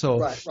call it.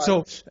 So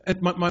so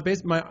at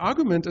my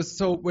argument is,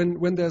 so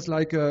when there's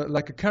like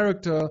a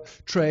character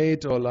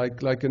trait or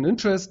like an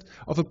interest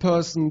of a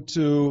person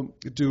to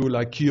do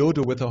like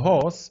Kyoto with a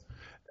horse,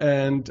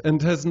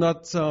 and has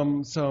not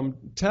some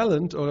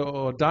talent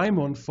or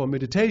daimon for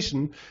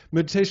meditation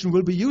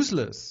will be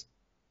useless.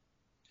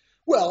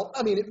 Well,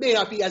 I mean, it may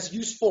not be as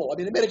useful. I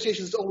mean,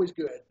 meditation is always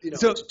good, to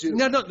do.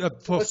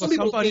 For some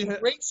people somebody gain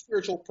great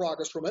spiritual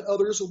progress from it.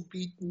 Others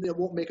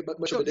won't make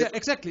much of a difference. Yeah,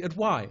 exactly. And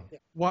why? Yeah.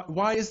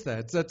 Why is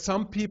that? That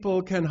some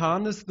people can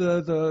harness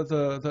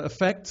the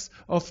effects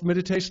of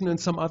meditation and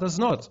some others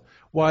not,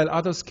 while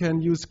others can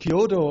use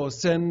Kyoto or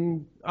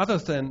other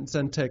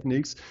Zen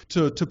techniques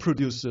to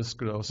produce this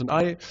growth. And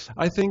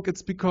I think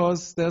it's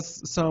because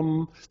there's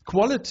some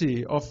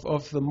quality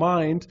of the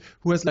mind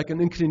who has like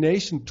an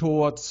inclination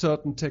towards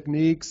certain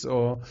techniques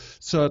or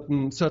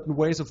certain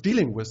ways of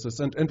dealing with this.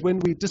 And when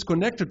we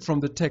disconnect it from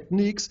the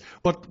techniques,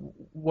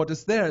 what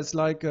is there is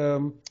like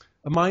a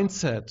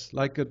mindset,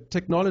 like a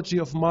technology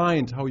of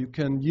mind, how you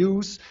can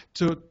use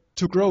to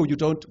grow. You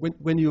don't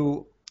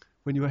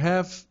when you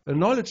have a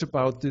knowledge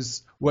about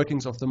these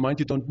workings of the mind,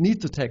 you don't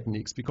need the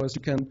techniques, because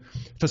you can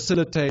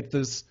facilitate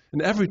this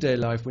in everyday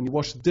life, when you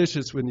wash the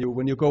dishes, when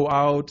you go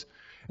out.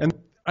 And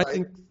I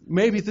think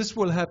maybe this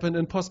will happen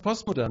in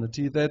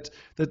postmodernity, that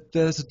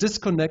there's a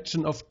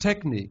disconnection of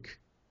technique,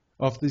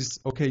 of this,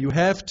 okay, you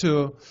have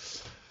to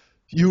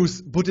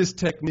use Buddhist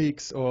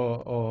techniques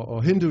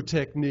or Hindu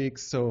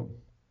techniques. So.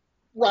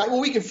 Right.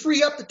 Well, we can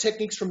free up the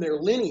techniques from their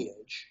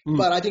lineage,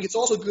 but I think it's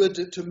also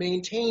good to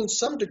maintain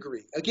some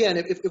degree. Again,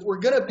 if we're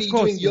going to be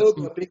doing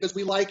yoga because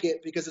we like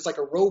it, because it's like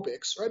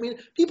aerobics, right? I mean,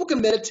 people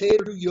can meditate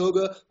or do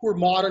yoga who are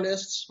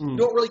modernists, who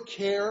don't really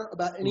care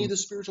about any of the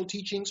spiritual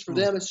teachings. For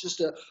them, it's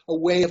just a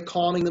way of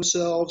calming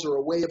themselves or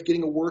a way of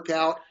getting a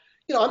workout.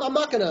 I'm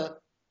not going to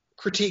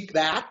critique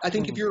that. I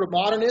think if you're a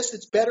modernist,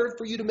 it's better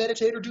for you to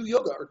meditate or do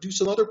yoga or do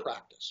some other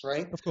practice,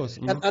 right? Of course.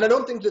 And I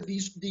don't think that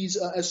these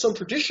as some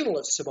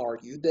traditionalists have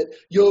argued, that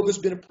yoga's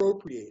been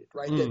appropriated,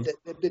 right?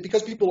 That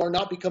because people are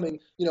not becoming,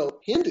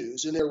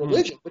 Hindus in their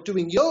religion, but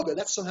doing yoga,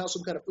 that's somehow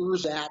some kind of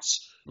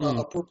ersatz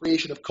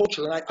appropriation of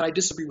culture, and I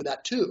disagree with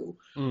that too.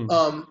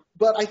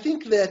 But I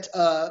think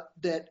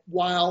that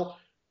while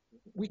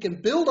we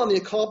can build on the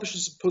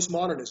accomplishments of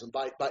postmodernism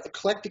by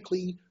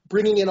eclectically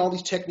bringing in all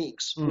these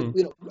techniques,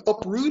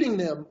 uprooting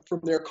them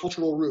from their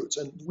cultural roots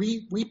and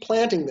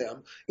replanting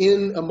them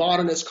in a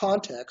modernist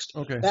context,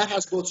 that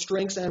has both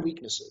strengths and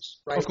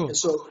weaknesses, right? And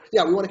so,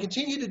 we want to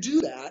continue to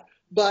do that.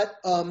 But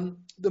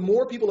the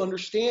more people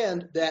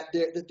understand that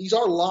these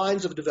are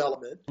lines of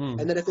development,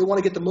 and that if they want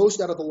to get the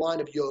most out of the line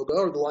of yoga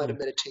or the line of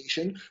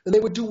meditation, then they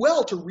would do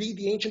well to read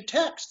the ancient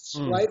texts,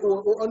 right?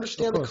 Or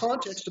understand the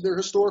context of their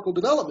historical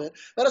development.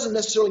 That doesn't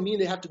necessarily mean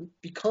they have to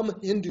become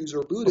Hindus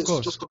or Buddhists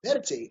just to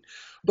meditate,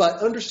 but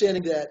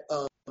understanding that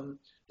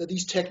that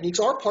these techniques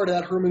are part of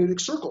that hermeneutic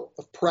circle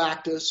of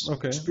practice,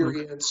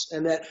 experience,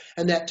 and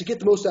that to get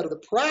the most out of the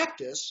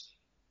practice,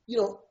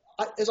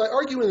 as I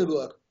argue in the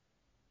book,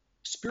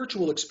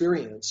 spiritual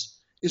experience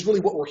is really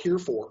what we're here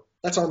for.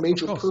 That's our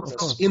major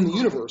purpose in the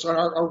universe.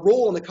 Our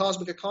role in the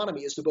cosmic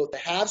economy is to both to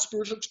have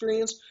spiritual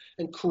experience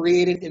and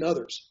create it in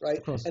others,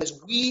 right? And as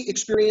we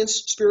experience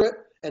spirit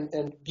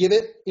and give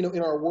it,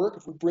 in our work,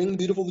 if we bring the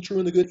beautiful, the true,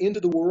 and the good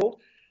into the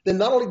world, then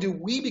not only do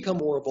we become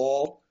more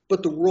evolved,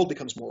 but the world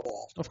becomes more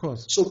evolved. Of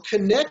course. So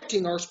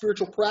connecting our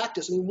spiritual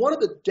practice, one of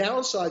the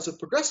downsides of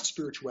progressive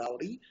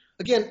spirituality,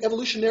 again,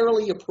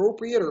 evolutionarily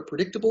appropriate or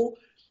predictable,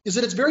 is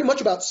that it's very much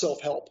about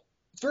self-help.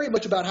 It's very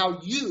much about how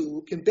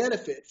you can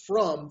benefit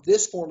from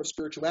this form of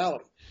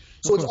spirituality.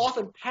 So it's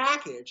often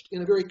packaged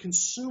in a very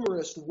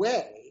consumerist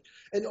way,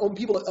 and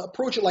people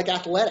approach it like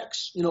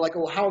athletics.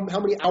 How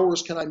many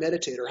hours can I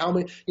meditate, or how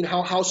many,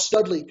 how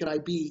studly can I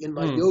be in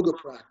my yoga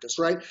practice,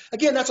 right?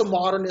 Again, that's a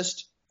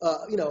modernist,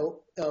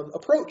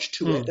 approach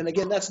to it, and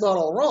again, that's not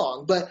all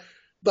wrong,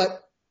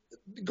 but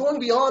going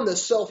beyond the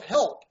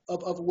self-help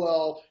of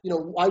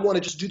I want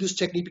to just do this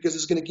technique because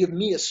it's going to give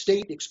me a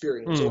state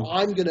experience, or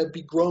I'm going to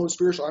be grown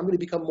spiritual, I'm going to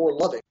become more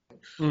loving.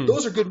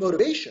 Those are good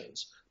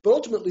motivations, but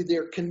ultimately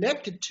they're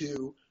connected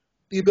to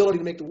the ability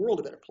to make the world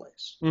a better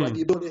place, right?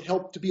 The ability to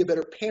help to be a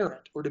better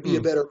parent, or to be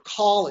a better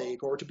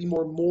colleague, or to be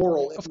more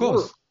moral at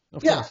work.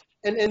 Of course.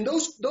 And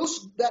those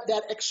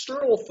that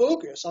external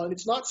focus on,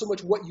 it's not so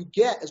much what you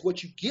get as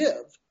what you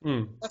give.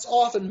 That's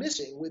often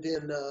missing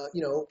within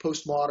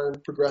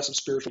postmodern progressive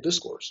spiritual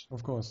discourse.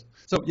 Of course.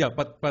 So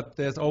but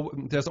there's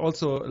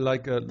also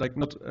like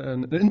not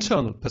an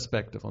internal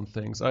perspective on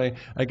things.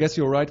 I guess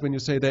you're right when you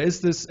say there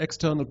is this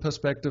external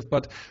perspective,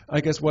 but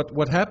I guess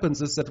what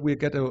happens is that we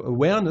get an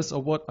awareness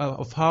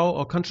of how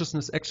our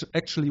consciousness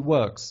actually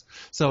works.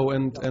 So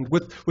and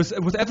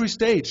with every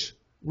stage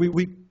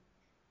we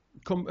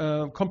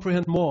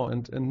comprehend more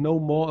and know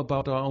more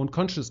about our own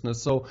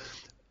consciousness. So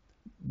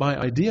my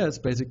idea is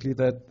basically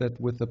that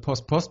with the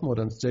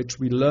postmodern stage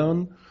we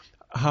learn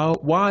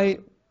why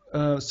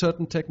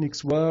certain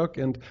techniques work,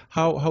 and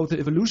how the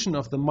evolution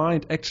of the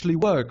mind actually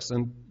works,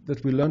 and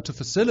that we learn to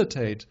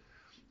facilitate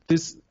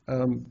this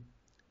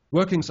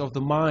workings of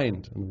the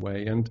mind in a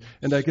way. And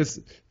I guess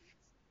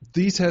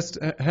these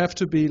have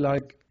to be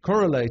like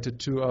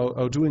correlated to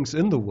our doings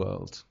in the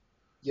world.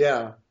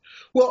 Yeah.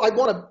 Well,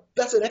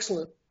 that's an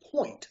excellent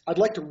point. I'd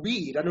like to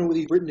read, I don't know whether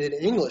you've written it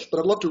in English, but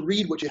I'd love to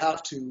read what you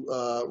have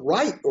to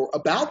write or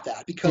about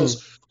that,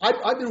 because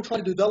I've been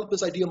trying to develop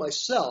this idea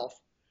myself,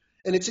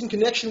 and it's in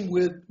connection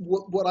with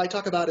what I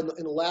talk about in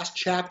the last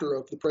chapter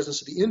of The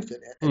Presence of the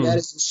Infinite, and that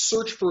is the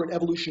search for an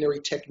evolutionary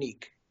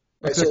technique.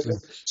 Right? Exactly.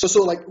 So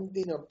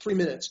 3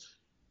 minutes.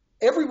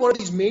 Every one of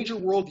these major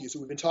worldviews that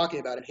we've been talking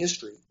about in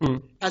history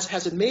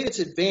has made its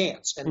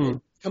advance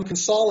and become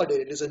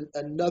consolidated as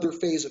another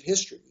phase of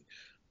history,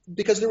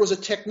 because there was a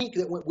technique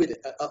that went with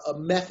it, a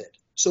method.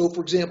 So,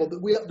 for example,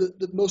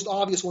 the most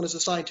obvious one is the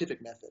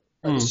scientific method.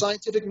 Right? The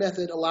scientific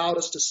method allowed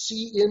us to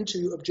see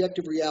into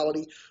objective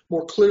reality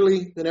more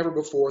clearly than ever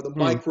before, the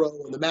micro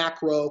and the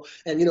macro,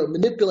 and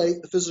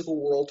manipulate the physical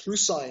world through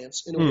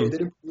science in a way that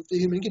improved the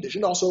human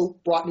condition, also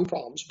brought new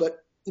problems.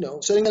 But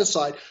setting that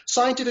aside,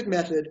 scientific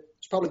method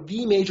is probably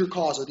the major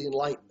cause of the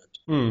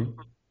Enlightenment.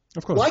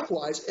 Of course.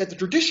 Likewise, at the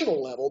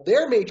traditional level,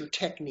 their major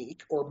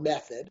technique or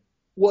method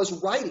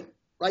was writing.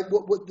 Right,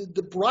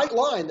 the bright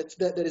line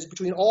that is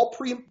between all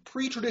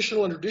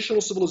pre-traditional and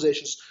traditional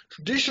civilizations.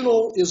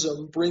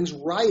 Traditionalism brings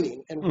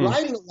writing, and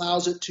writing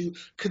allows it to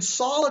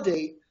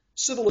consolidate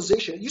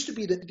civilization. It used to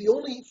be that the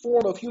only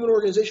form of human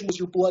organization was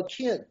your blood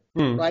kin,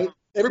 right?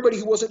 Everybody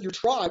who wasn't your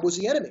tribe was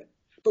the enemy.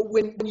 But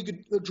when you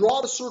could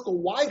draw the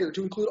circle wider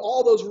to include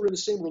all those who were in the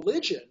same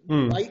religion,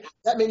 right,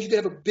 that means you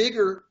could have a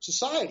bigger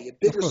society, a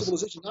bigger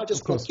civilization, not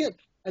just blood kin.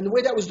 And the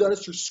way that was done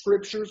is through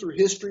scripture, through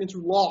history, and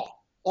through law.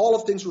 All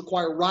of things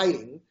require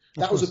writing.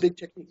 That was a big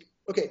technique.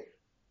 Okay,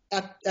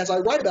 as I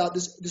write about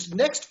this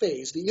next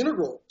phase, the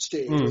integral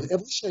stage, or the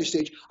evolutionary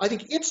stage, I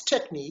think its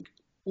technique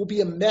will be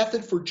a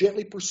method for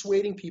gently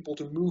persuading people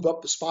to move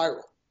up the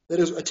spiral. That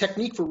is a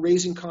technique for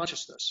raising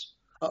consciousness,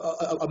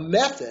 a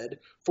method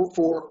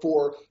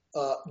for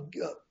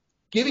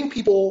giving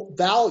people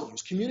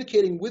values,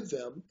 communicating with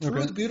them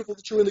through the beautiful,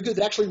 the true, and the good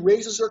that actually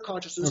raises their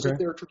consciousness if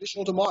they're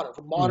traditional to modern,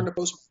 from modern to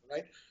postmodern,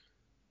 right?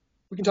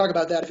 We can talk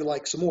about that if you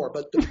like some more,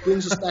 but that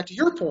brings us back to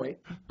your point,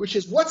 which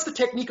is what's the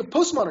technique of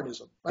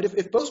postmodernism, right?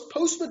 If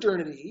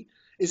postmodernity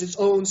is its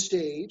own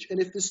stage, and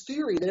if this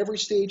theory that every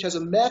stage has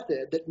a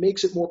method that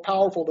makes it more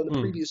powerful than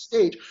the previous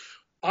stage,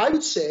 I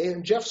would say,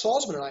 and Jeff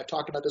Salzman and I have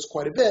talked about this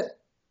quite a bit,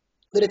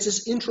 that it's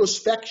this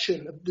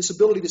introspection, this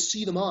ability to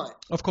see the mind.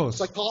 Of course.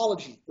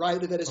 Psychology,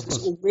 right? That is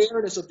this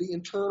awareness of the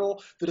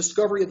internal, the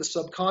discovery of the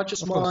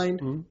subconscious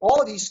mind,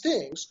 all of these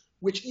things,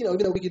 which,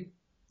 we could,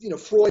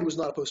 Freud was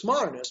not a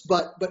postmodernist,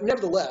 but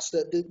nevertheless,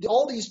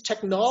 all these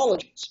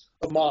technologies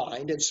of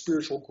mind and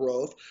spiritual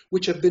growth,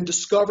 which have been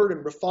discovered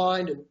and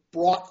refined and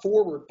brought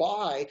forward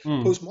by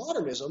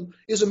postmodernism,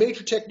 is a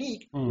major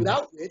technique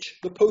without which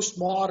the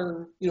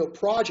postmodern,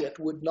 project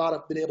would not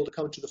have been able to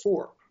come to the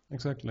fore.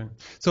 Exactly.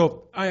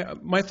 So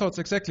my thoughts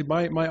exactly.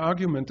 My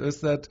argument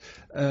is that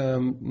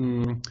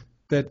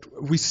that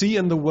we see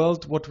in the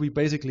world what we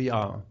basically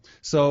are.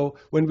 So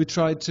when we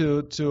try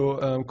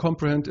to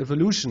comprehend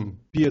evolution,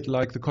 be it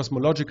like the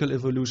cosmological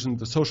evolution,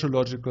 the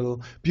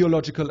sociological,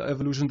 biological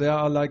evolution, there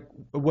are like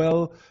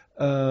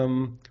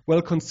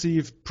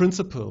well-conceived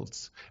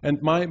principles. And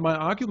my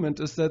argument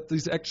is that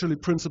these actually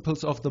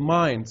principles of the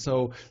mind.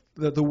 So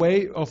the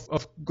way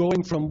of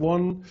going from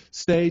one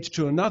stage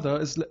to another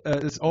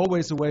is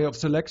always a way of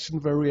selection,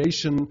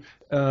 variation,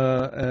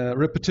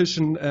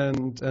 repetition,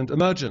 and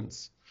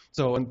emergence.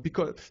 And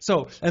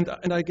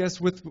I guess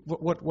with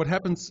what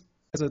happens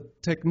as a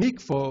technique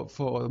for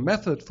a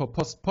method for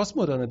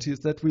postmodernity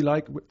is that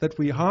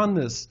we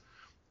harness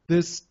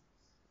this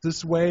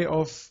way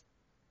of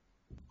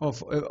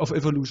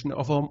evolution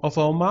of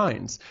our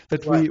minds,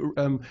 that we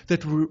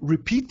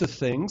repeat the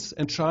things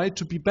and try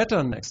to be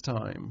better next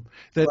time,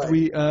 that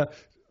we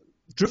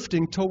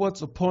drifting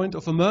towards a point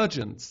of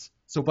emergence.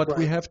 So, but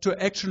we have to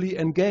actually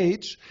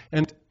engage,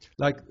 and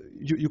like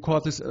you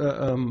call this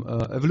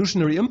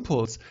evolutionary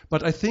impulse.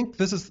 But I think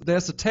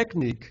there's a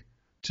technique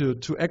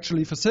to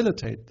actually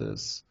facilitate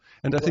this,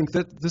 and I think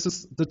that this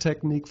is the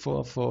technique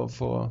for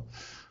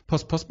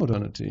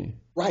postmodernity.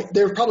 Right.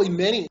 There are probably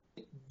many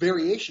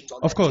variations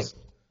on that. Of course.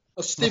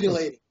 Of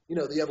stimulating,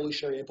 the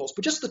evolutionary impulse.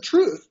 But just the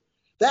truth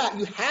that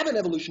you have an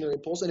evolutionary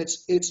impulse and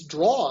it's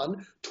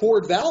drawn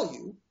toward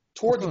value,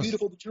 toward the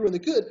beautiful, the true, and the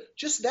good.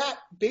 Just that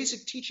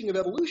basic teaching of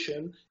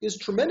evolution is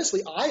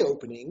tremendously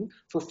eye-opening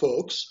for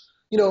folks.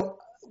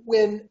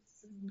 When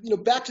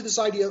back to this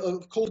idea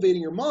of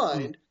cultivating your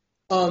mind.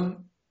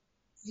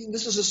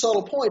 This is a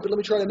subtle point, but let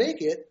me try to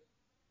make it.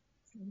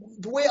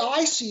 The way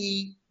I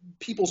see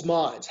people's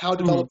minds, how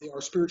developed they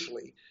are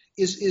spiritually,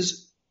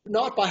 is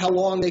not by how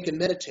long they can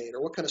meditate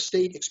or what kind of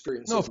state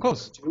experience. No, of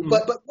course.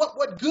 But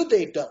what good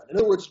they've done. In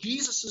other words,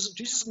 Jesus of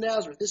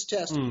Nazareth, his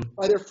test,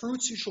 by their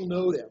fruits you shall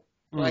know them.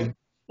 Right?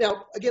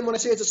 Now, again, when I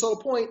say it's a subtle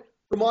point,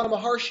 Ramana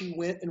Maharshi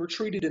went and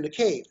retreated in a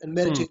cave and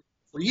meditated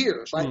for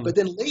years, right? But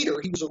then later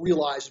he was a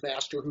realized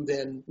master who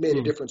then made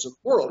a difference in the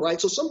world,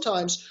 right? So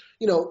sometimes,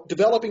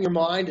 developing your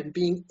mind and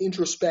being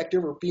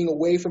introspective or being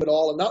away from it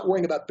all and not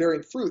worrying about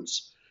bearing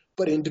fruits,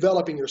 but in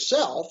developing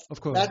yourself,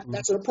 of course,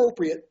 that's an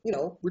appropriate,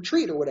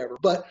 retreat or whatever.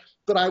 But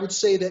I would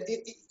say that,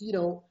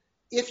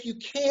 if you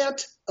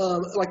can't,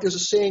 like there's a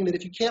saying that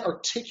if you can't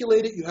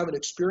articulate it, you haven't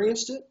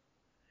experienced it.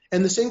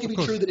 And the same can be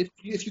true that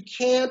if you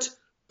can't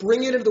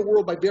bring it into the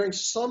world by bearing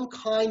some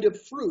kind of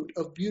fruit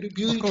of beauty,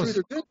 truth,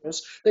 or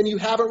goodness, then you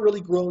haven't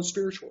really grown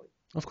spiritually.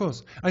 Of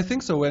course. I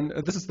think so. And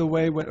this is the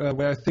way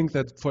where I think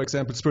that, for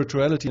example,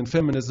 spirituality and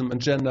feminism and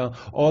gender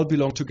all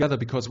belong together,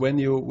 because when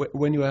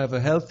you have a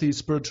healthy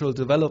spiritual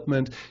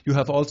development, you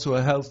have also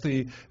a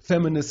healthy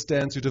feminist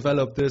stance. You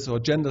develop this, or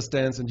gender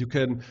stance, and you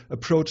can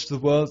approach the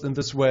world in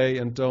this way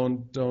and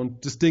don't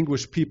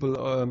distinguish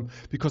people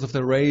because of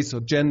their race or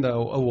gender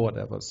or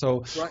whatever.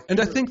 So,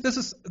 I think this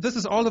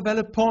is all a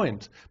valid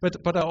point.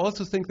 But I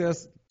also think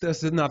there's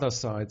another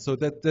side, so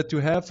that you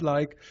have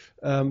like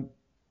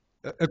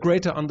a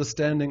greater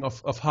understanding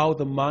of how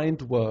the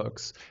mind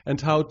works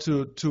and how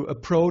to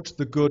approach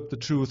the good, the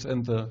truth,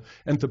 and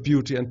the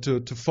beauty, and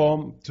to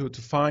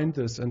find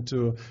this and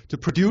to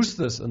produce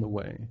this in a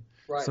way.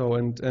 Right. So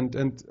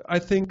and I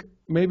think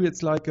maybe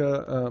it's like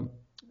in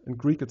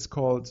Greek it's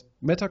called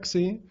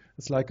metaxy.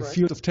 It's like a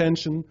field of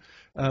tension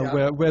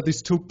where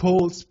these two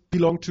poles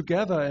belong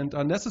together and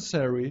are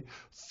necessary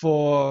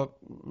for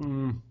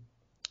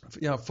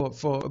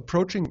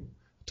approaching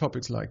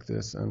topics like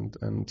this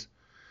and.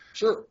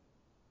 Sure.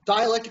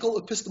 Dialectical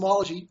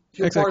epistemology, if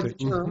you're part of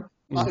the term,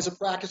 is a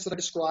practice that I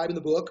describe in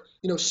the book.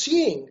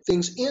 Seeing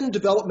things in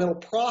developmental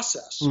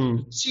process,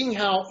 seeing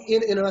how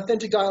in an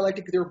authentic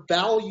dialectic there are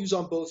values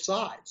on both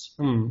sides.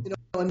 And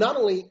not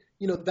only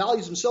the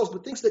values themselves,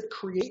 but things that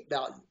create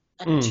value,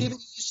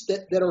 activities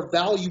that are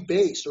value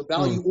based or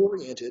value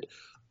oriented,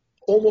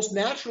 almost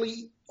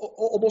naturally,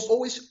 almost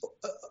always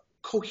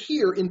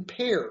cohere in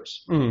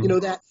pairs.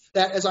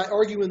 That as I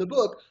argue in the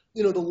book.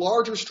 The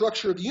larger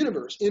structure of the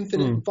universe,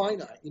 infinite and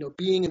finite,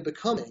 being and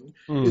becoming,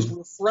 is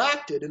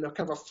refracted in a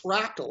kind of a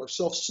fractal or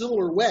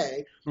self-similar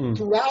way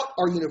throughout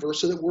our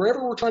universe, so that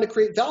wherever we're trying to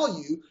create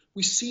value,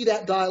 we see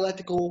that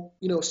dialectical,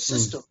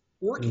 system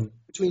working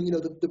between,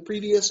 the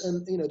previous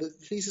and, the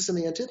thesis and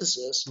the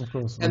antithesis. Of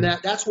course, and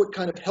that's what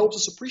kind of helps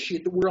us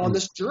appreciate that we're on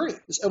this journey,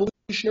 this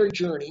evolutionary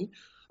journey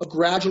of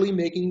gradually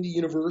making the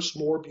universe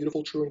more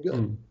beautiful, true, and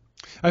good.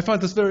 I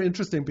find this very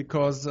interesting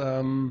because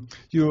I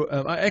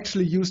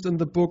actually used in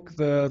the book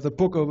the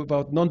book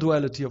about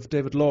non-duality of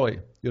David Loy,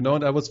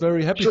 and I was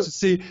very happy Sure. to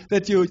see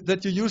that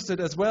you used it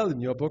as well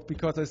in your book,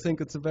 because I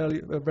think it's a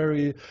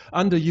very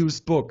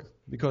underused book,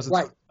 because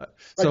it's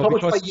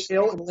Published by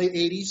Yale in the late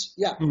 80s.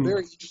 Yeah,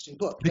 very interesting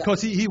book.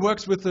 Because he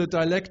works with the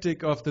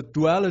dialectic of the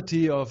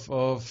duality of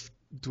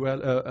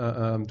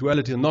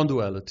duality and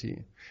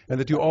non-duality, and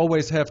that you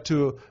always have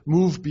to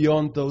move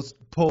beyond those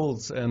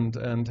poles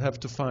and have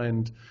to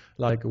find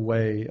like a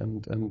way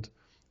and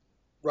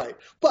Right.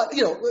 But,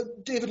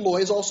 David Loy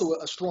is also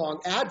a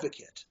strong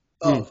advocate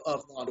of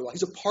non-duality.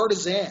 He's a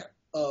partisan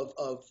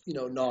of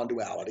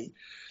non-duality.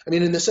 I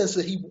mean, in the sense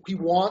that he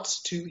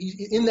wants to,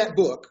 in that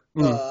book,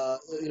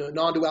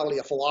 Non-Duality,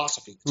 a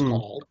Philosophy, it's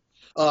called,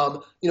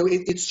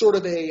 it's sort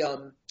of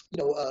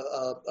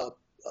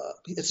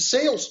it's a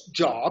sales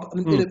job, I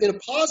mean, in a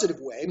positive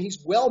way. I mean,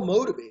 he's well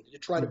motivated to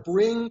try to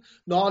bring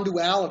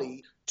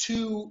non-duality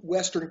to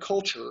Western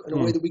culture in a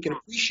way that we can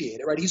appreciate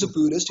it, right? He's a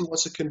Buddhist who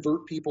wants to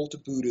convert people to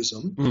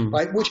Buddhism,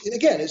 right? Which,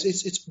 again,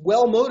 it's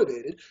well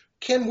motivated.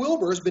 Ken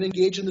Wilber has been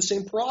engaged in the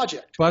same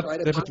project. But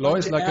right? David Loy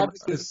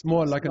is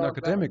more like an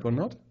academic, or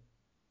not?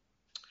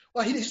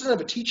 Well, he doesn't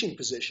have a teaching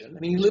position. I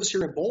mean, he lives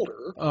here in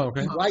Boulder. Oh,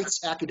 okay. He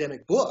writes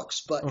academic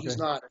books, but he's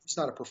not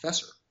a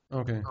professor.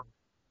 Okay.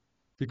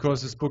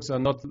 Because his books are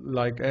not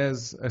like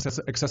as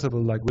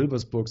accessible like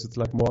Wilber's books. It's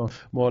like more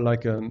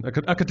like an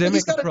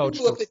academic approach.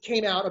 He's got a book that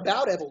came out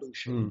about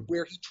evolution,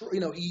 where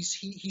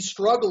he's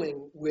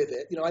struggling with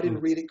it. I didn't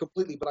read it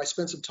completely, but I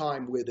spent some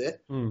time with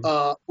it.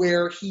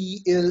 Where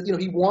he is,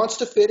 he wants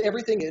to fit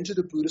everything into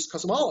the Buddhist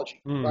cosmology,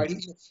 right?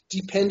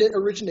 Dependent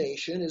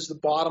origination is the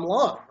bottom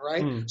line,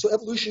 right? So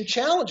evolution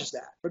challenges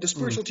that, but the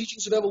spiritual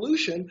teachings of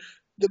evolution,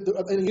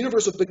 in a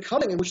universe of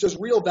becoming in which there's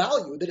real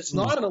value, that it's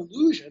not an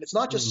illusion, it's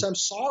not just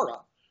samsara,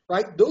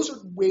 right? Those are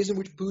ways in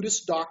which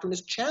Buddhist doctrine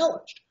is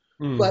challenged.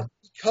 But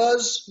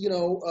because,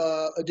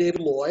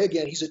 David Loy,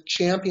 again, he's a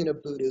champion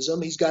of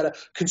Buddhism, he's got to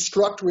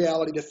construct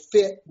reality to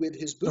fit with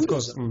his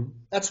Buddhism.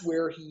 That's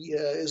where he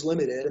is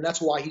limited, and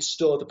that's why he's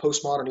still at the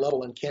postmodern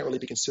level and can't really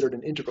be considered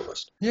an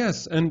integralist.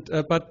 Yes, and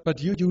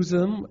but you use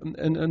them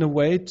in a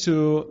way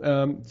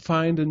to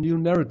find a new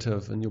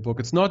narrative in your book.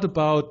 It's not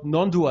about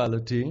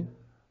non-duality,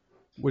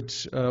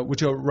 which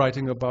you're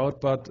writing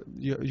about, but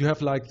you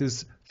have like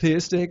this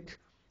theistic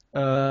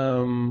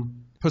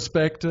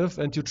perspective,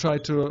 and you try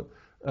to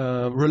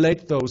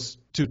relate those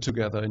two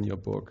together in your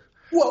book.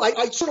 Well,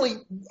 I certainly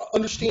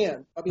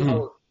understand. I mean,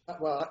 I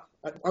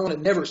want to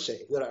never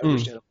say that I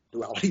understand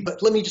duality,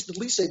 but let me just at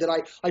least say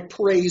that I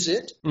praise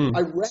it.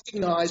 I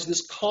recognize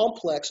this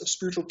complex of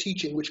spiritual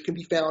teaching, which can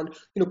be found,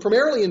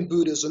 primarily in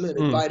Buddhism and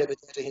Advaita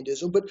Vedanta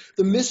Hinduism, but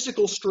the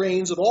mystical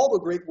strains of all the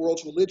great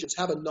world's religions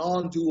have a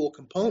non-dual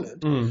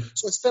component.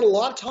 So I spent a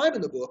lot of time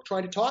in the book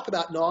trying to talk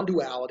about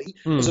non-duality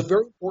as a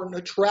very important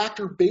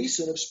attractor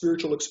basin of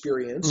spiritual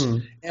experience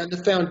and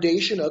the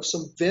foundation of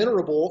some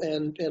venerable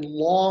and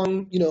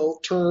long,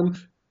 term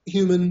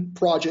human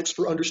projects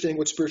for understanding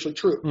what's spiritually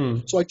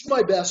true. So I do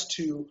my best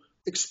to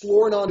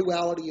explore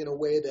non-duality in a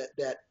way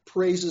that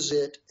praises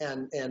it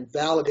and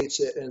validates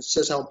it and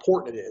says how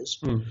important it is.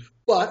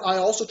 But I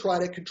also try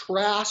to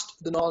contrast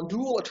the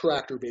non-dual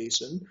attractor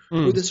basin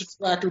with this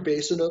attractor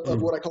basin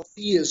of what I call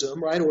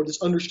theism, right? Or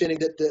this understanding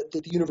that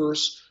the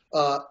universe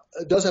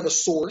does have a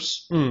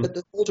source, that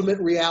the ultimate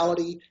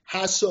reality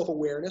has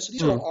self-awareness.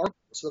 These are all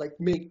arguments that I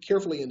make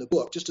carefully in the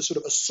book, just to sort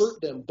of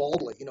assert them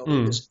baldly.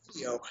 This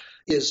video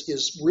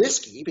is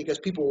risky because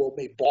people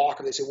may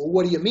balk or they say, well,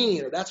 what do you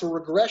mean? Or that's a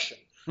regression.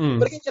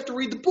 But again, you have to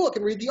read the book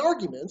and read the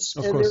arguments.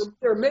 And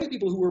there are many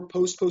people who are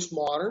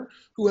postmodern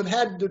who have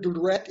had the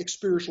direct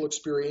spiritual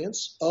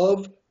experience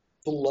of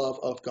the love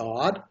of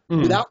God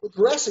without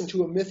regressing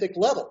to a mythic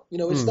level.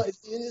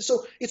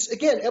 So it's,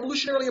 again,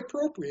 evolutionarily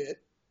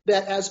appropriate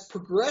that as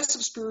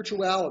progressive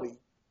spirituality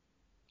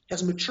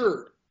has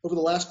matured over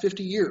the last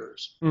 50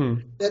 years,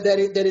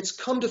 that it's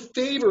come to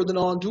favor the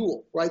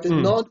non-dual, right? That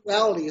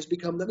non-duality has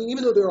become,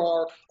 even though there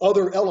are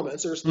other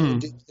elements, there's the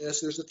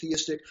indigenous, there's the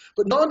theistic,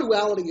 but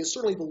non-duality is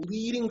certainly the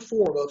leading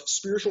form of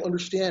spiritual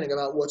understanding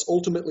about what's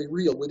ultimately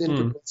real within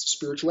progressive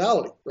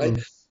spirituality, right?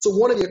 So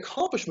one of the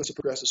accomplishments of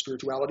progressive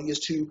spirituality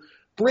is to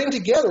bring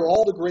together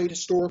all the great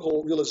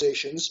historical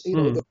realizations,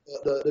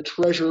 the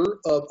treasure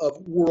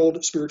of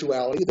world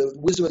spirituality, the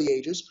wisdom of the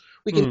ages.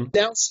 We can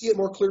now see it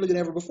more clearly than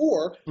ever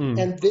before,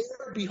 and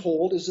there,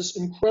 behold, is this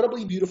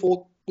incredibly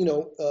beautiful,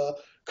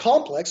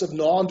 complex of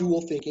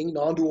non-dual thinking,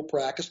 non-dual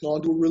practice,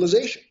 non-dual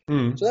realization.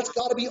 So that's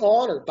got to be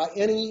honored by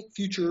any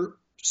future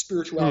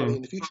spirituality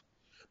in the future.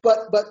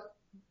 But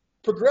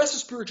progressive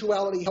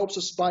spirituality helps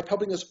us by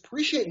helping us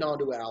appreciate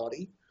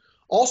non-duality.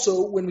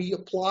 Also, when we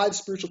apply the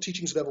spiritual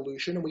teachings of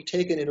evolution and we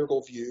take an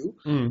integral view,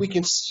 we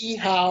can see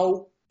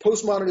how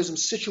postmodernism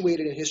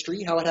situated in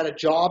history, how it had a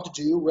job to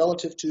do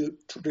relative to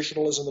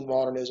traditionalism and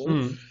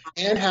modernism,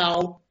 and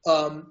how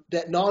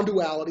that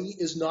non-duality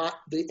is not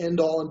the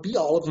end-all and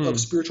be-all of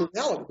spiritual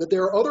reality. But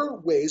there are other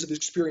ways of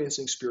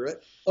experiencing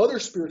spirit, other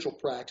spiritual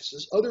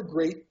practices, other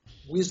great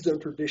wisdom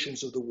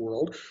traditions of the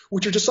world,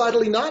 which are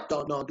decidedly not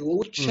non-dual,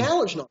 which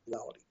challenge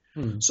non-duality.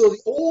 So the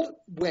old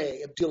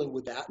way of dealing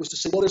with that was to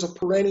say, well, there's a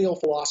perennial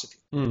philosophy,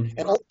 and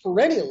all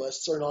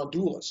perennialists are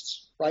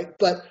non-dualists, right?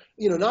 But,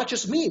 not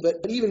just me,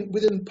 but even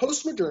within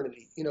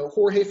postmodernity,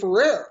 Jorge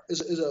Ferrer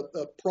is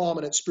a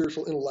prominent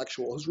spiritual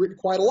intellectual who's written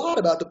quite a lot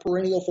about the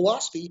perennial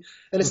philosophy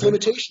and its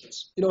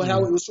limitations,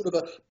 how it was sort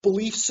of a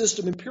belief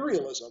system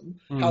imperialism,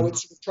 how it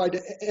sort of tried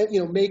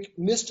to, make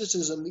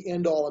mysticism the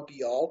end-all and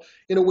be-all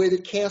in a way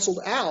that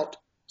canceled out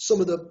some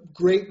of the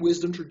great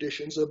wisdom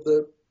traditions of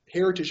the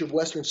heritage of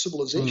Western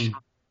civilization.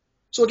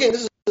 So again,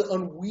 this is an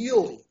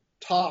unwieldy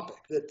topic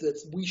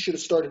that we should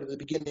have started at the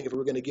beginning if we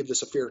were going to give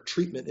this a fair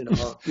treatment in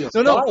our.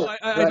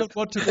 I don't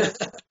want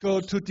to go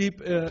too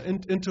deep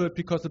into it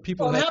because the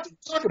people. I'm happy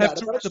to talk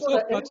about it, but I just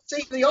want to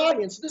say to the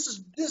audience,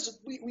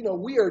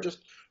 we are just.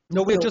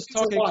 No, we're just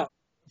talking.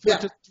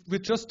 We're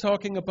just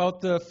talking about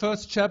the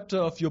first chapter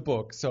of your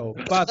book. So,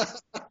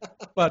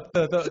 but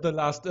the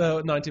last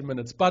 90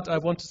 minutes. But I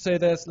want to say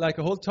there's like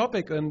a whole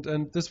topic,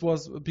 and this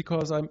was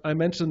because I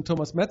mentioned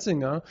Thomas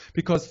Metzinger,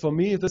 because for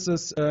me this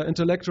is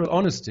intellectual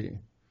honesty,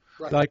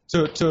 like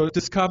to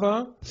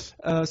discover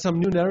some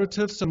new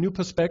narratives, some new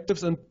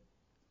perspectives, and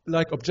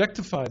like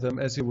objectify them,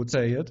 as you would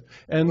say it,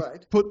 and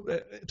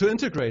to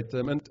integrate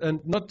them,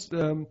 and not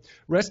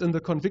rest in the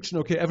conviction,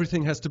 okay,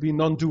 everything has to be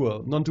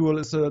non-dual. Non-dual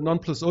is a non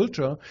plus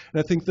ultra, and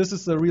I think this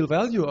is the real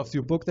value of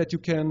your book, that you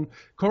can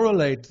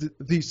correlate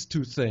these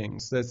two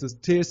things. There's this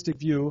theistic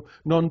view,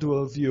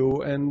 non-dual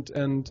view,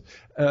 and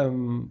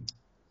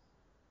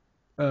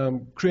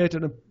create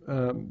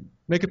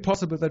make it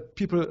possible that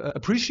people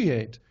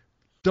appreciate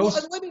those.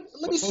 Well,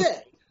 let me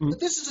say that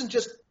this isn't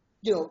just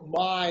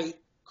my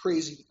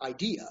crazy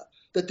idea,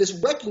 that this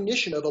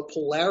recognition of a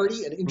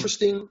polarity, an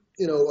interesting,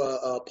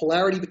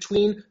 polarity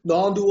between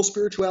non-dual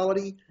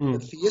spirituality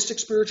and theistic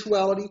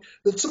spirituality,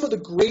 that some of the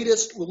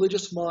greatest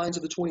religious minds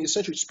of the 20th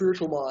century,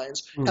 spiritual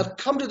minds, have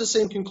come to the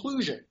same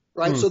conclusion,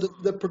 right? So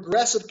the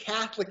progressive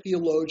Catholic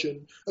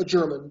theologian, a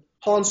German,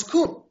 Hans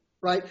Kuhn,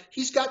 right?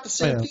 He's got the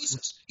same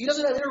thesis. He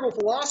doesn't have integral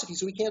philosophy,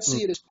 so he can't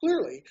see it as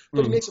clearly,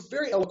 but he makes a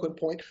very eloquent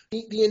point.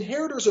 The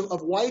inheritors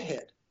of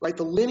Whitehead, right,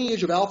 the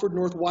lineage of Alfred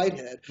North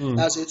Whitehead,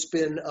 as it's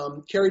been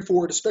carried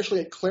forward, especially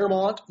at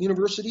Claremont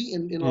University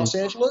in Los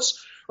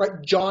Angeles,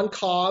 right? John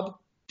Cobb,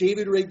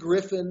 David Ray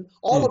Griffin,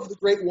 all of the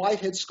great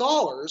Whitehead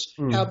scholars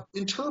have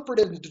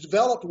interpreted and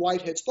developed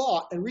Whitehead's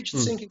thought and reached the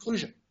same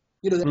conclusion.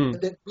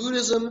 That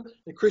Buddhism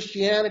and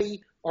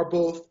Christianity are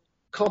both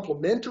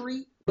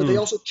complementary, but they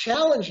also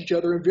challenge each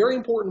other in very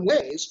important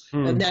ways,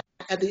 and that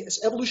at the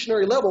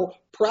evolutionary level,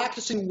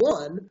 practicing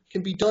one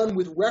can be done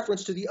with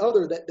reference to the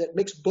other that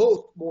makes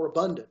both more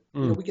abundant.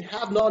 We can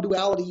have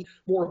non-duality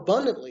more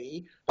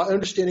abundantly by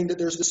understanding that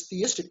there's this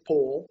theistic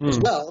pole as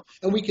well,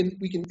 and we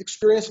can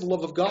experience the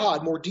love of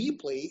God more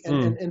deeply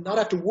and not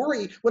have to worry.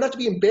 We don't have to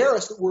be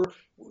embarrassed that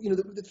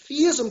the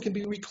theism can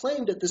be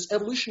reclaimed at this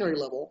evolutionary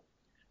level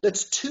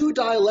that's two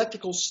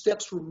dialectical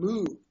steps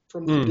removed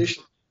from the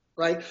traditional.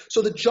 Right?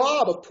 So the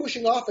job of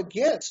pushing off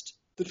against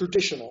the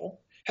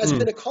traditional has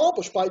been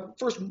accomplished by,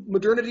 first,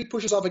 modernity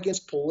pushes off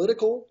against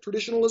political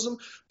traditionalism,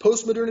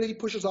 postmodernity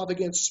pushes off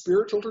against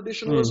spiritual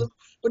traditionalism,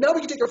 but now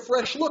we can take a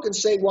fresh look and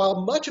say,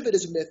 while much of it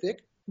is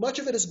mythic, much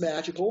of it is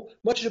magical,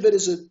 much of it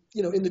is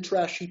in the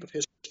trash heap of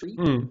history,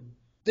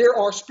 there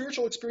are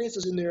spiritual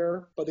experiences in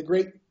there by the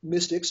great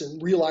mystics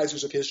and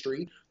realizers of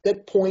history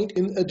that point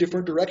in a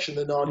different direction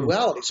than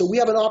non-duality. So we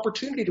have an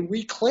opportunity to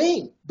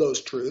reclaim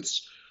those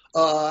truths,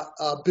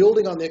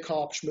 building on the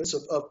accomplishments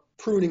of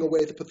pruning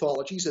away the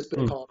pathologies that's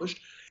been accomplished,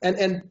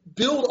 and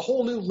build a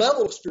whole new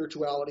level of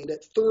spirituality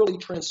that thoroughly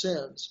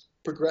transcends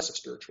progressive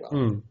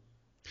spirituality.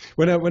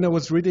 When I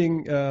was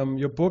reading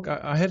your book,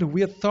 I had a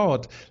weird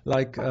thought,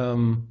 like,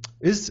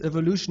 is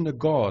evolution a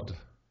god?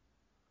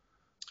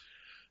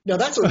 Now,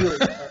 that's a really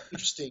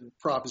interesting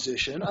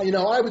proposition.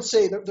 I would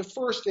say that the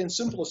first and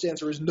simplest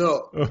answer is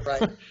no,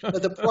 right?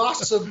 That the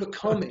process of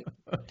becoming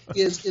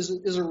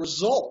is a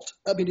result.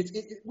 I mean,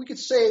 we could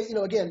say,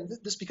 again,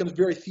 this becomes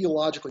very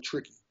theologically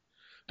tricky,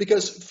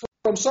 because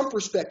from some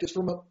perspectives,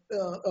 from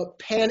a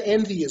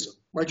panentheism,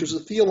 right, which is a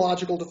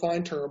theological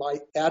defined term I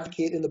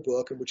advocate in the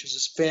book, and which is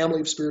this family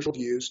of spiritual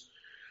views,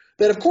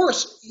 that, of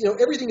course,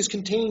 everything is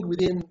contained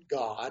within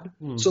God.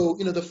 So,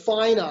 the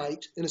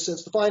finite, in a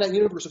sense, the finite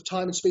universe of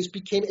time and space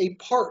became a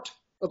part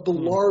of the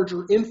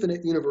larger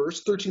infinite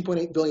universe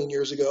 13.8 billion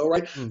years ago,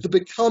 right? The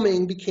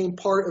becoming became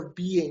part of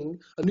being,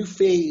 a new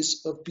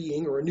phase of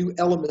being, or a new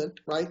element,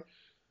 right?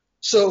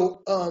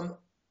 So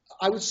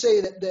I would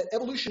say that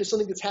evolution is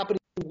something that's happening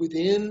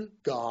within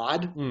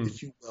God,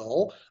 if you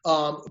will,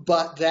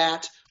 but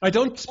that... I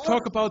don't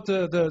talk about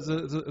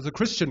the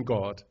Christian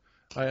God.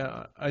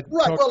 Right.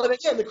 Well, and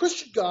again, The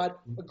Christian God,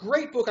 a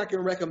great book I can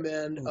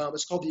recommend.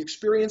 It's called The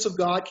Experience of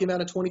God, came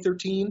out in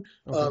 2013.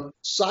 Okay.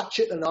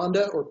 Satchit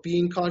Ananda, or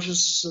Being,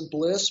 Consciousness, and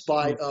Bliss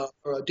by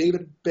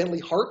David Bentley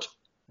Hart.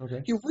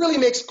 Okay. He really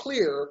makes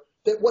clear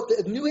that what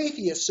the new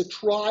atheists have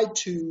tried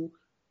to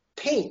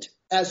paint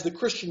as the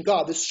Christian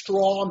God, this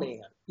straw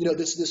man,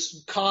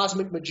 this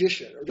cosmic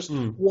magician, or just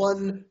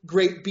one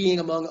great being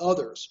among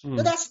others.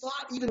 But that's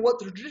not even what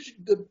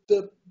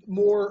the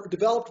more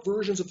developed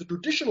versions of the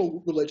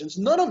traditional religions,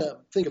 none of them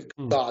think of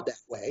God that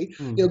way.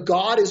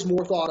 God is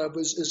more thought of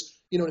as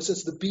in a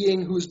sense, the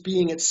being who is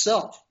being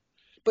itself.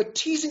 But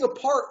teasing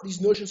apart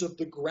these notions of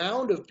the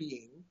ground of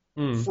being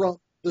from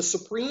the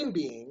supreme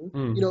being,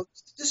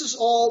 this is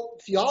all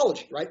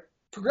theology, right?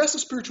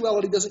 Progressive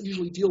spirituality doesn't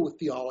usually deal with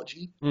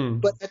theology,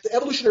 but at the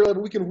evolutionary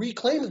level, we can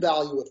reclaim the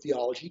value of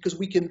theology because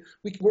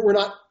we're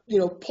not,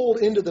 pulled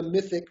into the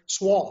mythic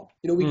swamp.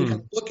 We can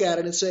kind of look at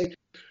it and say,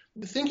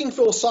 thinking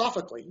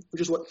philosophically,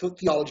 which is what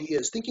theology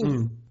is,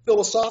 thinking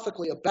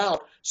philosophically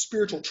about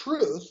spiritual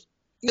truth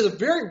is a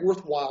very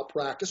worthwhile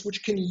practice,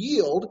 which can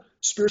yield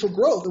spiritual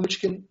growth and which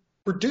can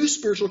produce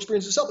spiritual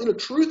experience itself.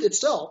 Truth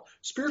itself,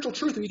 spiritual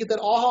truth, and you get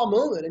that aha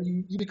moment and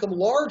you become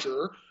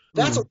larger.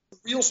 That's a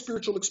real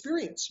spiritual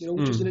experience,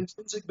 which is an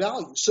intrinsic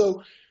value.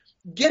 So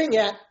getting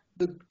at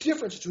the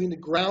difference between the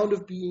ground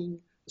of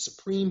being, the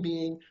supreme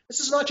being,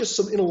 this is not just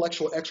some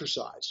intellectual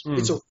exercise.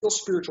 It's a real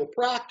spiritual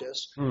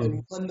practice,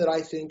 and one that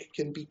I think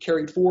can be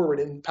carried forward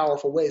in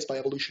powerful ways by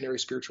evolutionary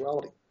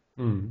spirituality.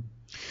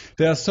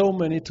 There are so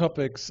many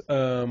topics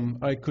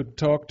I could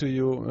talk to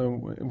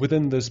you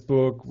within this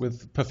book,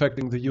 with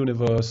Perfecting the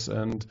Universe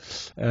and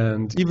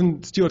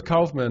even Stuart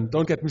Kaufman.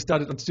 Don't get me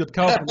started on Stuart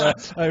Kaufman.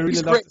 I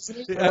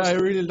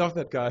really love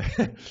that guy.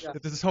 Yeah.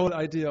 This whole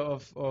idea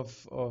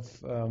of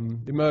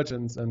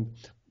emergence and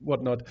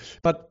whatnot.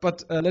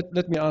 But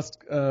let me ask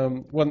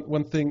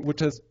one thing, which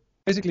has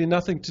basically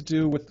nothing to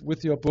do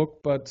with your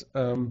book, but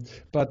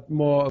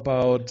more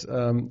about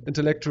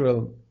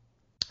intellectual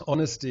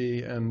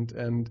honesty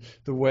and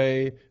the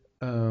way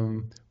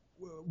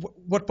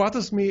what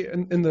bothers me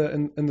in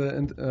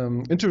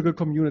the integral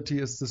community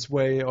is this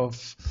way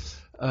of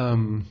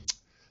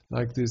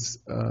like this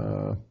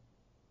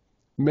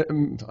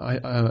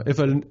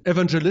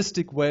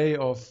evangelistic way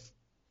of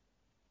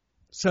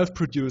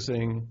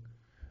self-producing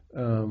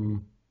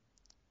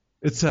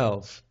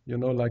itself,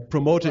 like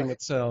promoting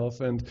itself.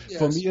 And yes.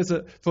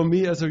 for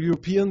me as a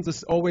European,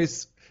 this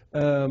always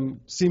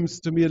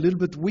seems to me a little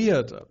bit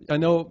weird. I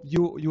know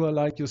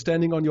you're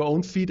standing on your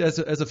own feet as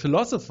a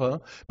philosopher,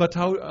 but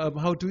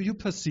how do you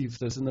perceive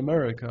this in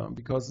America?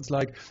 Because it's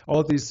like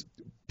all these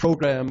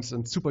programs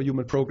and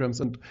superhuman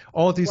programs and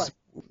all these. Right.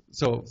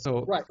 So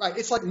right.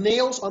 It's like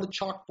nails on the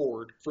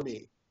chalkboard for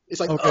me. It's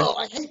like, okay. Oh,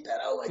 I hate that.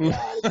 Oh my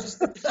God. It's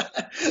just,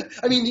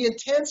 I mean, the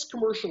intense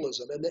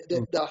commercialism and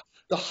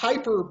the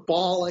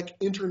hyperbolic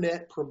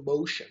internet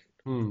promotion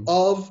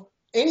of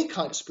any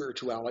kind of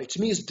spirituality, to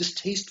me, is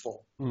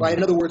distasteful, right?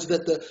 In other words,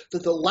 that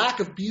the lack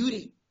of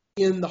beauty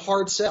in the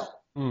hard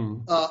sell,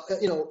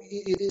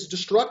 it is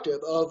destructive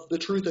of the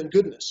truth and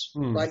goodness,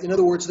 right? In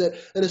other words, that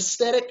an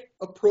aesthetic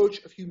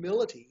approach of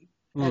humility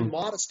and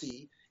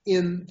modesty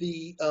in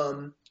the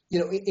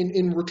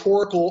in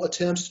rhetorical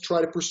attempts to try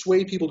to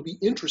persuade people to be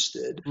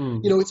interested,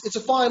 it's a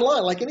fine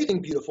line. Like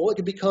anything beautiful, it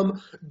can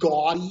become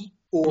gaudy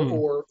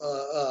or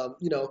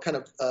kind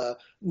of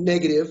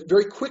negative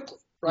very quickly,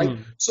 right?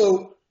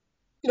 So,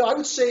 I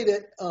would say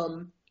that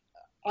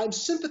I'm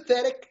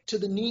sympathetic to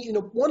the need.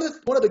 One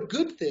of the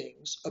good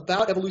things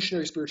about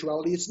evolutionary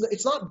spirituality,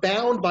 it's not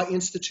bound by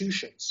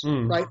institutions,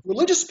 right?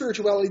 Religious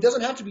spirituality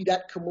doesn't have to be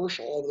that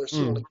commercial, although there's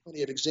certainly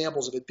plenty of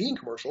examples of it being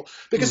commercial,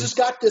 because it's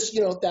got this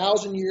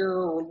 1,000-year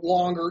or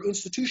longer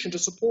institution to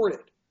support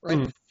it,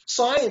 right?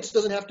 Science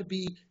doesn't have to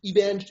be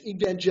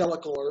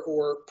evangelical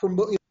or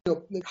promote.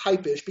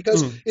 Hype-ish,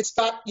 because it's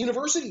got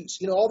universities,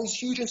 all these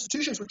huge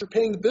institutions which are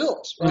paying the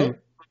bills, right?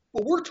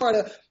 Well, we're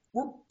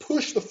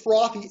push the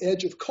frothy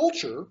edge of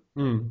culture,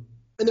 and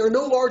there are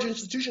no large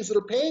institutions that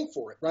are paying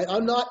for it, right?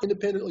 I'm not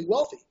independently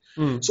wealthy.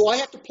 So I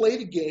have to play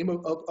the game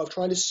of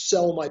trying to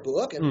sell my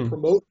book and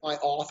promote my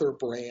author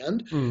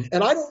brand.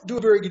 And I don't do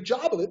a very good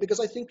job of it because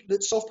I think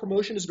that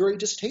self-promotion is very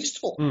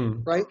distasteful,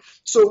 right?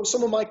 So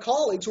some of my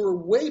colleagues who are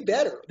way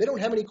better, they don't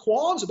have any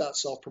qualms about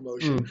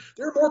self-promotion.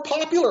 They're more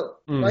popular,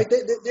 right?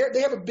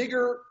 They have a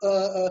bigger,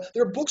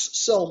 their books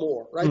sell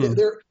more, right?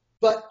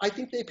 But I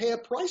think they pay a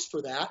price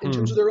for that in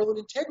terms of their own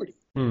integrity.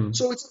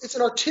 So it's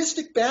an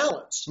artistic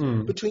balance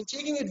between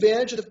taking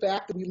advantage of the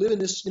fact that we live in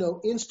this,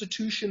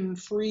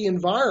 institution-free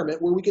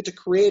environment where we get to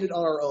create it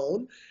on our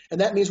own,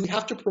 and that means we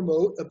have to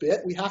promote a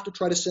bit. We have to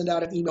try to send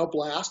out an email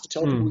blast to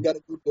tell people we got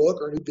a new book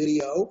or a new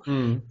video.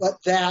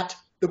 But that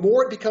the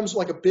more it becomes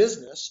like a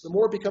business, the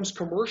more it becomes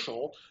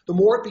commercial, the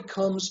more it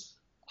becomes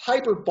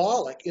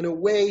hyperbolic in a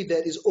way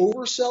that is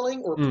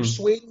overselling or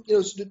persuading,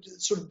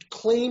 sort of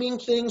claiming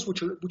things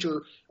which are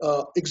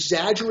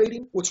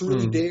exaggerating what's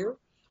really there.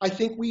 I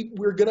think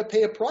we're going to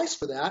pay a price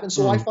for that, and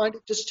so I find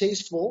it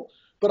distasteful.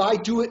 But I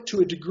do it to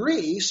a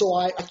degree, so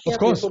I can't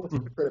be a full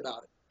hypocrite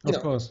about it.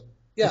 Of course.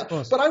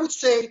 Yeah. But I would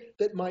say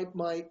that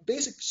my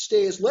basic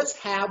stay is let's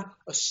have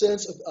a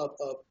sense of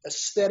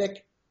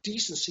aesthetic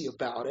decency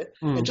about it.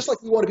 And just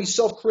like we want to be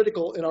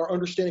self-critical in our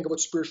understanding of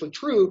what's spiritually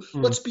true,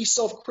 let's be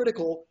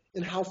self-critical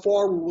in how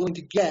far we're willing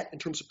to get in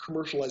terms of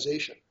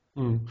commercialization.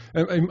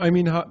 I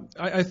mean,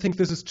 I think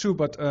this is true,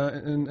 but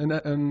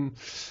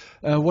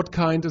what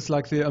kind is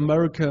like the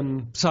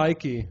American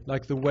psyche,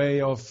 like the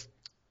way of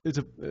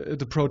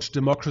it approached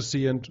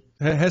democracy and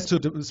has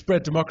to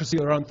spread democracy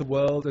around the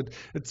world.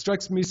 It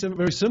strikes me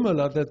very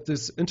similar that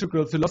this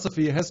integral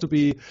philosophy has to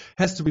be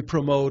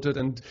promoted,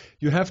 and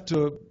you have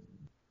to,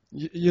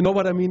 you know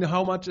what I mean?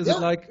 How much is it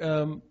like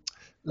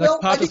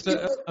part of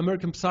the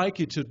American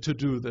psyche to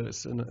do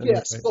this?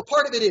 Yes, well,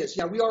 part of it is,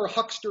 we are a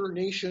huckster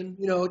nation,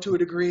 to a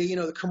degree.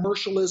 The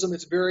commercialism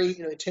is very,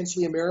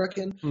 intensely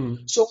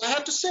American. So I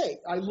have to say,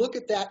 I look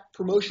at that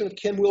promotion of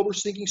Ken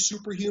Wilber's thinking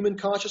superhuman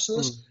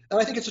consciousness,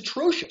 and I think it's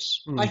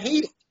atrocious. I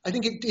hate it. I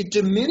think it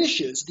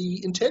diminishes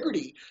the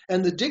integrity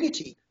and the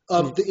dignity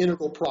of the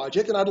Integral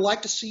Project, and I'd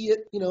like to see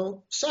it,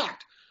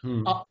 sacked.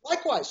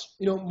 Likewise,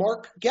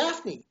 Mark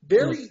Gaffney,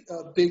 very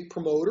big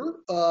promoter,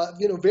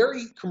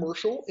 very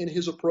commercial in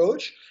his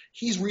approach.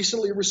 He's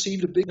recently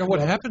received a big. Now,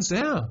 what happened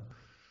there?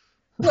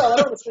 Well, I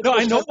don't know.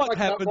 I know what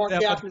happened Mark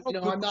there. Gaffney,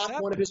 I'm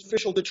not one of his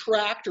official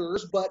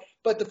detractors, but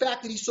the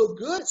fact that he's so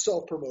good at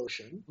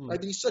self-promotion, right,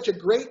 that he's such a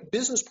great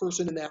business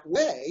person in that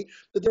way,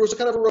 that there was a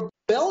kind of a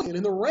rebellion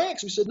in the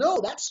ranks. We said,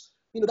 no, that's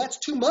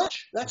too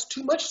much. That's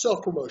too much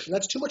self-promotion.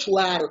 That's too much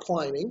ladder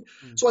climbing.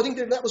 So I think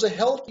that was a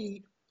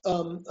healthy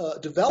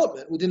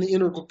development within the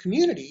integral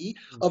community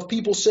of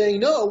people saying,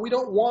 no, we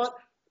don't want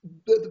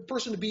the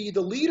person to be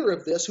the leader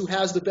of this who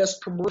has the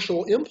best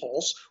commercial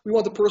impulse. We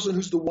want the person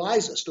who's the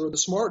wisest or the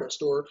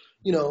smartest, or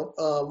we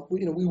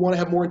want to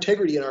have more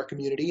integrity in our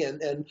community,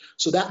 and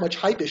so that much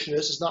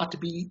hypishness is not to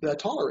be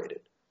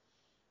tolerated.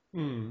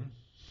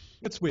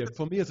 It's weird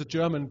for me as a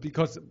German,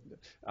 because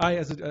I,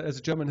 as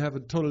a German, have a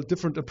total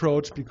different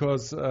approach,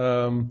 because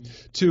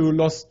two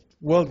lost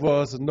world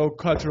wars and no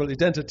cultural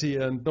identity,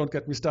 and don't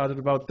get me started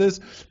about this.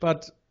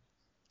 But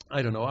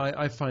I don't know.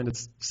 I find it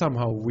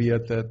somehow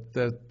weird that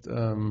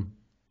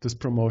this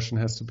promotion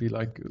has to be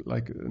like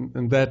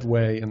in that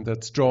way, in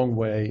that strong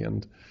way.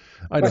 And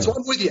I don't know. So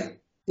I'm with you.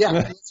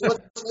 Yeah. So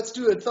let's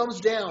do a thumbs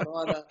down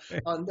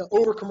on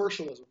over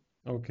commercialism.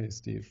 Okay,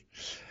 Steve.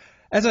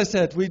 As I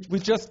said, we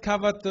just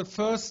covered the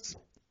first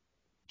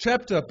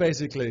chapter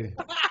basically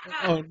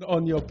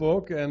on your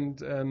book,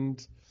 and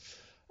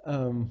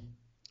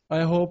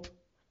I hope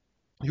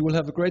you will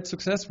have a great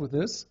success with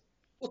this.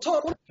 Well,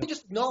 Tom, let me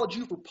just acknowledge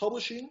you for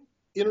publishing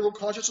Integral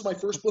Consciousness, my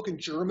first book in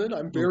German.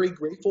 I'm very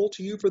grateful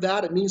to you for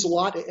that. It means a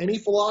lot to any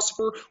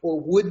philosopher or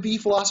would-be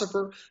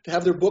philosopher to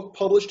have their book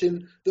published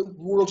in the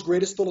world's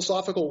greatest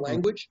philosophical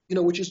language,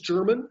 which is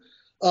German.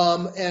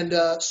 Do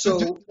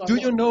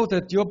you know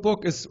that your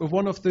book is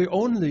one of the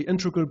only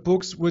integral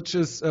books which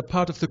is a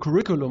part of the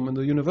curriculum in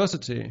the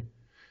university?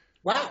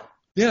 Wow.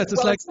 Yeah, it's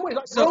like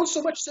I've grown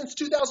so much since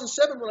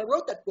 2007 when I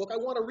wrote that book. I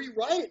want to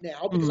rewrite it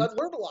now because I've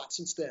learned a lot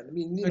since then. I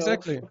mean,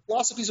 exactly.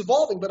 Philosophy's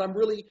evolving, but I'm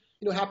really,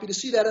 happy to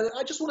see that. And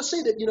I just want to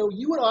say that,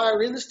 you and I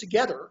are in this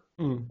together,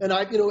 and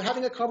I,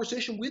 having a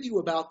conversation with you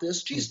about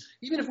this. Geez,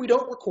 even if we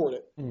don't record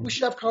it, we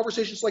should have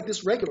conversations like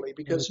this regularly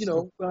because,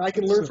 I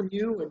can learn from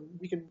you, and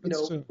we can,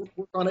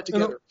 work on it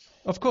together.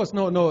 Of course,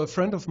 no. A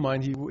friend of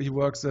mine, he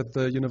works at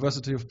the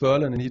University of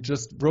Berlin, and he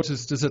just wrote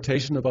his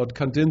dissertation about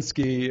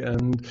Kandinsky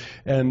and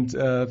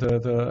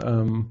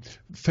the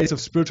face of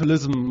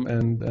spiritualism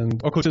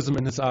and occultism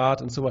in his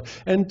art and so on.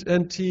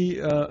 And he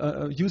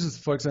uses,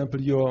 for example,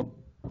 your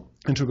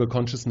integral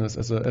consciousness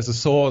as a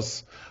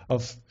source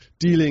of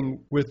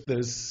dealing with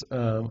this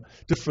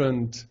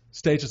different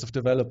stages of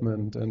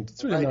development, and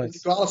it's really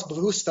nice. Integrales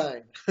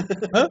Bewusstsein.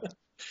 Huh?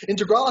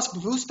 Integrales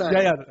Bewusstsein.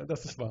 Yeah,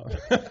 das ist wahr.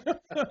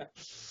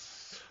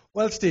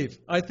 Well, Steve,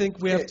 I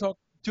think we have talked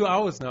 2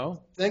 hours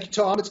now. Thank you,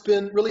 Tom. It's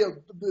been really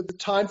the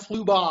time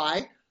flew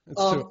by.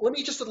 Let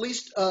me just at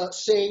least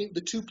say the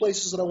two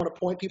places that I want to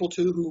point people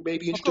to who may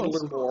be interested to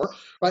learn more.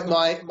 Right,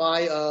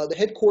 the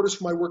headquarters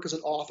for my work as an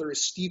author is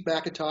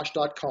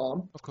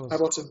stevemcintosh.com. Of course. I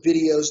have lots of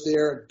videos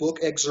there and book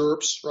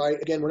excerpts. Right,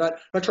 again, we're not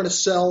trying to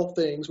sell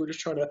things. We're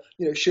just trying to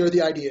share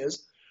the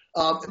ideas.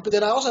 But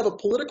then I also have a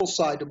political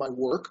side to my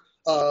work,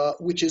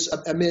 which is,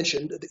 I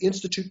mentioned, the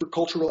Institute for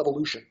Cultural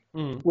Evolution.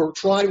 We're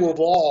trying to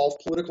evolve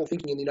political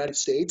thinking in the United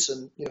States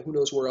and who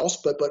knows where else,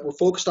 but we're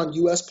focused on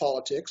U.S.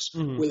 politics,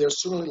 where there's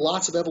certainly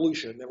lots of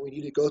evolution that we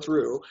need to go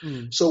through.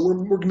 So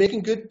we're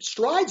making good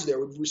strides there.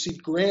 We've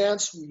received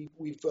grants.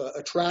 We've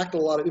attracted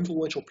a lot of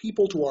influential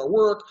people to our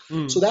work.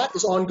 So that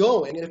is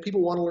ongoing. And if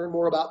people want to learn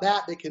more about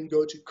that, they can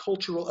go to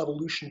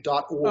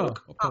culturalevolution.org.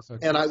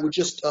 And I would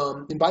just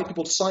invite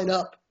people to sign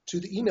up to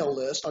the email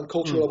list on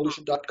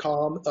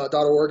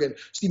culturalevolution.org and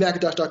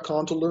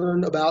stevemcintosh.com to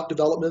learn about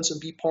developments and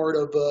be part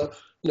of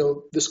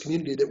this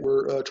community that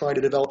we're trying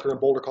to develop here in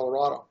Boulder,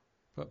 Colorado.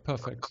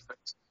 Perfect.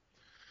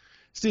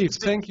 Steve,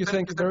 thank you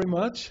very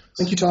much.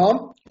 Thank you,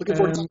 Tom. Looking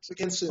forward to And talking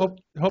again soon.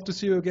 hope to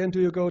see you again. Do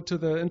you go to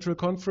the Intel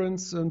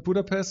conference in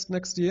Budapest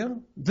next year?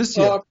 This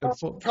year?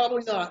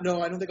 Probably not.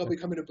 No, I don't think I'll be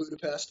coming to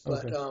Budapest,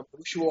 but Okay.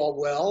 wish you all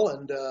well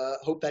and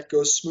hope that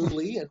goes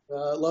smoothly. And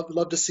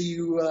love to see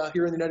you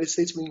here in the United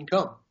States when you can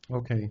come.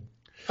 Okay.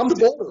 Come to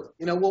Boulder.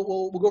 You know,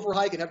 we'll go for a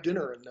hike and have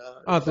dinner and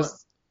have fun.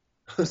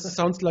 This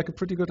sounds like a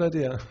pretty good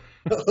idea.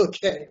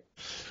 Okay.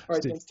 All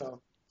right. Steve, Thanks,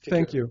 Tom.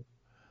 Thank care. you.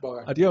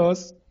 Bye.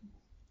 Adios.